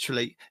would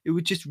it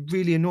would just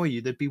really annoy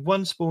you. There'd be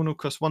one spawn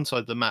across one side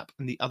of the map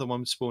and the other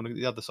one would spawn on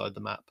the other side of the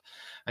map,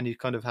 and you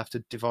kind of have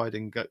to divide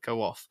and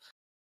go off.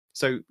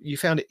 So you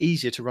found it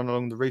easier to run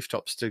along the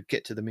rooftops to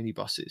get to the mini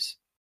bosses.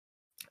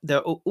 There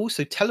are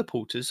also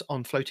teleporters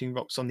on floating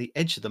rocks on the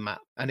edge of the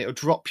map, and it'll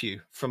drop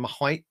you from a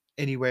height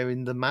anywhere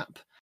in the map,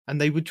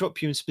 and they would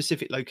drop you in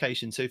specific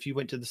locations. So if you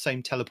went to the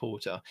same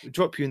teleporter, it would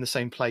drop you in the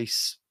same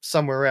place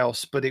somewhere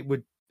else, but it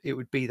would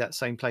be that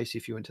same place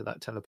if you went to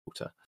that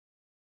teleporter.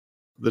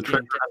 The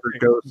treasure hunter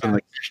ghosts and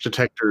the cache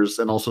detectors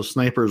and also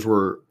snipers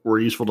were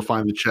useful to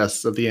find the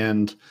chests at the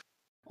end.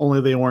 only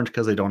they weren't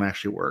because they don't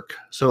actually work.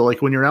 So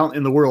like when you're out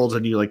in the worlds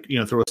and you like,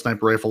 throw a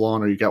sniper rifle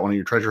on, or you got one of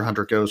your treasure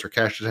hunter ghosts or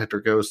cache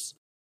detector ghosts,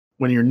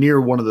 when you're near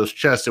one of those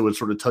chests, it would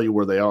sort of tell you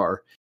where they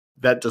are.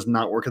 That does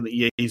not work in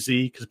the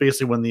EAZ, because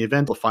basically when the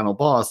event, the final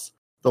boss,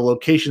 the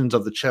locations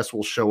of the chest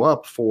will show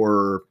up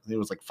for, I think it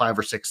was like 5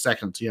 or 6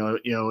 seconds.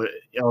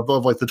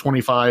 Of like the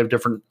 25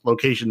 different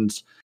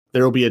locations,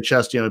 there will be a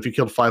chest. If you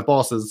killed 5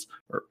 bosses,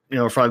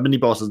 or 5 mini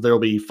bosses, there will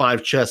be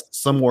 5 chests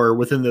somewhere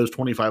within those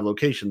 25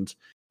 locations.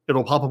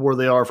 It'll pop up where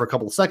they are for a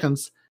couple of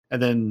seconds,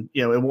 and then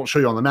it won't show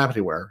you on the map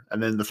anywhere.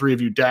 And then the 3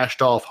 of you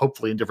dashed off,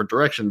 hopefully in different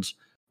directions,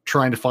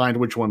 trying to find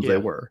which ones they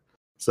were.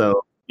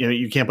 So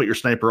you can't put your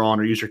sniper on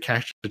or use your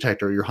cache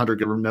detector or your hunter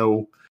to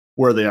know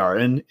where they are.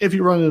 And if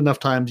you run it enough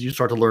times, you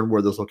start to learn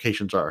where those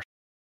locations are.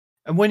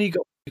 And when you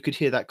could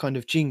hear that kind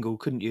of jingle,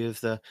 couldn't you,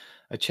 of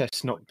a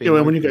chest not being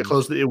when you get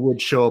close, it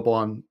would show up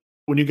on,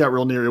 when you got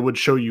real near, it would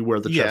show you where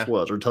the chest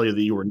was, or tell you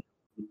that you were near.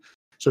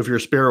 So if you're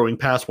sparrowing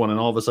past one and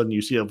all of a sudden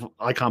you see an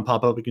icon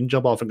pop up, you can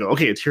jump off and go,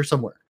 okay, it's here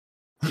somewhere.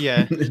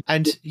 Yeah.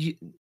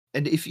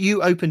 And if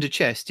you opened a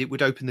chest, it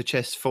would open the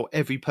chest for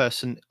every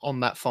person on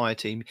that fire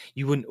team.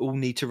 You wouldn't all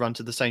need to run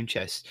to the same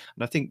chest.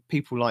 And I think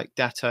people like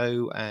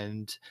Datto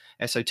and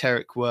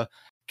Esoteric were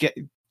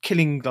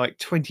killing like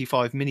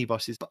 25 mini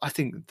bosses. But I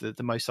think the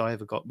most I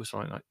ever got was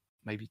like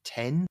maybe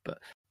 10. But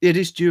it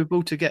is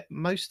doable to get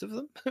most of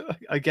them,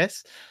 I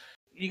guess.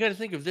 You got to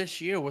think of this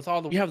year with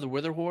all you have the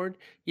Wither Horde,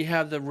 you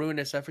have the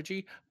Ruinous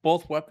Effigy.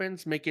 Both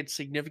weapons make it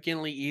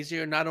significantly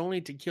easier, not only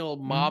to kill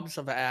mobs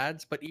of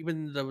ads, but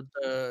even the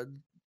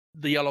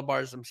yellow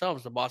bars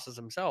themselves, the bosses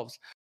themselves.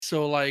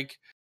 So like,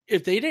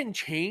 if they didn't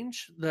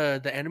change the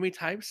enemy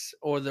types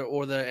or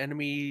the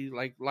enemy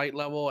like light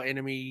level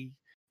enemy,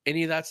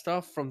 any of that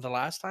stuff from the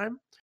last time,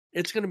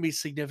 it's going to be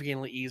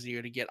significantly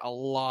easier to get a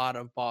lot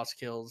of boss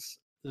kills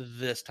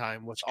this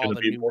time with all the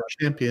new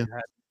champion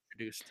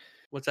introduced.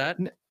 What's that?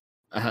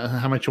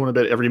 How much you want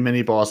to bet every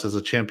mini boss is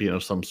a champion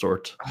of some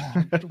sort?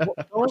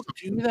 Don't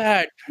do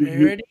that,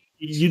 Parody.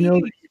 You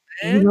know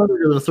they're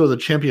going to throw the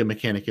champion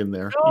mechanic in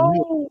there.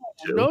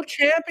 No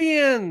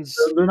champions.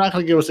 They're not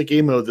going to give us a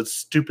game mode that's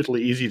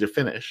stupidly easy to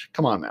finish.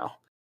 Come on now.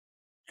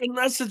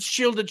 Unless it's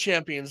shielded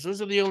champions. Those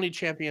are the only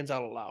champions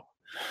I'll allow.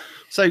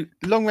 So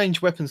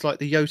long-range weapons like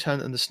the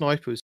Yotan and the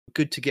snipers are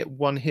good to get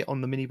one hit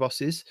on the mini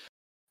bosses.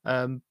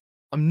 I'm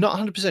not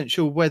 100%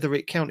 sure whether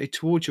it counted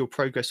towards your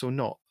progress or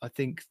not. I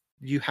think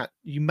you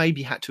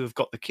maybe had to have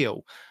got the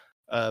kill.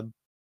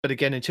 But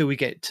again, until we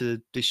get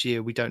to this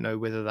year, we don't know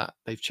whether that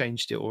they've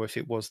changed it or if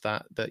it was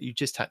that you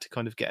just had to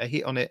kind of get a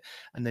hit on it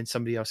and then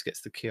somebody else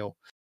gets the kill.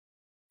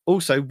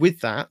 Also, with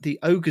that, the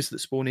ogres that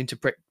spawn in to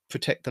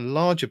protect the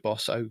larger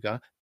boss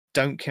ogre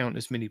don't count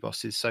as mini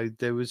bosses. So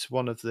there was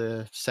one of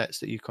the sets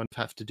that you kind of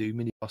have to do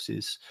mini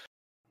bosses.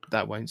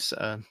 That won't.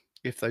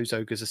 If those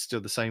ogres are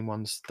still the same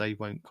ones, they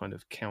won't kind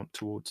of count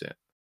towards it.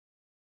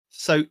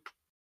 So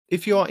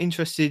if you are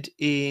interested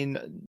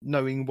in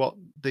knowing what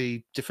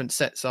the different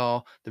sets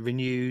are, the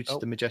renewed,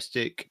 the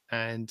majestic,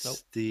 and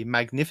the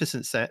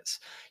magnificent sets,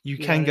 you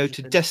can go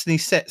to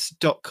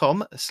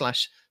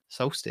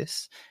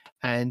destinysets.com/solstice.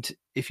 And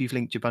if you've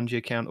linked your Bungie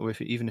account, or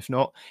even if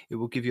not, it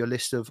will give you a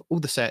list of all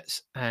the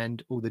sets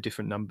and all the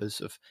different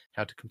numbers of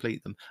how to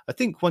complete them. I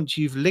think once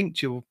you've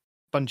linked your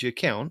Bungie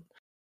account,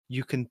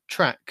 you can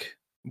track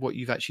what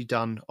you've actually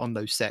done on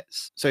those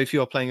sets. So if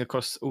you're playing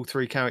across all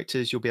 3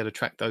 characters, you'll be able to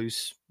track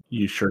those.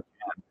 You sure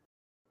can.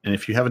 And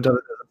if you haven't done it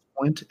at this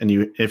point, and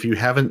if you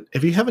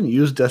haven't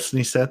used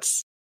Destiny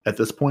sets at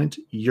this point,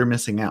 you're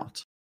missing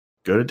out.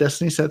 Go to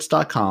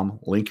destinysets.com,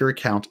 link your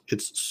account.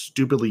 It's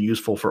stupidly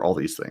useful for all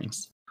these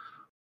things.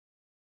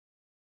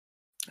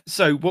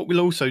 So what we'll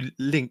also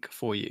link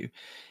for you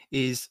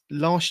is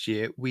last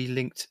year we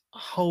linked a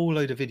whole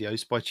load of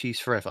videos by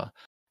Cheese Forever.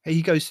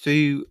 He goes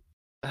through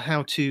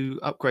how to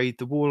upgrade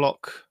the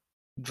Warlock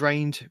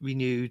drained,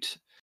 renewed,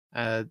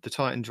 the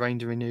Titan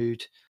drained and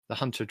renewed, the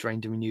Hunter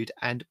drained and renewed,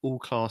 and all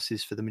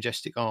classes for the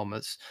Majestic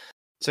armors.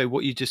 So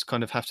what you just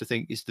kind of have to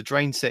think is the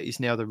drained set is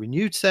now the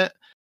renewed set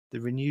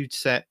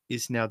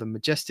is now the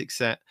Majestic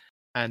set,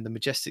 and the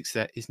Majestic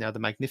set is now the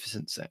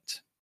Magnificent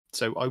set.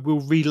 So I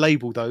will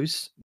relabel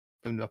those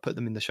and I'll put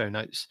them in the show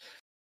notes,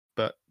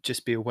 but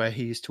just be aware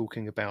he is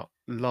talking about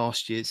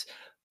last year's,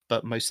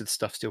 but most of the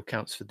stuff still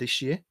counts for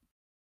this year.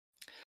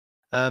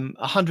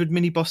 100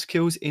 mini boss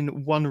kills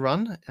in one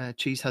run.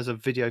 Cheese has a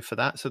video for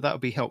that, so that will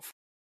be helpful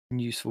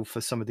and useful for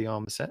some of the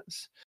armor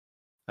sets.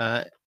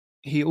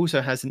 He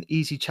also has an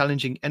easy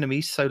challenging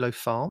enemies solo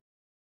farm.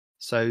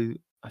 So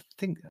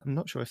I'm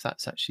not sure if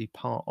that's actually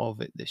part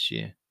of it this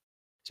year.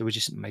 So we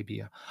just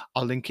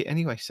I'll link it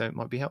anyway, so it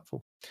might be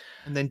helpful.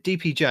 And then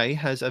DPJ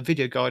has a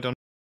video guide on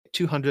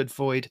 200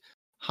 void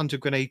hunter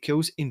grenade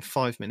kills in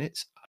 5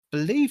 minutes. I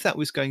believe that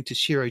was going to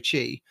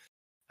Shirochi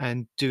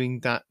and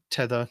doing that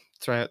tether,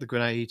 throw out the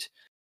grenade,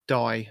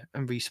 die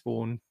and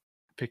respawn,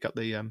 pick up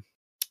the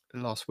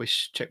last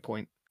wish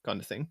checkpoint kind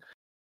of thing.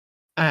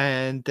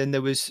 And then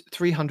there was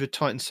 300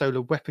 Titan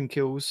solar weapon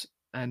kills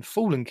and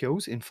fallen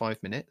kills in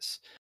 5 minutes,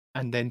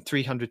 and then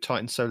 300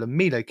 Titan solar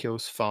melee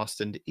kills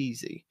fast and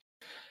easy.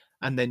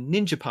 And then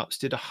Ninja Pups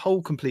did a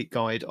whole complete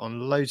guide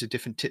on loads of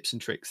different tips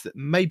and tricks that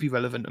may be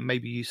relevant and may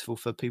be useful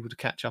for people to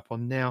catch up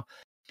on now,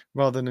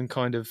 rather than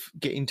kind of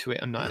get into it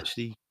and not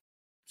actually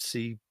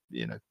see,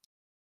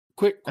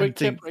 Quick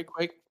tip,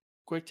 right?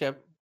 Quick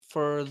tip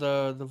for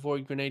the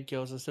void grenade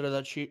kills. Instead of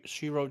that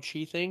she wrote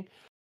chi thing,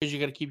 because you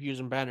got to keep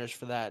using banners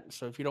for that.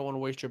 So if you don't want to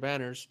waste your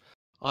banners,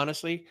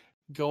 honestly,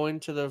 go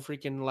into the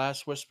freaking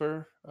Last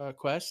Whisper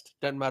quest.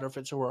 Doesn't matter if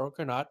it's heroic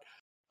or not.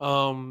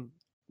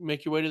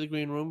 Make your way to the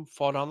green room,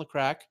 fall down the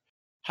crack,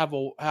 have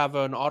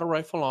an auto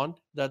rifle on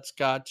that's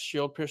got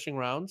shield piercing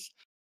rounds,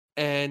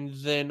 and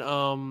then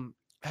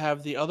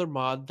have the other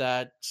mod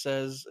that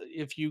says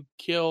if you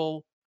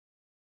kill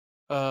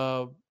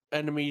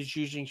enemies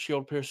using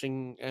shield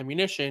piercing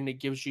ammunition, it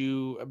gives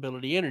you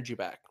ability energy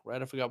back,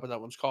 right? I forgot what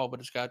that one's called, but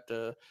it's got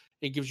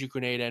it gives you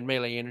grenade and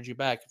melee energy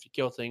back if you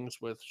kill things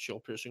with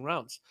shield piercing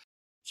rounds.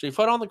 So you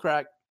fight on the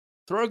crack,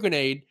 throw a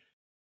grenade,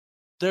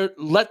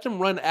 let them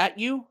run at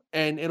you,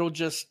 and it'll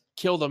just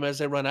kill them as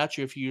they run at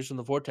you if you're using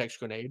the vortex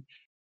grenade.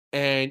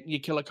 And you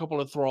kill a couple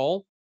of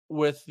thrall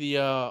with the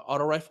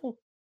auto rifle,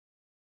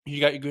 you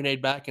got your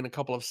grenade back in a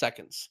couple of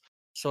seconds.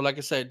 So like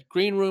I said,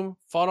 green room,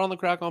 fought on the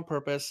crack on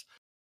purpose,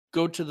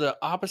 go to the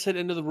opposite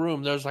end of the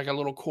room. There's like a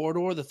little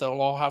corridor that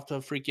they'll all have to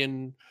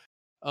freaking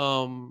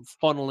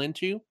funnel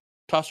into.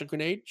 Toss a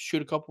grenade,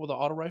 shoot a couple with an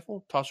auto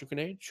rifle, toss a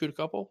grenade, shoot a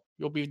couple.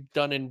 You'll be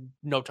done in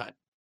no time.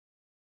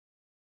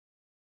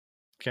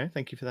 Okay,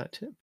 thank you for that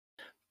tip.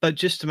 But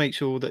just to make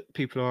sure that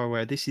people are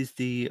aware, this is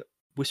the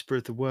Whisper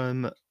of the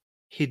Worm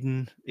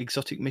hidden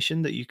exotic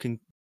mission that you can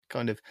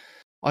kind of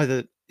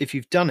either, if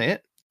you've done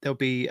it, there'll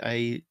be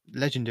a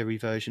legendary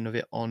version of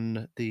it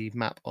on the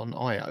map on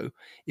IO.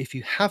 If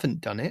you haven't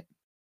done it,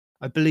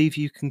 I believe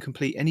you can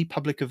complete any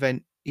public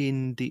event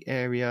in the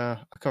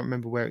area. I can't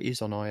remember where it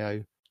is on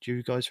IO. Do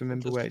you guys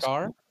remember where it's?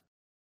 I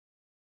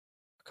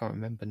can't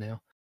remember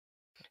now.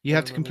 You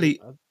have to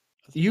complete.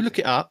 You look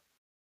it up.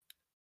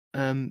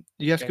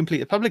 You have to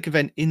complete a public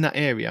event in that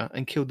area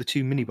and kill the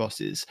 2 mini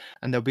bosses,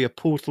 and there'll be a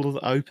portal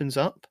that opens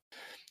up.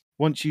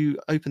 Once you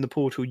open the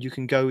portal, you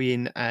can go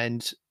in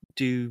and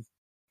do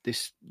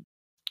this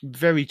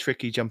very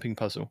tricky jumping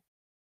puzzle.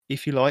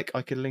 If you like,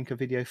 I could link a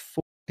video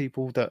for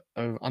people that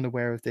are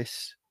unaware of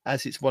this,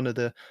 as it's one of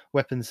the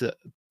weapons that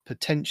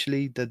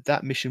potentially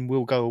that mission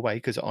will go away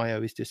because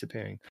IO is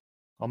disappearing.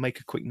 I'll make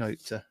a quick note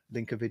to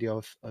link a video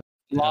of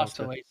Lost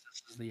Oasis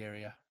is the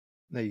area.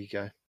 There you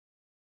go.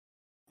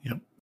 Yep.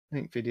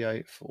 Link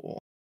video for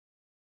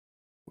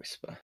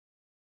Whisper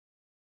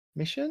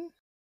mission.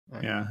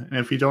 Right. Yeah, and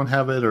if you don't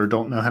have it or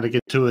don't know how to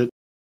get to it,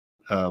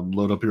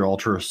 load up your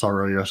Altar of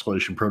Sorrow, your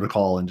Escalation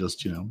Protocol, and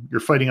just, you're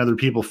fighting other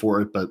people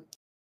for it, but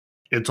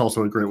it's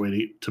also a great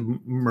way to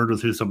murder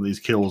through some of these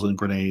kills and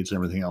grenades and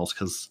everything else,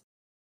 because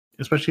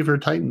especially if you're a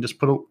Titan, just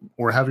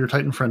or have your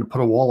Titan friend put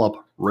a wall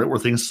up right where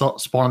things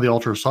spawn on the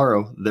Altar of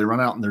Sorrow. They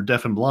run out and they're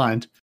deaf and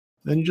blind.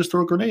 Then you just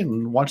throw a grenade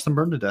and watch them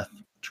burn to death.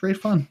 It's great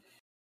fun.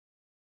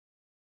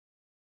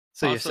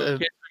 So also,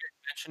 yes,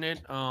 mention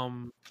it.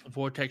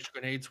 Vortex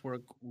grenades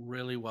work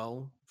really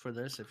well for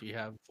this if you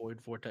have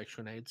void vortex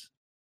grenades.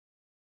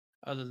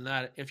 Other than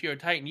that, if you're a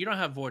Titan, you don't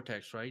have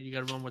vortex, right? You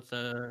got to run with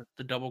the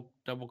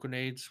double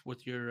grenades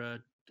with your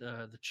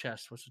the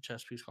chest. What's the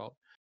chest piece called?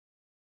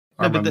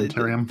 No, but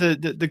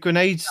the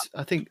grenades.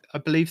 I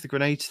believe the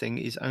grenades thing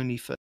is only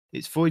for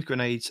it's void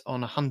grenades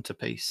on a hunter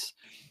piece.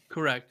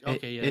 Correct.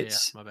 Okay,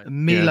 it's my bad.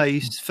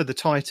 Melees for the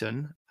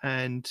Titan,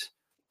 and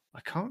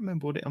I can't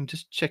remember what it. I'm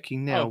just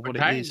checking now what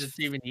Titans, it is. It's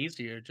even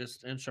easier.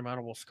 Just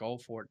Insurmountable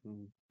Skullfort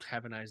and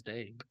have a nice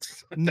day.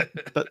 No,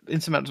 but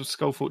Insurmountable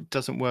Skullfort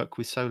doesn't work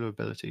with solo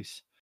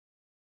abilities.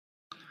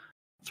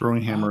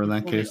 Throwing hammer in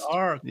that case.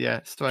 Yeah,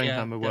 throwing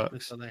hammer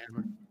works.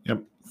 Hammer.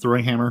 Yep.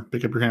 Throwing hammer,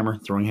 pick up your hammer.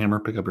 Throwing hammer,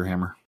 pick up your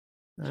hammer.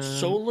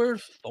 Solar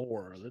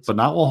Thor. But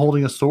not while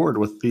holding a sword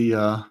with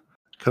the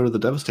Code of the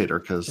Devastator,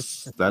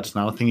 because that's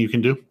not a thing you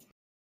can do.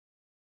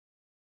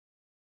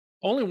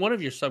 Only one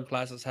of your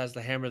subclasses has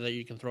the hammer that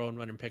you can throw and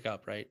run and pick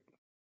up, right?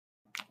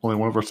 Only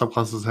one of our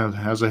subclasses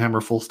has a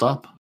hammer full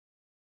stop.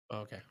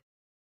 Okay.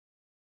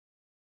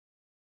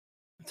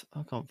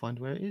 I can't find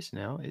where it is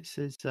now. It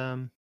says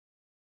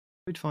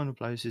Void Final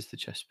Blows is the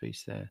chest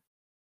piece there.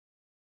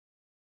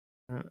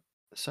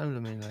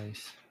 Solar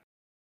Melees.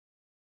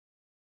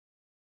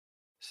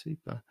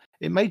 Super.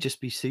 It may just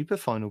be Super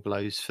Final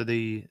Blows for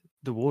the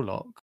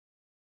Warlock.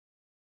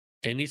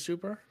 Any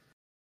super?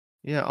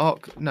 Yeah,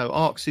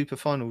 Arc Super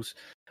Finals,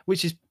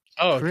 which is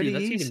pretty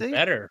that's easy. Even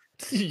better.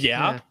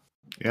 Yeah,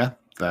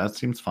 that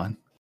seems fine.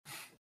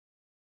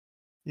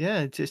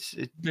 Yeah,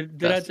 did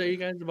I tell you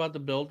guys about the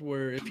build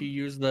where if you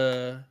use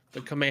the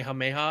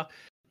Kamehameha,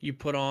 you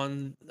put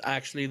on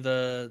actually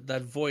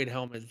that void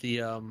helmet,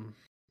 the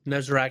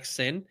Nezarec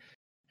Sin,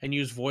 and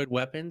use void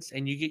weapons,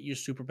 and you get your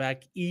super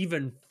back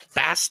even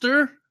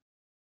faster?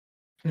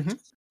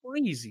 It's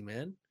crazy,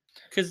 man.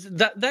 Because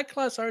that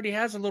class already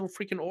has a little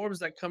freaking orbs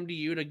that come to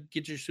you to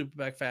get your super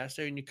back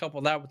faster, and you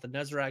couple that with the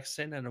Nezarec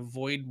Sin and a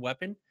void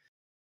weapon.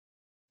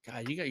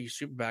 God, you got your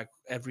super back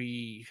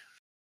every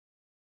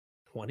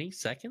 20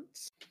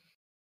 seconds,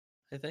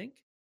 I think.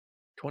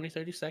 20,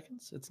 30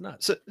 seconds. It's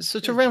nuts. So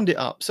to round it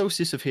up,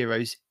 Solstice of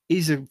Heroes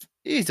is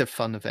a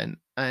fun event,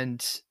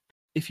 and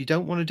if you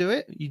don't want to do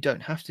it, you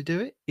don't have to do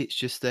it. It's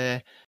just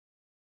there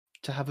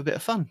to have a bit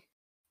of fun.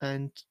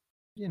 And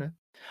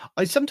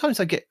I sometimes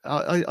get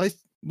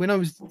when I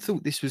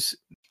thought this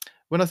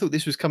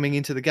was coming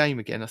into the game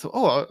again, I thought,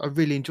 oh, I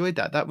really enjoyed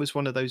that. That was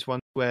one of those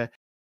ones where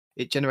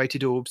it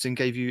generated orbs and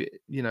gave you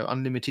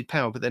unlimited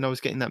power. But then I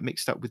was getting that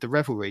mixed up with the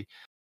Revelry.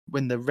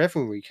 When the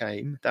Revelry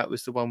came, that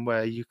was the one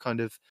where you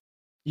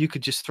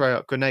could just throw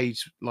out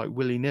grenades like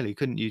willy-nilly,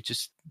 couldn't you?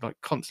 Just like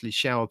constantly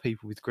shower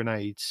people with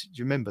grenades. Do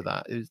you remember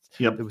that?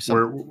 Yep. There was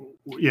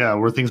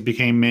where things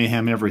became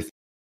mayhem, everything.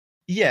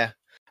 Yeah.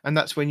 And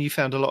that's when you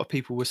found a lot of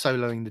people were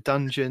soloing the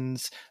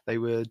dungeons. They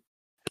were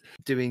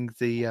doing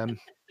the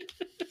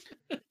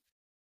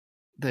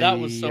that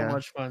was so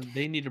much fun.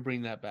 They need to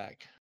bring that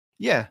back.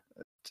 Yeah.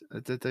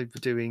 They were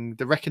doing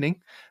the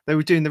Reckoning. They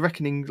were doing the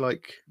Reckoning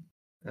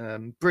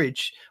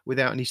bridge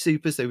without any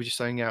supers. They were just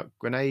throwing out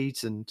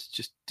grenades and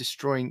just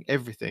destroying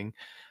everything.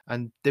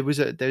 And there is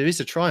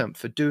a triumph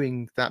for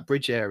doing that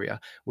bridge area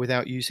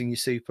without using your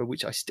super,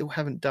 which I still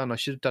haven't done. I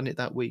should have done it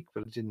that week,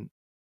 but I didn't.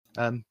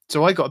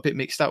 So I got a bit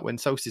mixed up when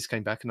Solstice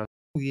came back, and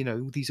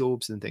all these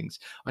orbs and things.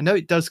 I know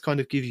it does kind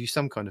of give you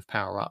some kind of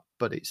power up,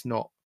 but it's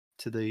not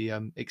to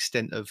the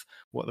extent of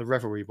what the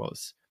Revelry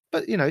was.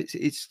 But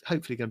it's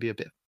hopefully going to be a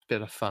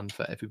bit of fun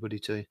for everybody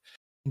to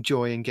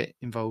enjoy and get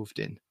involved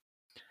in.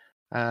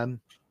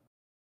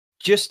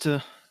 Just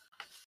to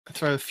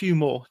throw a few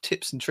more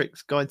tips and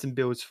tricks, guides and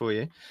builds for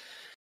you.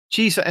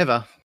 Cheese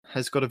Forever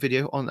has got a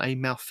video on a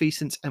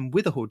Malfeasance and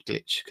Witherhoard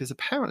glitch, because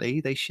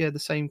apparently they share the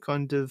same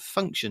kind of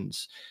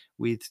functions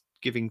with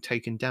giving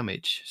taken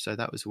damage. So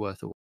that was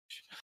worth a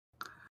watch.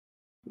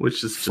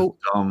 Which is just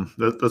dumb.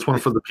 That's one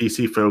for the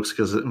PC folks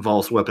because it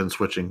involves weapon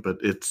switching, but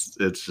it's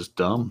just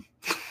dumb.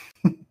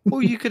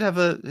 Or you could have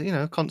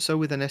a console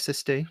with an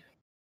SSD.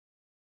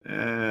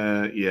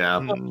 Yeah.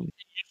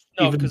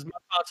 No, because my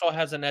console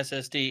has an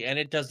SSD and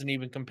it doesn't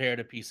even compare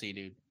to PC,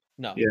 dude.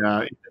 No.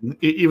 Yeah,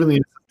 even the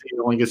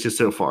SSD only gets you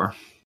so far.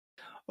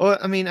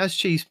 Or, I mean, as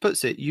Cheese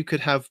puts it, you could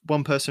have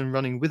one person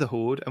running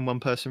Witherhoard and one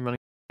person running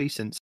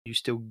Malfeasance. You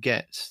still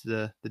get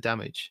the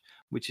damage,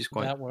 which is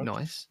quite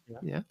nice.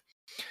 Yeah.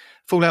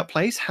 Fallout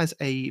Plays has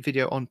a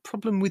video on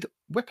problem with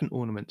weapon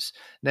ornaments.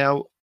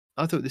 Now,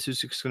 I thought this was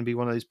just going to be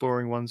one of those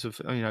boring ones of,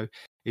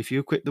 if you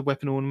equip the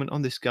weapon ornament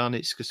on this gun,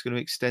 it's just going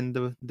to extend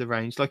the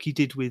range, like he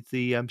did with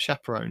the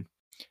Chaperone.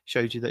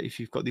 Showed you that if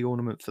you've got the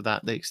ornament for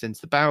that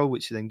extends the barrel,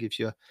 which then gives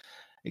you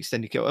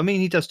extended kill. I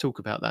mean, he does talk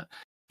about that.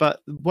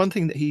 But one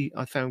thing that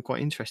I found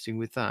quite interesting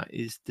with that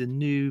is the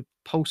new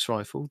pulse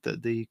rifle,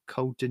 the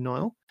Cold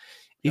Denial.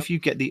 Yep. If you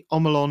get the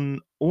Omolon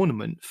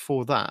ornament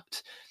for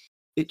that,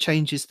 it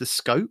changes the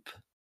scope.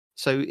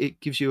 So it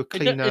gives you a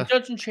cleaner... It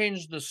doesn't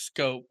change the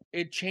scope.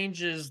 It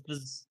changes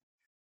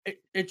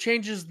it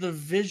changes the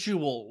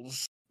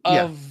visuals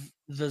of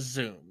the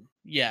zoom.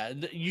 Yeah,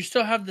 you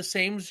still have the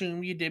same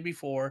zoom you did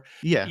before.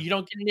 Yeah. You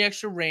don't get any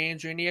extra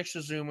range or any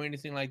extra zoom or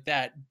anything like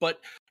that. But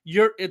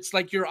it's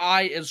like your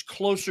eye is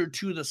closer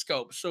to the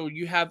scope. So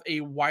you have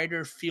a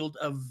wider field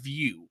of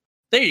view.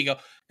 There you go.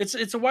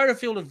 It's a wider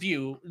field of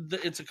view.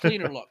 It's a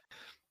cleaner look.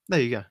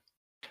 There you go.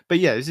 But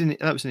yeah,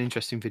 that was an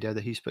interesting video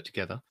that he's put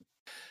together.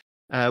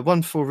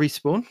 One for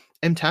Respawn.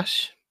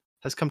 MTash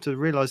has come to the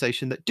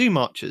realization that Doom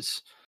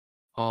Archers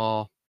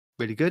are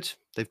really good.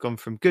 They've gone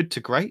from good to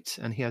great,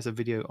 and he has a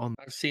video on...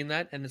 I've seen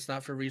that, and it's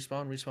not for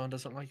Respawn. Respawn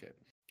doesn't like it.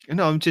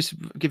 No, I'm just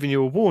giving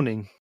you a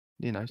warning,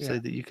 so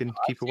that you can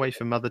keep away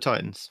from other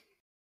Titans.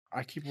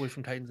 I keep away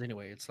from Titans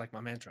anyway. It's like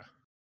my mantra.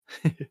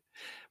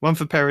 One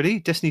for Parody.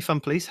 Destiny Fun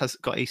Police has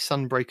got a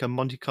Sunbreaker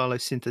Monte Carlo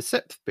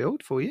Synthesept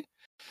build for you.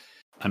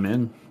 I'm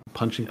in.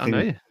 Punching thing. I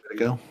know. There to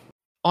go.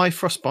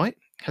 iFrostbite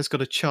has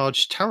got a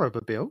charged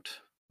Taraba build,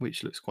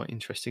 which looks quite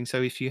interesting.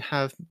 So if you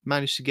have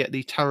managed to get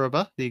the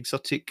Taraba, the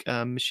exotic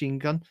machine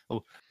gun,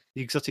 or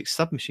the exotic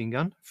submachine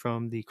gun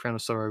from the Crown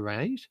of Sorrow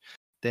raid,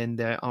 then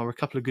there are a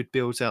couple of good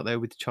builds out there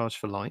with Charge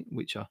for Light,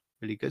 which are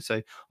really good.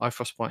 So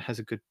iFrostbite has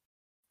a good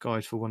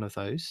guide for one of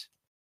those.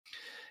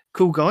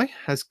 Cool Guy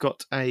has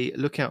got a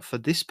look out for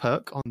this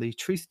perk on the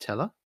Truth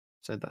Teller.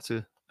 So that's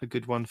a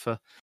good one for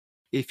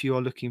if you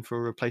are looking for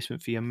a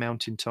replacement for your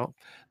mountaintop.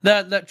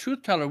 That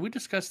Truth Teller, we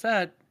discussed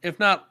that, if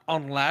not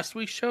on last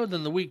week's show,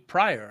 then the week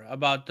prior,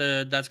 about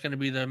that's going to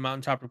be the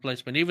mountaintop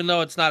replacement. Even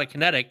though it's not a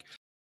kinetic,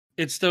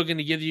 it's still going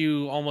to give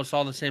you almost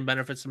all the same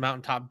benefits the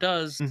mountaintop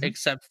does,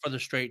 except for the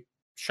straight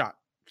shot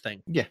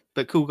thing. Yeah,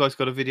 but Cool Guy's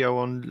got a video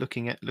on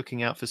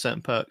looking out for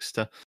certain perks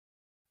to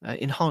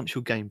enhance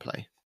your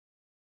gameplay.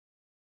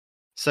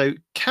 So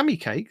Cami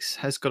Cakes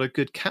has got a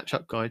good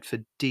catch-up guide for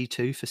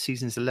D2 for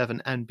Seasons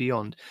 11 and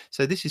beyond.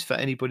 So this is for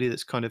anybody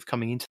that's kind of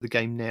coming into the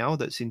game now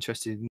that's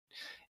interested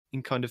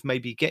in kind of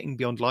maybe getting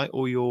Beyond Light,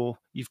 or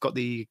you've got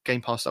the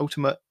Game Pass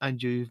Ultimate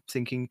and you're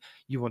thinking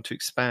you want to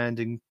expand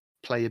and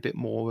play a bit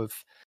more of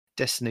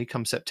Destiny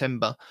come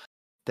September,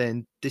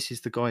 then this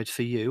is the guide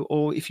for you.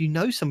 Or if you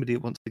know somebody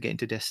that wants to get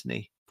into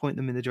Destiny, point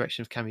them in the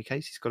direction of Cami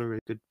Cakes. He's got a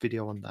really good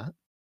video on that.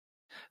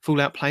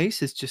 Fallout Plays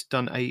has just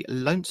done a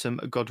Lonesome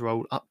God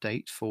Roll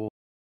update for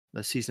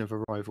the Season of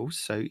Arrivals.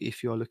 So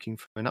if you're looking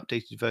for an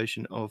updated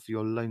version of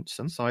your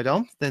Lonesome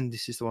sidearm, then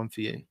this is the one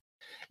for you.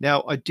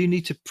 Now, I do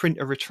need to print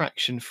a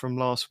retraction from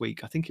last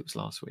week. I think it was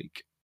last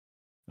week,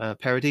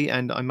 Parody,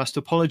 and I must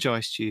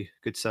apologise to you,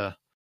 good sir.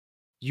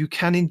 You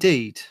can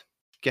indeed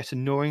get a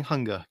Gnawing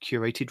Hunger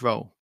curated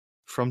roll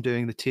from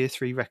doing the Tier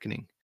 3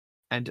 Reckoning.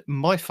 And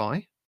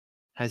MyFi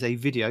has a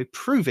video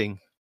proving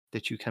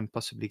that you can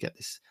possibly get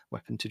this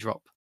weapon to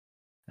drop.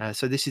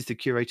 So this is the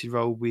curated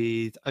roll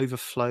with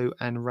Overflow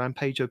and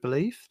Rampage, I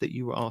believe, that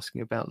you were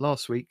asking about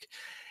last week.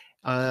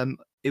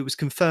 It was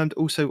confirmed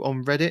also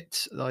on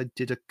Reddit. I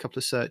did a couple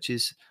of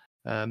searches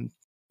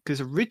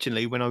because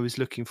originally when I was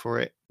looking for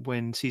it,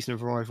 when Season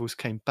of Arrivals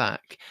came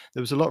back,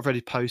 there was a lot of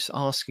Reddit posts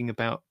asking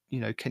about,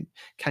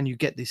 can you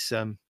get this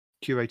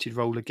curated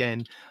roll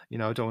again? I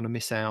don't want to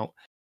miss out.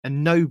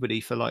 And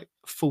nobody for like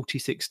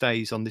 46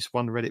 days on this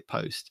one Reddit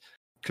post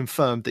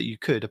confirmed that you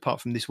could,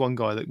 apart from this one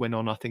guy that went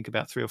on, I think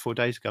about 3 or 4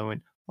 days ago, and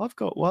went, I've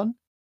got one.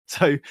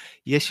 So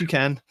yes, you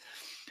can.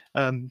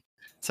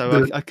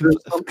 So I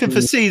can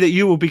foresee that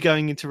you will be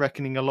going into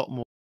Reckoning a lot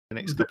more in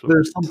the next couple of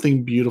There's weeks.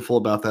 Something beautiful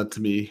about that to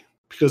me,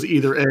 because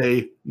either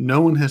A, no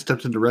one has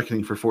stepped into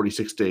Reckoning for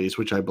 46 days,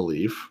 which I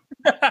believe,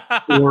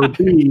 or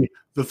B,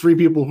 the 3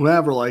 people who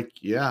have are like,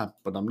 yeah,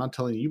 but I'm not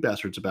telling you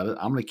bastards about it.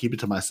 I'm going to keep it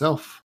to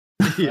myself.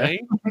 Right?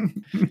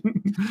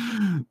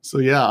 So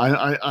yeah,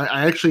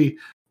 I actually,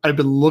 I've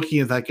been looking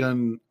at that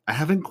gun. I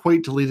haven't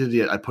quite deleted it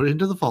yet. I put it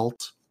into the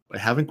vault. I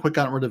haven't quite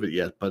gotten rid of it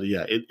yet, but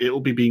yeah, it will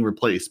be being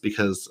replaced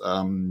because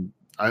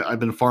I've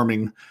been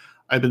farming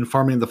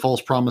the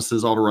False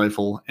Promises auto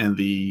rifle and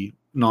the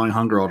Gnawing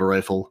Hunger auto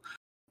rifle,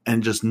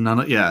 and just none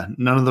of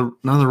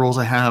the rolls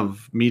I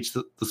have meets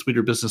the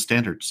Sweeter Business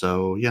standard.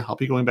 So yeah, I'll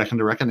be going back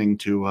into Reckoning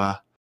to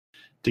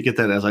get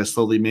that as I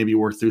slowly maybe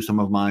work through some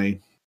of my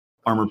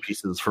armor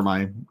pieces for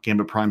my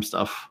Gambit Prime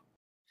stuff.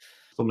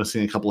 So I'm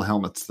missing a couple of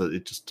helmets that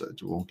it just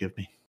won't give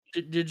me.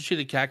 Did you see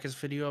the Cactus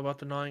video about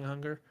the Gnawing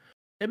Hunger?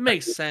 It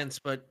makes sense,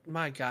 but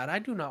my God, I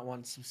do not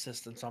want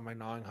subsistence on my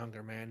Gnawing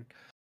Hunger, man.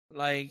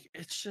 Like,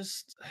 it's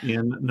just...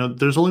 Yeah, no,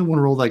 there's only one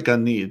roll that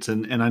gun needs,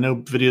 and I know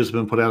videos have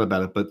been put out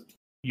about it, but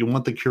you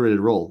want the curated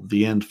roll,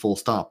 the end, full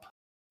stop.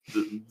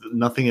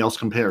 Nothing else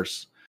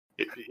compares.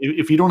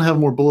 If you don't have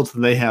more bullets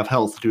than they have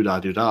health,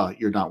 doo-dah,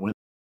 you're not winning.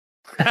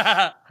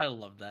 I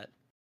love that.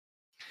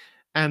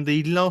 And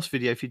the last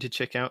video for you to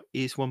check out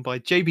is one by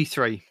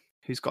JB3,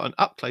 who's got an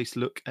up-close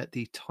look at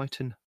the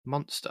Titan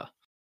Monster.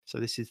 So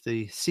this is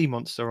the sea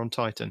monster on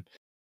Titan.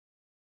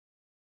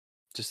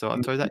 Just thought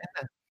I'd throw that in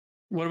there.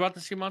 What about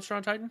the sea monster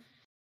on Titan?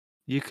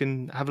 You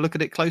can have a look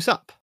at it close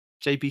up.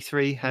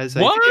 JB3 has a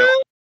video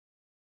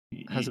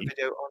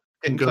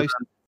on getting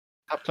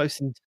up close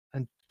and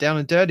down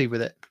and dirty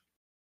with it.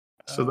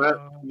 So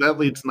that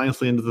leads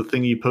nicely into the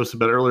thing you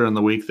posted about earlier in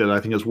the week that I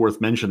think is worth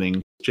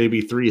mentioning.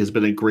 JB3 has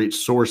been a great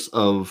source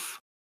of,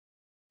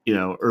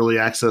 early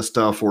access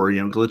stuff or,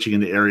 glitching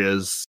into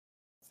areas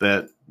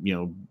that,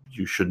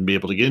 you shouldn't be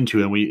able to get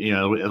into. And we,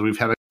 as we've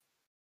had,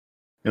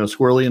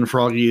 Squirrely and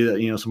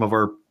Froggy, some of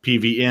our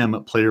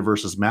PVM player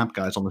versus map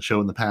guys on the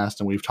show in the past,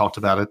 and we've talked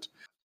about it.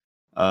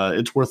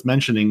 It's worth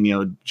mentioning,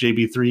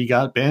 JB3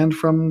 got banned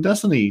from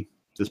Destiny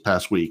this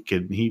past week.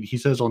 And he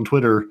says on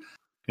Twitter,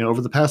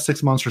 over the past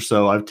 6 months or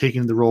so, I've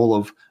taken the role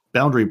of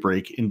boundary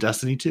break in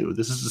Destiny 2.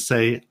 This is to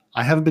say,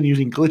 I haven't been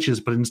using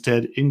glitches, but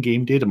instead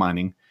in-game data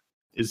mining.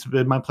 It's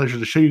been my pleasure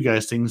to show you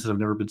guys things that have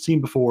never been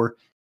seen before.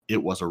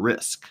 It was a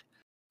risk.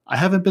 I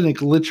haven't been a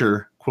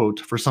glitcher, quote,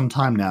 for some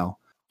time now,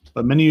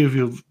 but many of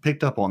you have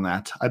picked up on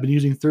that. I've been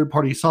using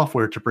third-party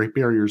software to break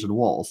barriers and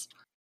walls.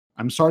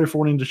 I'm sorry for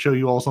wanting to show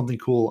you all something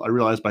cool. I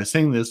realize by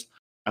saying this,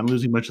 I'm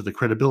losing much of the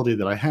credibility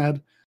that I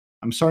had.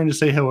 I'm sorry to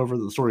say, however,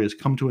 that the story has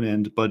come to an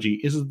end. Budgie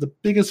isn't the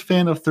biggest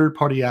fan of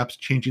third-party apps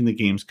changing the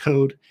game's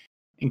code.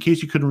 In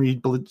case you couldn't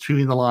read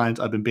between the lines,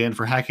 I've been banned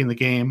for hacking the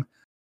game.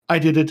 I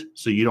did it,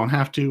 so you don't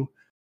have to.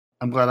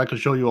 I'm glad I could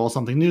show you all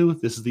something new.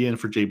 This is the end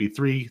for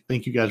JB3.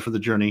 Thank you guys for the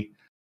journey.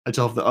 I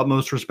still have the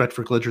utmost respect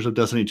for glitchers of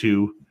Destiny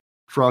 2,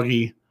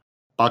 Froggy,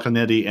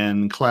 Bakanetti,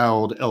 and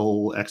Cloud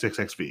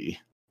LXXXV.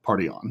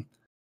 Party on.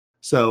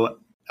 So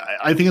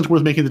I think it's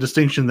worth making the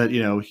distinction that,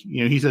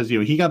 he says,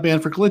 he got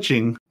banned for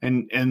glitching,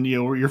 and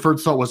your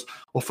first thought was,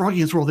 well,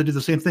 Froggy and Swirl, they did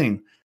the same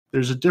thing.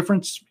 There's a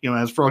difference,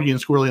 as Froggy and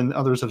Squirrely and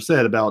others have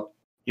said about,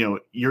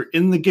 you're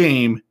in the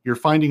game, you're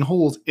finding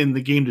holes in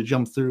the game to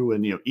jump through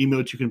and,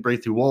 emotes you can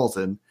break through walls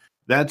in.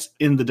 That's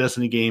in the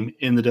Destiny game,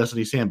 in the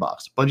Destiny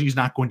sandbox. Bungie's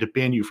not going to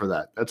ban you for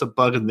that. That's a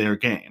bug in their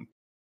game.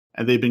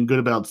 And they've been good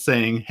about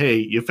saying, hey,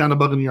 you found a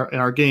bug in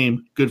our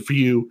game, good for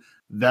you.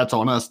 That's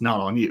on us, not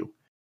on you.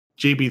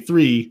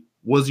 JB3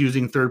 was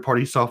using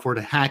third-party software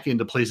to hack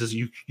into places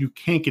you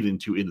can't get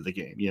into the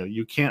game.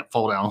 You can't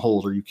fall down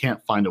holes or you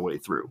can't find a way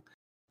through.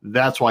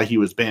 That's why he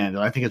was banned.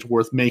 And I think it's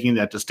worth making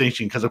that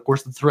distinction because, of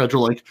course, the threads are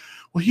like,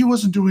 well, he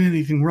wasn't doing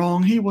anything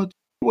wrong. He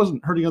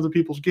wasn't hurting other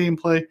people's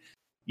gameplay.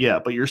 Yeah,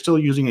 but you're still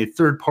using a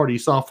third-party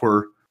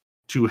software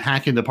to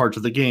hack into parts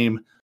of the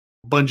game.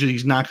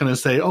 Bungie's not going to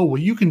say, oh,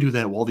 well, you can do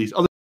that while these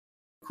other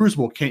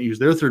Crucible can't use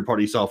their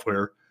third-party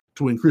software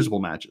to win Crucible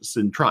matches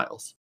in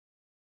trials.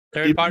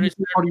 Third-party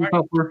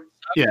software.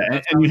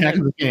 Yeah, and you hack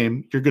the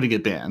game, you're going to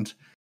get banned.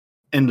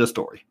 End of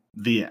story.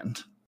 The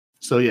end.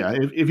 So yeah,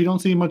 if you don't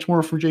see much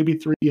more from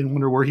JB3 and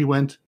wonder where he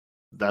went,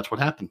 that's what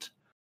happened.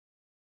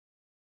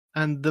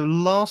 And the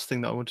last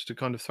thing that I wanted to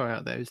kind of throw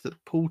out there is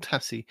that Paul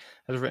Tassi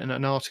has written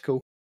an article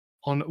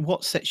on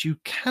what sets you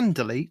can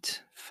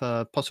delete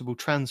for possible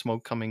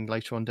transmog coming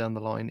later on down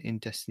the line in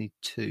Destiny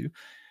 2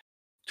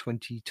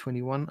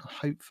 2021,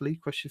 hopefully,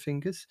 cross your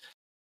fingers.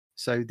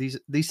 So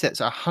these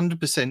sets are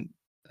 100%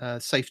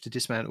 safe to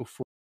dismantle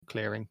for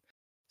clearing.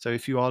 So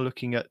if you are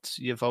looking at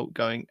your vault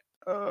going,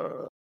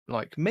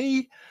 like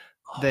me,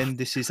 then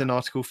this is an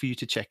article for you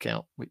to check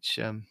out, which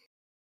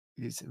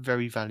is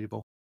very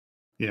valuable.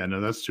 Yeah, no,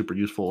 that's super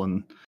useful.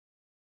 And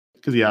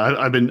because, yeah,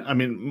 I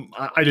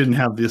didn't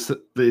have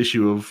the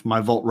issue of my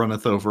vault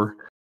runneth over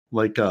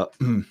like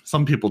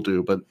some people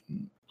do, but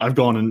I've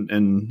gone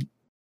and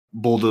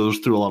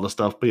bulldozed through a lot of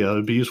stuff. But yeah,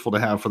 it'd be useful to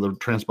have for the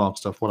transmog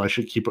stuff. What I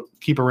should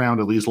keep around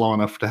at least long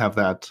enough to have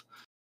it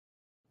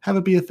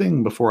be a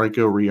thing before I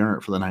go re-earn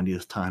it for the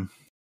 90th time.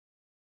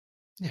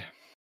 Yeah.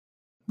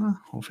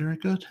 Well, very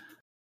good.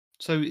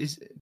 So,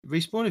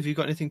 Respawn, have you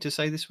got anything to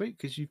say this week?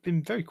 Because you've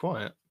been very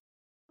quiet.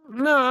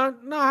 No,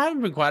 I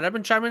haven't been quiet. I've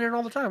been chiming in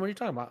all the time. What are you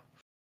talking about?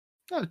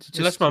 No,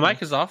 unless my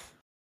mic is off.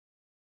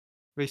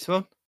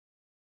 Respawn?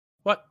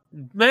 What?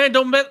 Man,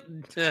 don't bet.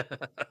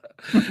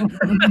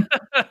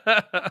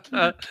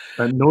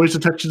 That noise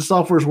detection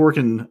software is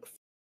working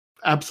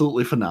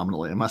absolutely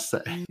phenomenally, I must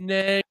say.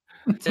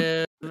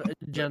 Negative,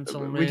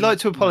 gentlemen. We'd like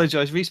to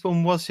apologise.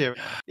 Respawn was here.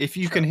 If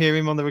you can hear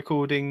him on the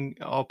recording,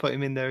 I'll put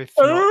him in there. If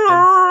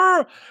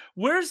not,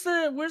 where's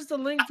the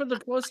link for the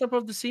close up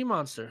of the sea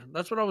monster?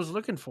 That's what I was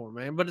looking for,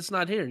 man. But it's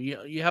not here.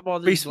 You have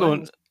all these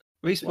Respawn.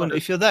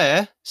 If you're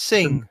there,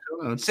 sing.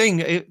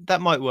 That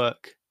might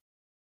work.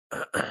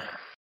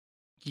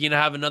 You're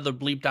gonna have another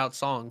bleeped out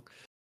song.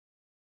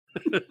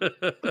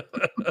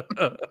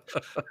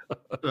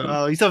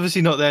 Oh, he's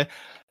obviously not there.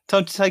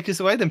 Time to take us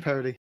away then,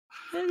 Parody.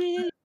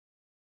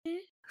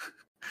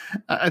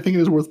 I think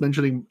it is worth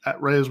mentioning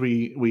right as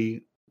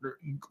we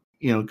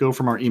go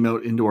from our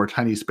emote into our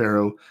tiny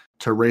sparrow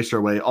to race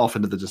our way off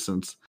into the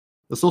distance.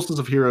 The Solstice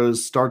of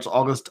Heroes starts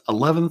August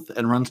 11th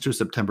and runs to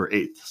September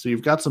 8th. So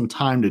you've got some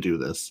time to do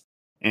this.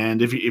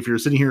 And if you're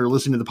sitting here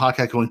listening to the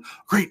podcast going,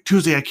 great,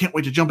 Tuesday, I can't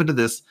wait to jump into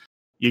this,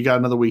 you got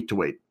another week to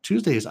wait.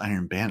 Tuesday is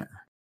Iron Banner.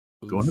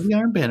 Go into the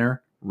Iron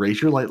Banner,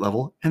 raise your light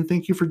level, and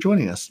thank you for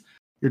joining us.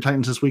 Your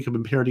Titans this week have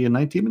been Parody and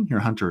Night Demon. Your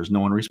Hunter is no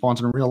one responds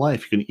in real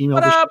life. You can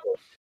email the show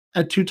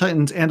at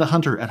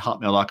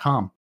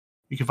 2titans&a-hunter@hotmail.com.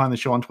 You can find the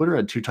show on Twitter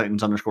at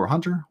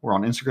 2titans_hunter. We're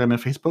on Instagram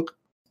and Facebook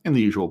in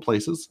the usual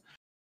places.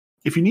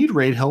 If you need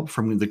raid help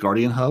from the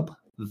Guardian Hub,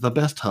 the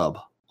best hub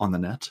on the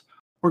net,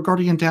 or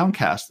Guardian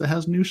Downcast that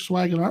has new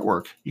swag and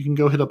artwork, you can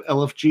go hit up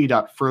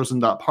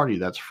lfg.frozen.party.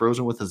 That's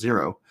frozen with a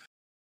 0.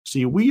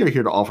 See, we are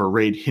here to offer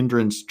raid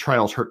hindrance,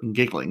 trials, hurt, and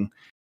giggling.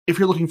 If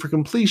you're looking for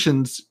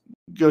completions,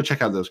 go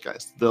check out those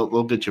guys.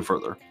 They'll get you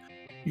further.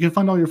 You can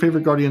find all your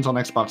favorite Guardians on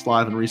Xbox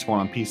Live and Respawn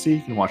on PC.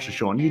 You can watch the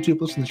show on YouTube,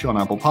 listen to the show on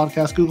Apple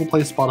Podcasts, Google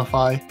Play,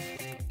 Spotify,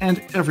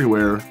 and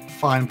everywhere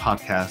fine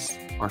podcasts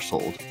are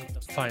sold. The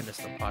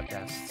finest of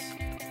podcasts.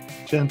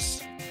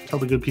 Gents, tell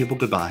the good people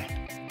goodbye.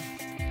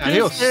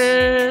 Adios.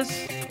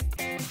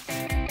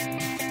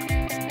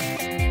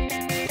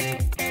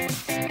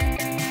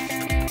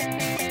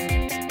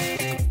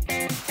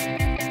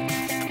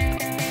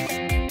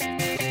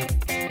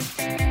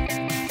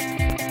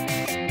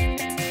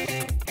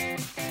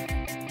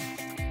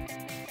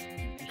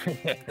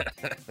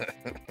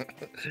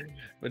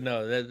 But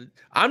no,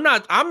 I'm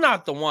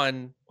not the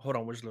one. Hold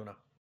on, where's Luna?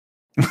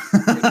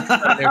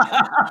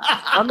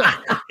 I'm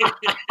not.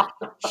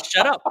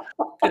 Shut up.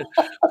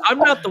 I'm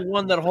not the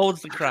one that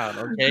holds the crown.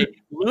 Okay,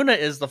 Luna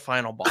is the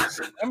final boss.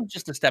 I'm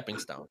just a stepping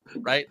stone,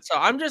 right? So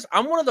I'm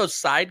one of those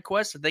side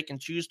quests that they can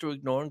choose to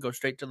ignore and go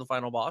straight to the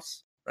final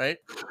boss, right?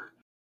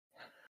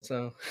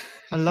 So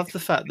I love the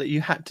fact that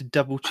you had to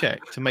double check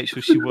to make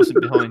sure she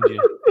wasn't behind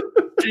you.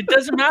 It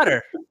doesn't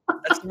matter.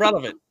 That's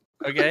irrelevant.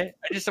 Okay,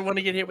 I just want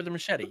to get hit with a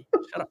machete.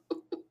 Shut up.